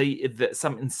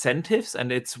some incentives,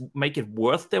 and make it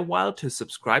worth their while to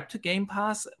subscribe to Game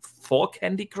Pass for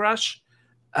Candy Crush,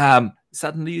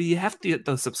 suddenly you have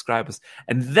those subscribers.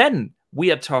 And then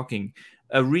we are talking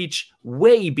a reach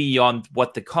way beyond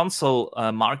what the console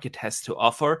market has to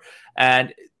offer.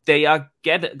 And they are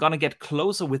gonna get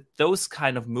closer with those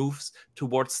kind of moves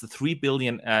towards the 3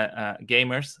 billion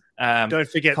gamers. Don't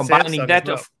forget combining Samsung that as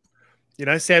well. of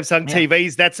Samsung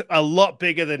TVs, that's a lot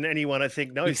bigger than anyone I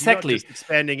think knows. Exactly. You're not just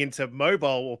expanding into mobile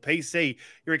or PC,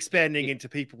 you're expanding into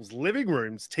people's living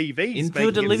rooms, TVs.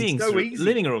 Into the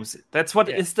living rooms. That's what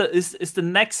is the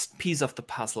next piece of the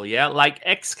puzzle, yeah? Like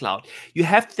xCloud. You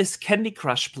have this Candy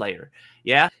Crush player,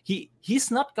 yeah? He's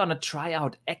not gonna try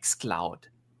out xCloud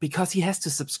because he has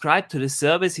to subscribe to the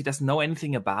service he doesn't know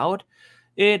anything about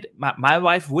it. My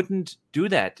wife wouldn't do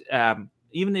that.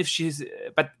 Even if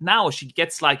but now she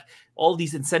gets like all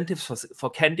these incentives for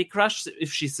Candy Crush if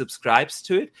she subscribes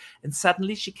to it, and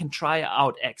suddenly she can try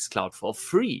out xCloud for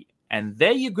free. And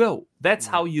there you go. That's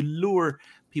how you lure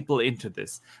people into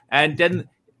this. And then,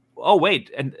 oh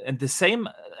wait, and the same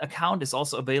account is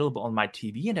also available on my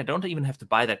TV, and I don't even have to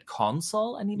buy that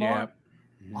console anymore. Yeah.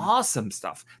 Awesome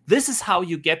stuff. This is how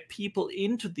you get people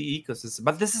into the ecosystem,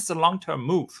 but this is a long-term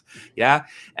move, yeah.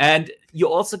 And you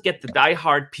also get the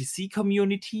diehard PC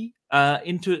community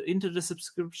into the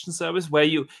subscription service, where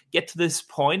you get to this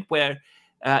point where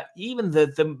even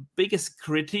the biggest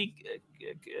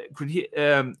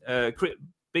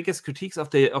biggest critiques of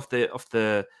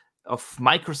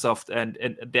Microsoft,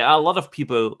 and there are a lot of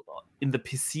people in the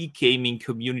PC gaming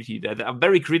community that are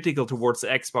very critical towards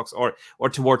Xbox or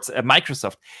towards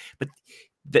Microsoft, but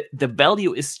the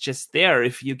value is just there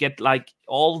if you get like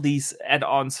all these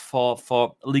add-ons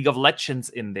for League of Legends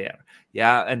in there,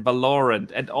 yeah, and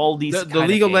Valorant and all these. The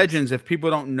League of Legends, if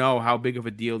people don't know how big of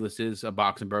a deal this is,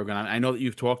 Boxenberg, and I know that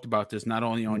you've talked about this not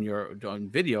only on your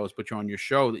videos, but you're on your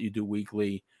show that you do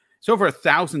weekly. It's over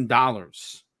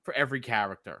 $1,000 for every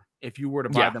character if you were to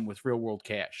buy them with real world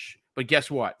cash. But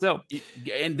guess what? So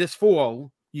in this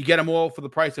fall, you get them all for the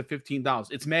price of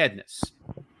 $15. It's madness.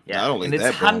 Yeah, not only and it's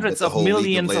hundreds of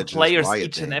millions of players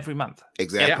each and every month.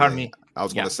 Exactly. Yeah, pardon me. I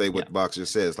was going to say what Box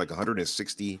just said. It's like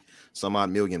 160 some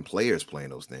odd million players playing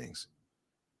those things.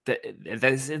 That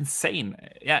is insane.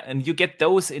 Yeah, and you get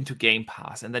those into Game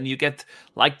Pass, and then you get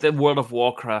like the World of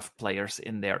Warcraft players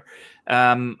in there.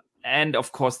 And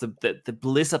of course, the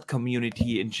Blizzard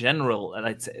community in general,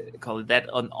 let's call it that,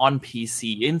 on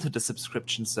PC into the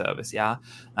subscription service. Yeah,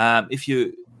 if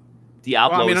you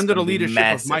Diablo, under the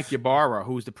leadership of Mike Ybarra,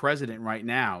 who's the president right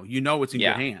now, it's in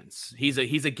good hands. He's a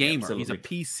gamer. Absolutely. He's a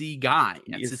PC guy.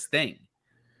 That's his thing.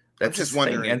 I'm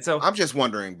just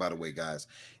wondering, by the way, guys,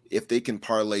 if they can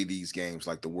parlay these games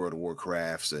like the World of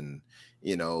Warcrafts and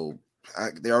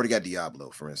they already got Diablo,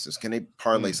 for instance. Can they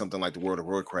parlay something like the World of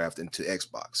Warcraft into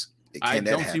Xbox? I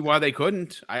don't see why they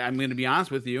couldn't. I'm going to be honest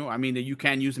with you. I mean, you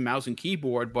can use a mouse and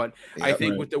keyboard, but I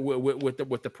think with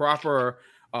the proper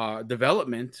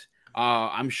development,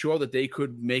 I'm sure that they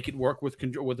could make it work with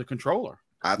the controller.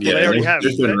 They already have.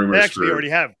 They actually already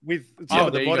have. The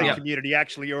modding community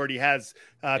actually already has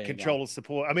controller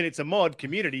support. I mean, it's a mod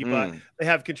community, but they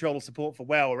have controller support for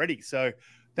WoW already. So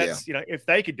that's if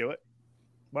they could do it,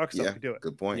 Microsoft could do it.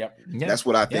 Good point. Yep. Yeah. That's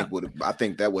what I think I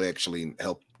think that would actually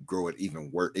help grow it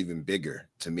even bigger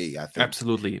to me. I think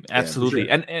absolutely. Sure.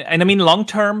 And I mean, long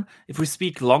term, if we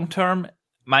speak long term,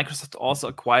 Microsoft also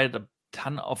acquired a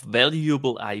ton of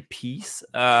valuable IPs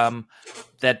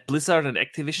that Blizzard and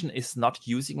Activision is not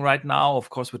using right now. Of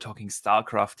course, we're talking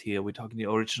StarCraft here. We're talking the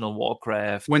original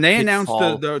Warcraft. When they announced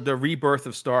the rebirth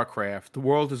of StarCraft, the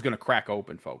world is going to crack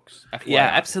open, folks. FYI. Yeah,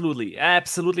 absolutely.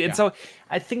 And so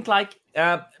I think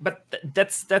but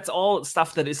that's all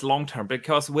stuff that is long term,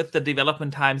 because with the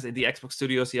development times in the Xbox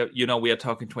studios here, we are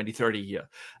talking 2030 here.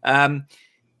 But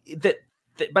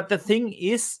the thing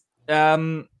is,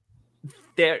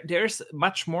 there's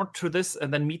much more to this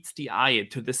than meets the eye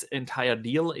to this entire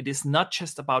deal. It is not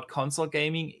just about console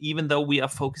gaming, even though we are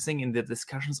focusing in the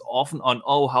discussions often on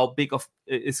how big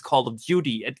is Call of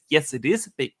Duty. And yes, it is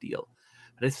a big deal,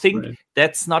 but I think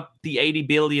that's not the $80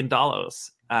 billion.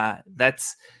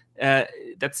 That's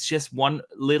just one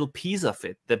little piece of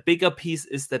it. The bigger piece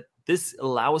is that this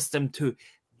allows them to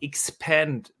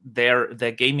expand their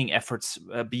gaming efforts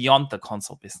beyond the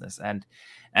console business, and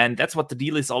that's what the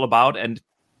deal is all about. And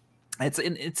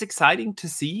it's exciting to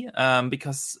see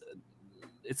because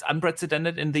it's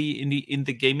unprecedented in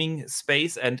the gaming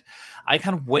space, and I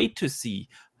can't wait to see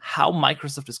how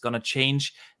Microsoft is going to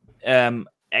change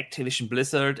Activision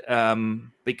Blizzard,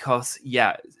 because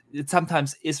it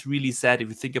sometimes is really sad if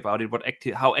you think about it,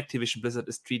 how Activision Blizzard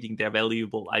is treating their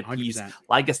valuable IPs 100%.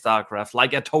 Like a StarCraft,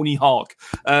 like a Tony Hawk,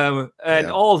 and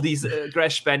all these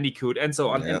Crash Bandicoot and so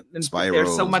on. And Spyro,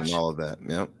 there's so much and all of that.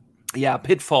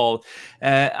 Pitfall,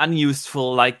 unused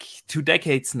for like 2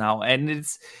 decades now, and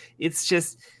it's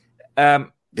just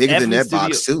bigger than that studio...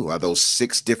 box too. Are those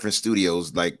 6 different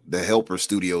studios, like the helper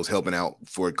studios, helping out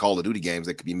for Call of Duty games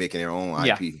that could be making their own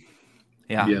IP?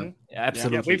 Absolutely.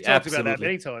 Yeah, we've talked about that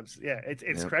many times. Yeah,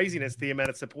 it's craziness, the amount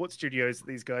of support studios that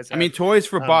these guys have. I mean, Toys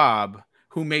for Bob,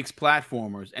 who makes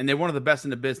platformers, and they're one of the best in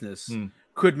the business,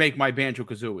 could make my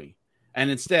Banjo-Kazooie. And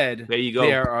instead, there you go.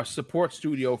 They're a support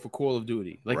studio for Call of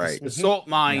Duty, like the salt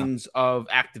mines of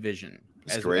Activision.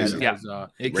 It's crazy.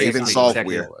 Raven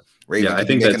Software. Raven, I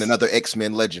think making another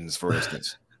X-Men Legends, for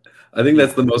instance. I think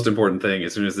that's the most important thing.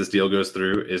 As soon as this deal goes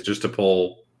through, is just to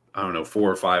pull, I don't know,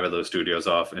 4 or 5 of those studios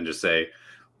off and just say,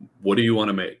 "What do you want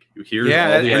to make? Here's all the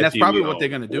and IP that's probably what they're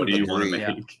going to do. What do you want to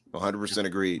make?" 100%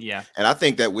 agreed. Yeah, and I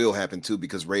think that will happen too,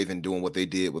 because Raven doing what they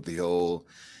did with the whole,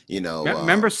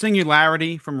 remember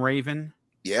Singularity from Raven?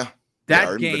 Yeah,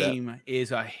 that game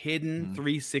is a hidden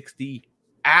 360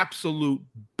 absolute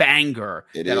banger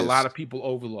that a lot of people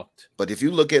overlooked. But if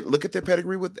you look at their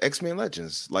pedigree with X-Men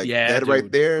Legends, like that, dude,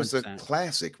 right there is 100%. A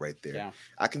classic right there. Yeah.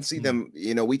 I can see them.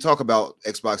 We talk about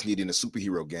Xbox needing a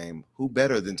superhero game. Who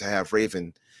better than to have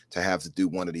Raven to have to do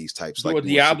one of these types, like a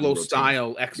Diablo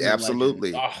style X-Men? Yeah,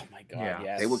 absolutely. Legends. Oh my god,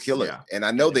 yes. They would kill it, and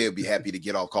I know they would be happy to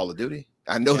get off Call of Duty.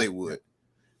 I know they would.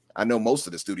 I know most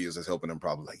of the studios that's helping them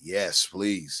probably like, yes,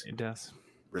 please. It does.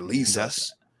 Release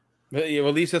us.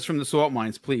 Release us from the salt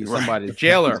mines, please. Somebody,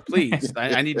 jailer, please.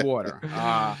 I need water.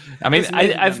 I mean,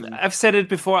 I've said it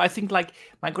before. I think like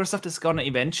Microsoft is gonna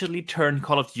eventually turn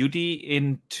Call of Duty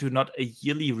into not a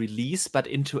yearly release, but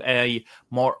into a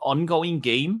more ongoing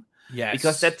game. Yes,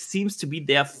 because that seems to be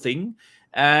their thing,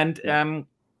 and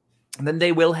then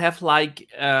they will have like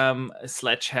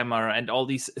Sledgehammer and all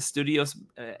these studios.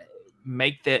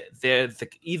 Make the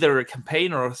either a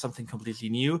campaign or something completely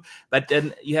new, but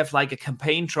then you have like a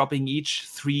campaign dropping each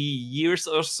 3 years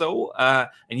or so, and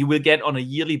you will get on a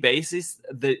yearly basis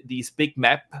these big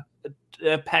map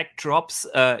pack drops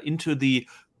into the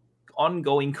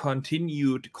ongoing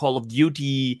continued Call of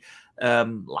Duty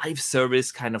live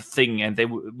service kind of thing, and they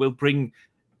will bring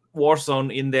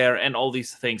Warzone in there and all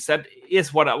these things. That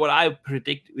is what I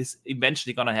predict is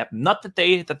eventually going to happen. Not that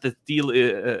the deal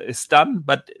is done,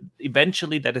 but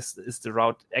eventually that is the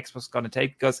route Xbox going to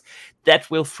take, because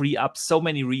that will free up so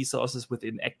many resources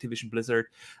within Activision Blizzard.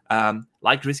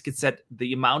 Like Riskit said,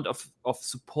 the amount of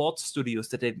support studios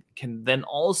that they can then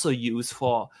also use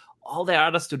for all their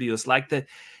other studios, like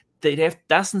they have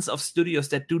dozens of studios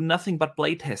that do nothing but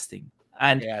playtesting.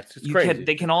 And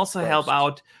they can also help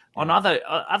out on other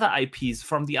IPs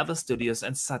from the other studios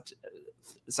and such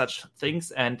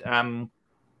things. And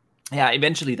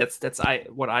eventually that's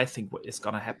what I think is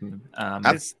going to happen.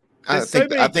 I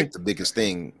think the biggest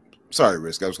thing. Sorry,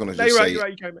 Risk. I was going to just say.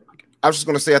 I was just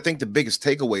going to say. I think the biggest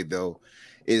takeaway though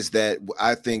is that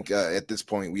I think at this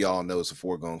point we all know it's a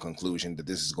foregone conclusion that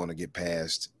this is going to get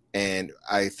passed, and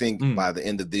I think by the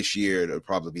end of this year it'll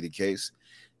probably be the case.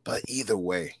 But either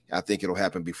way, I think it'll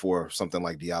happen before something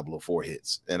like Diablo 4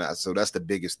 hits. And so that's the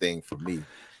biggest thing for me.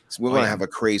 So we're going to have a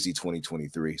crazy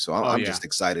 2023. So I'm just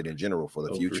excited in general for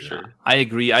the future. For sure. I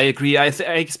agree. I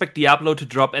expect Diablo to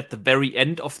drop at the very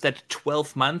end of that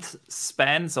 12-month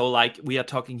span. So like we are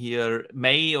talking here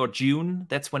May or June.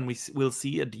 That's when we will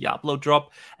see a Diablo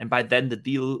drop. And by then the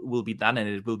deal will be done and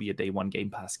it will be a day one Game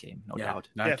Pass game. No doubt.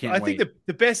 I think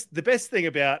the best thing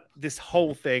about this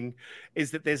whole thing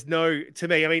is that there's to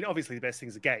me, I mean, obviously the best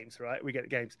things are games, right? We get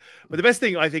games. But the best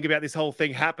thing I think about this whole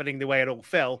thing happening the way it all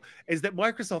fell is that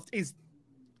Microsoft is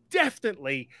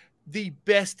definitely the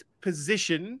best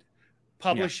positioned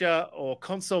publisher or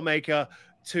console maker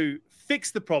to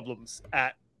fix the problems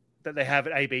that they have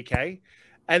at ABK,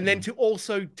 and then to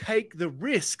also take the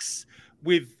risks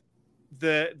with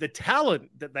the talent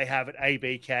that they have at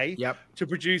ABK to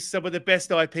produce some of the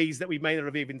best IPs that we may not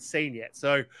have even seen yet.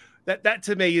 So that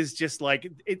to me is just like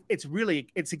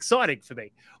it's exciting for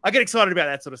me. I get excited about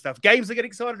that sort of stuff. Games I get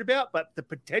excited about, but the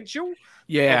potential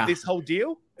of this whole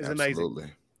deal is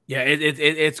amazing. Yeah,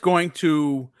 it's going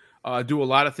to do a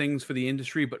lot of things for the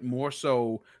industry, but more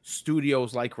so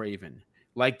studios like Raven,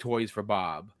 like Toys for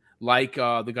Bob, like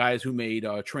the guys who made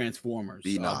Transformers.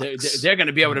 They're going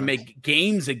to be able to make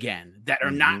games again that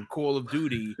are not Call of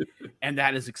Duty, and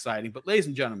that is exciting. But ladies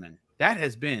and gentlemen, that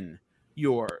has been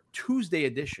your Tuesday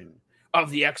edition of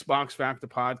the Xbox Factor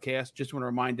podcast. Just want to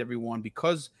remind everyone,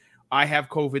 because I have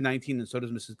COVID-19 and so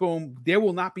does Mrs. Boom, there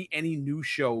will not be any new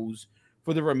shows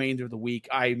for the remainder of the week.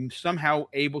 I'm somehow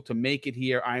able to make it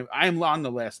here. I'm on the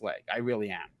last leg. I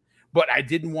really am. But I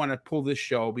didn't want to pull this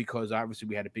show because obviously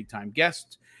we had a big time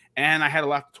guest And I had a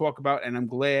lot to talk about, and I'm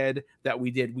glad that we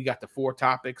did. We the 4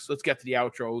 topics. Let's get to the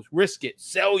outros. Risk it.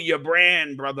 Sell your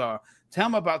brand, brother. Tell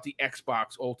them about the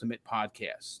Xbox Ultimate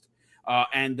Podcast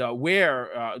and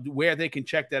where they can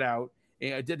check that out.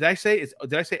 Did I say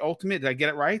Ultimate? Did I get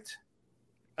it right?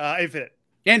 Infinite.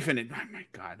 Oh, my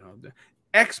God.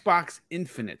 Xbox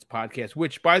Infinite Podcast,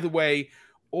 which, by the way,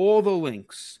 all the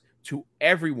links to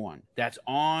everyone that's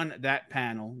on that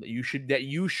panel that you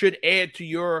should add to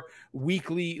your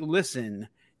weekly listen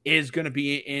is going to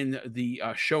be in the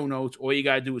show notes. All you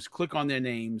got to do is click on their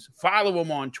names, follow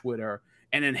them on Twitter,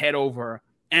 and then head over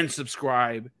and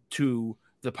subscribe to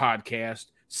the podcast.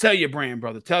 Sell your brand,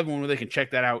 brother. Tell everyone where they can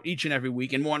check that out each and every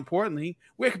week. And more importantly,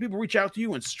 where can people reach out to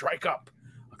you and strike up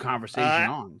a conversation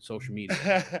on social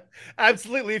media?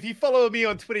 Absolutely. If you follow me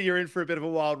on Twitter, you're in for a bit of a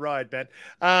wild ride, man.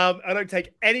 I don't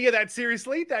take any of that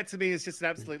seriously. That to me is just an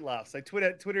absolute laugh. So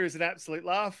Twitter is an absolute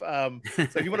laugh. So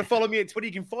if you want to follow me at Twitter,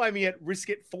 you can find me at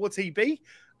Riskit4TB.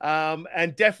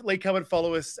 And definitely come and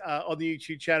follow us on the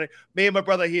YouTube channel. Me and my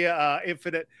brother here,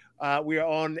 Infinite, we are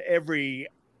on every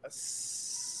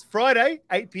Friday,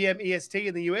 8 p.m. EST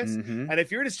in the US. Mm-hmm. And if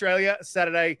you're in Australia,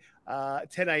 Saturday,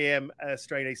 10 a.m.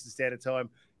 Australian Eastern Standard Time.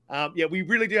 We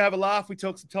really do have a laugh. We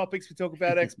talk some topics. We talk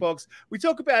about Xbox. We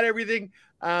talk about everything.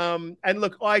 And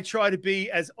look, I try to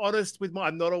be as honest with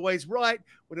I'm not always right.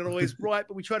 We're not always right,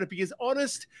 but we try to be as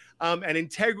honest and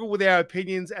integral with our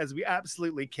opinions as we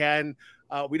absolutely can.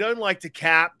 We don't like to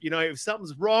cap. If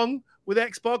something's wrong with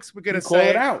Xbox, we're going to say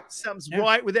it out. Something's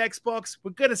right with Xbox,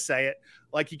 we're going to say it.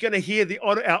 Like, you're going to hear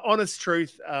our honest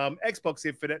truth. Xbox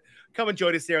Infinite. Come and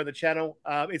join us there on the channel.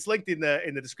 It's linked in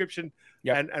the description.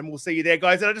 Yep. And we'll see you there,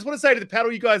 guys. And I just want to say to the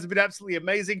panel, you guys have been absolutely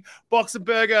amazing.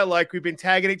 Boxenberger, like, we've been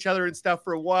tagging each other and stuff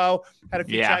for a while. Had a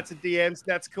few chats and DMs.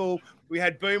 That's cool. We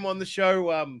had Boom on the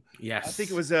show. Yes, I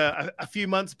think it was a few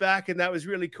months back, and that was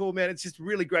really cool, man. It's just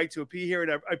really great to appear here,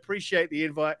 and I appreciate the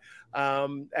invite.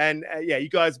 You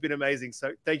guys have been amazing.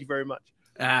 So thank you very much.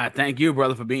 Thank you,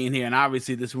 brother, for being here. And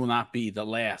obviously, this will not be the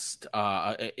last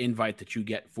invite that you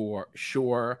get for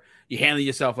sure. You handle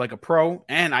yourself like a pro,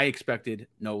 and I expected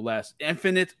no less.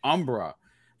 Infinite Umbra.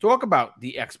 Talk about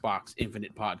the Xbox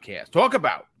Infinite Podcast. Talk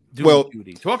about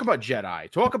Duty. Talk about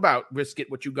Jedi. Talk about Risk It,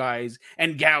 what you guys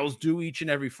and gals do each and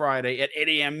every Friday at 8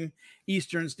 a.m.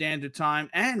 Eastern Standard Time.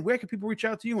 And where can people reach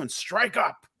out to you and strike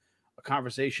up a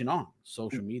conversation on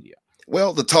social media?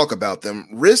 Well, to talk about them,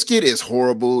 Risk It is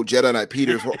horrible. Jedi Knight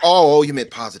Peters. Oh, you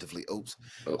meant positively. Oops.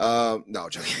 No,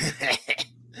 joking.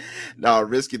 No,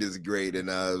 Risk It is great, and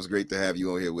it was great to have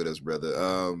you on here with us, brother.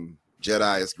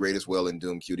 Jedi is great as well, and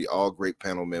Doom Cutie, all great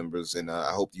panel members, and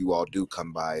I hope you all do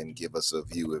come by and give us a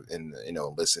view and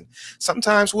listen.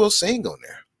 Sometimes we'll sing on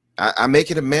there. I make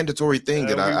it a mandatory thing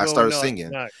that I start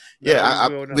singing.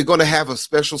 We're going to have a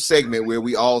special segment where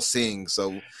we all sing,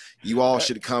 so you all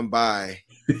should come by.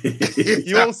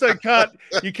 You also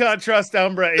can't trust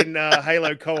Umbra in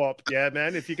Halo co-op, yeah,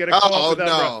 man. If you get a co-op with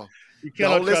Umbra, you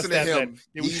cannot don't listen to him.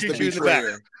 He's the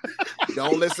betrayer.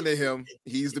 Don't listen to him.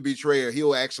 He's the betrayer.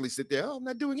 He'll actually sit there. Oh, I'm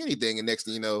not doing anything, and next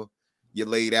thing you know, you're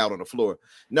laid out on the floor.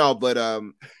 No, but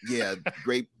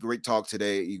great talk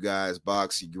today, you guys.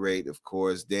 Box, you're great, of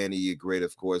course. Danny, you're great,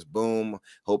 of course. Boom.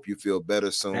 Hope you feel better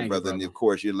soon, brother. And of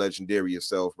course, you're legendary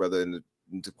yourself, brother. And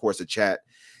of course, the chat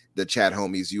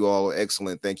homies, you all are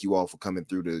excellent. Thank you all for coming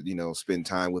through to spend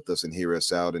time with us and hear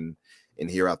us out and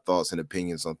hear our thoughts and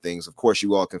opinions on things. Of course,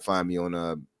 you all can find me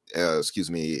on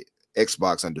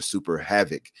Xbox under Super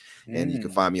Havoc, and you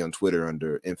can find me on Twitter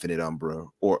under Infinite Umbra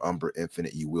or Umbra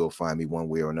Infinite. You will find me one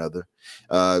way or another.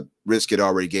 Risk It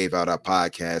already gave out our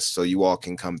podcast, so you all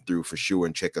can come through for sure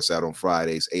and check us out on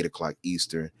Fridays, 8:00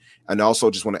 Eastern. And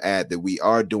also just want to add that we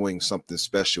are doing something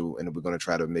special, and we're going to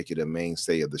try to make it a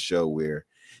mainstay of the show where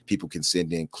people can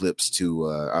send in clips to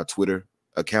our Twitter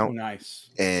account. Nice.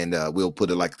 And we'll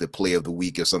put it like the play of the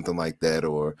week or something like that,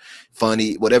 or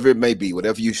funny, whatever it may be,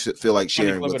 whatever you should feel like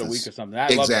sharing with us. A week or something.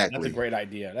 Love that. That's a great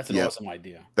idea. That's an awesome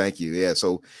idea. Thank you. Yeah.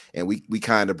 So, and we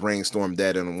kind of brainstormed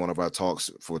that in one of our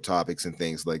talks for topics and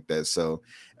things like that. So,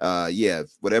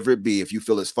 whatever it be, if you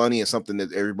feel it's funny and something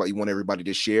that you want everybody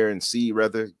to share and see,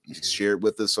 rather, you can share it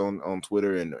with us on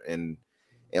Twitter and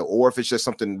or if it's just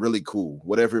something really cool,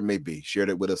 whatever it may be, share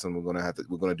it with us, and we're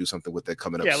gonna do something with that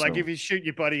coming up. Yeah, like soon. If you shoot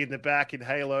your buddy in the back in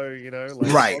Halo,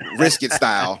 right, Risk It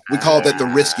style. We call that the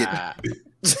Risk It.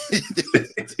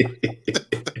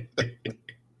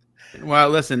 Well,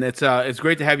 listen, it's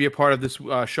great to have you a part of this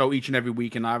show each and every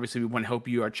week, and obviously we want to help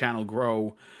your channel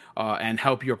grow and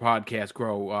help your podcast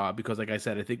grow because, like I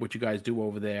said, I think what you guys do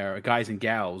over there, guys and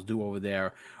gals do over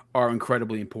there, are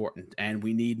incredibly important, and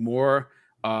we need more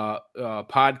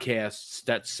podcasts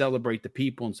that celebrate the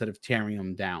people instead of tearing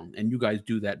them down, and you guys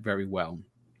do that very well.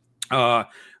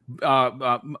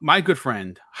 My good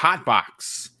friend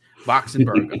Hotbox Box and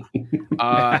Burger,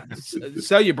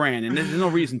 sell your brand, and there's no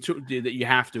reason that you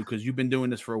have to, because you've been doing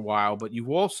this for a while, but you've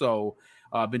also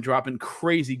been dropping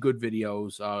crazy good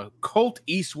videos, Colt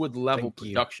Eastwood level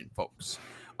production, folks.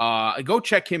 Go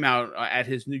check him out at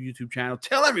his new YouTube channel.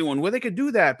 Tell everyone where they could do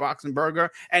that, Box and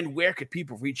Burger, and where could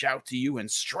people reach out to you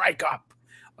and strike up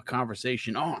a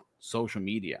conversation on social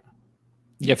media.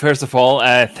 Yeah, first of all,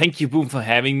 thank you, Boom, for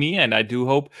having me, and I do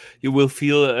hope you will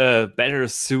feel better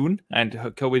soon, and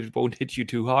COVID won't hit you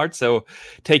too hard. So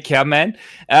take care, man.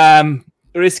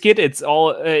 Riskit,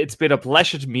 it's been a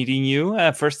pleasure meeting you.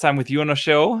 First time with you on a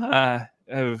show.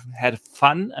 I've had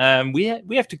fun. We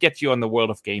have to get you on the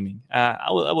World of Gaming. I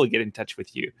will get in touch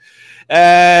with you.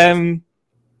 Yeah,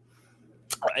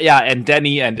 and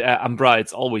Danny and Umbra,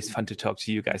 it's always fun to talk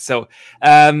to you guys. So,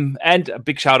 and a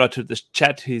big shout out to the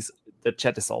chat. The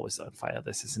chat is always on fire.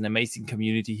 This is an amazing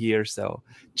community here. So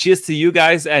cheers to you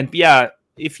guys. And yeah,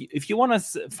 if you want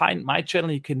to find my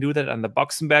channel, you can do that on the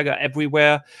Boxenberger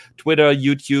everywhere. Twitter,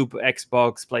 YouTube,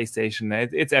 Xbox, PlayStation.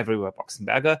 It's everywhere,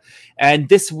 Boxenberger. And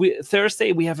this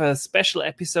Thursday, we have a special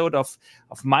episode of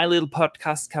my little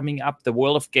podcast coming up, The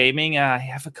World of Gaming. I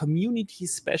have a community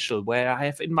special where I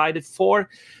have invited 4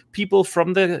 people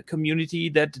from the community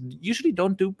that usually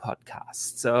don't do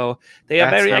podcasts. So they are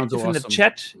very active in the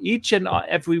chat each and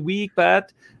every week,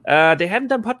 but they haven't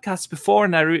done podcasts before,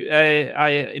 and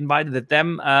I invited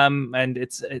them, and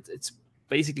it's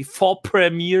basically 4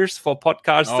 premieres for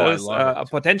podcasters,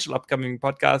 potential upcoming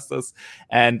podcasters,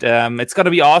 and it's going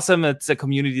to be awesome. It's a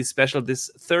community special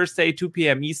this Thursday, 2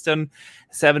 p.m. Eastern,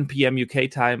 7 p.m. UK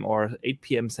time, or 8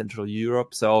 p.m. Central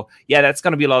Europe. So yeah, that's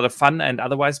going to be a lot of fun. And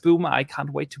otherwise, Boom, I can't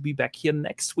wait to be back here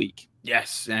next week.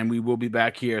 Yes, and we will be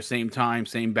back here, same time,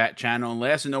 same bat channel. And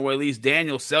last and no way least,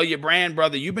 Daniel, sell your brand,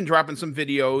 brother. You've been dropping some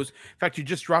videos. In fact, you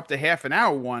just dropped a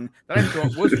half-an-hour one that I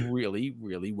thought was really,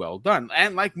 really well done.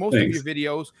 And like most of your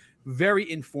videos, very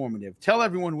informative. Tell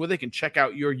everyone where they can check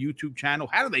out your YouTube channel.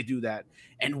 How do they do that?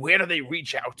 And where do they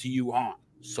reach out to you on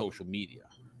social media?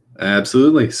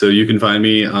 Absolutely. So you can find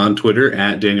me on Twitter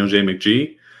at Daniel J.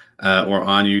 McG, or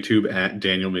on YouTube at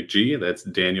Daniel McG. That's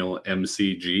Daniel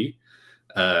MCG.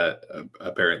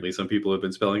 Apparently some people have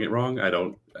been spelling it wrong.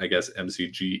 I guess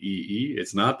MCGEE.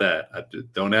 It's not that.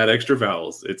 Don't add extra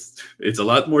vowels. It's a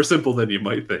lot more simple than you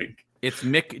might think. It's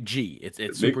McG.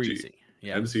 It's super easy.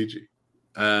 Yeah. MCG.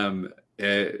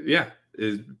 Yeah,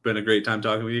 it's been a great time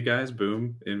talking with you guys.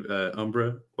 Boom,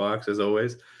 Umbra, Box, as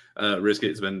always. Riskit,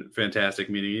 it's been fantastic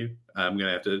meeting you. I'm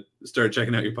gonna have to start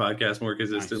checking out your podcast more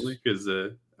consistently, because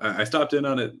I stopped in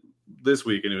on it this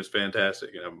week and it was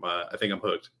fantastic, and I think I'm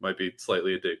hooked. Might be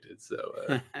slightly addicted.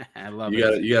 So I love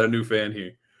it. You got a new fan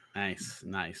here.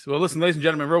 Nice. Well, listen, ladies and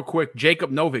gentlemen, real quick,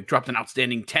 Jacob Novick dropped an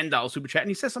outstanding $10 super chat, and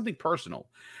he says something personal.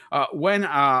 When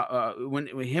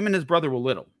him and his brother were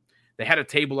little, they had a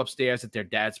table upstairs at their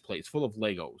dad's place full of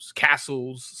Legos,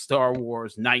 castles, Star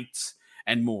Wars, knights,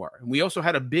 and more. And we also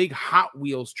had a big Hot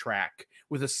Wheels track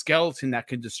with a skeleton that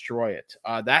could destroy it.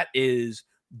 That is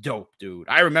dope, dude.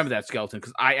 I remember that skeleton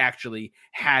because I actually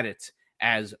had it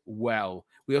as well.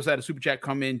 We also had a super chat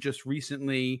come in just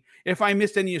recently. If I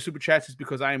missed any of your super chats, it's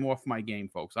because I am off my game,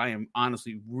 folks. I am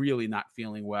honestly really not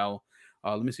feeling well.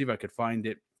 Let me see if I could find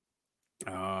it.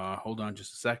 Hold on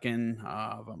just a second.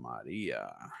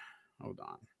 Maria. Hold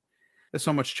on. There's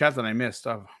so much chat that I missed.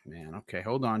 Oh, man. Okay,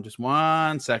 hold on just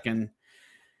 1 second.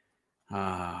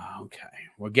 Okay,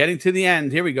 we're getting to the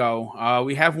end. Here we go.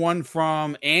 We have one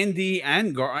from Andy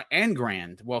and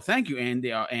Grand. Well, thank you,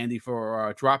 Andy,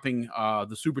 for dropping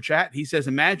the super chat. He says,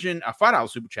 imagine a $5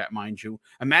 super chat, mind you.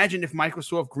 Imagine if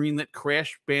Microsoft greenlit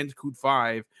Crash Bandicoot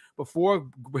 5 before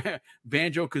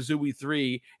Banjo-Kazooie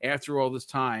 3 after all this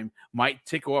time might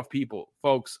tick off people.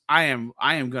 Folks, I am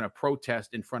going to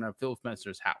protest in front of Phil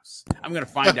Spencer's house. I'm going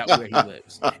to find out where he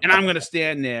lives. And I'm going to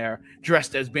stand there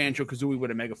dressed as Banjo-Kazooie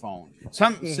with a megaphone.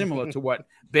 Something similar to what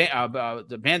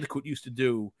the Bandicoot used to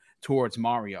do towards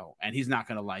Mario, and he's not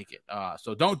going to like it.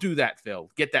 So don't do that,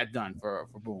 Phil. Get that done for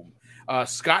Boom.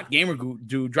 Scott Gamer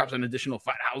Dude drops an additional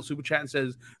 $5 super chat and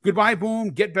says, goodbye, Boom.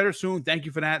 Get better soon. Thank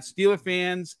you for that. Steeler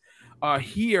fans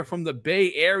here from the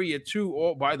Bay Area too.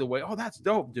 Oh, by the way, that's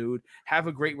dope, dude. Have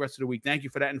a great rest of the week. Thank you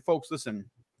for that. And folks, listen,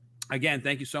 again,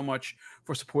 thank you so much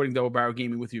for supporting Double Barrel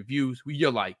Gaming with your views,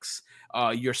 your likes,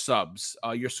 your subs,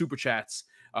 your super chats.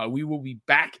 We will be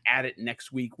back at it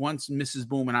next week once Mrs.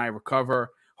 Boom and I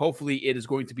recover. Hopefully, it is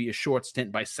going to be a short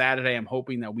stint by Saturday. I'm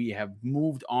hoping that we have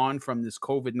moved on from this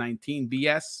COVID-19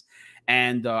 BS.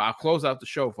 And I'll close out the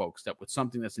show, folks, that with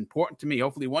something that's important to me,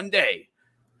 hopefully one day,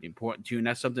 important to you. And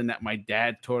that's something that my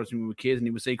dad taught us when we were kids. And he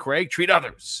would say, Craig, treat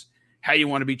others how you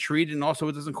want to be treated. And also,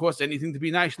 it doesn't cost anything to be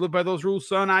nice. Live by those rules,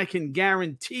 son. I can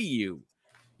guarantee you,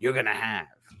 you're going to have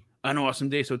an awesome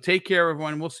day. So take care,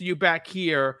 everyone. We'll see you back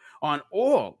here on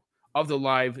all of the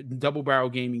live Double Barrel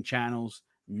Gaming channels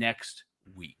next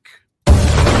week.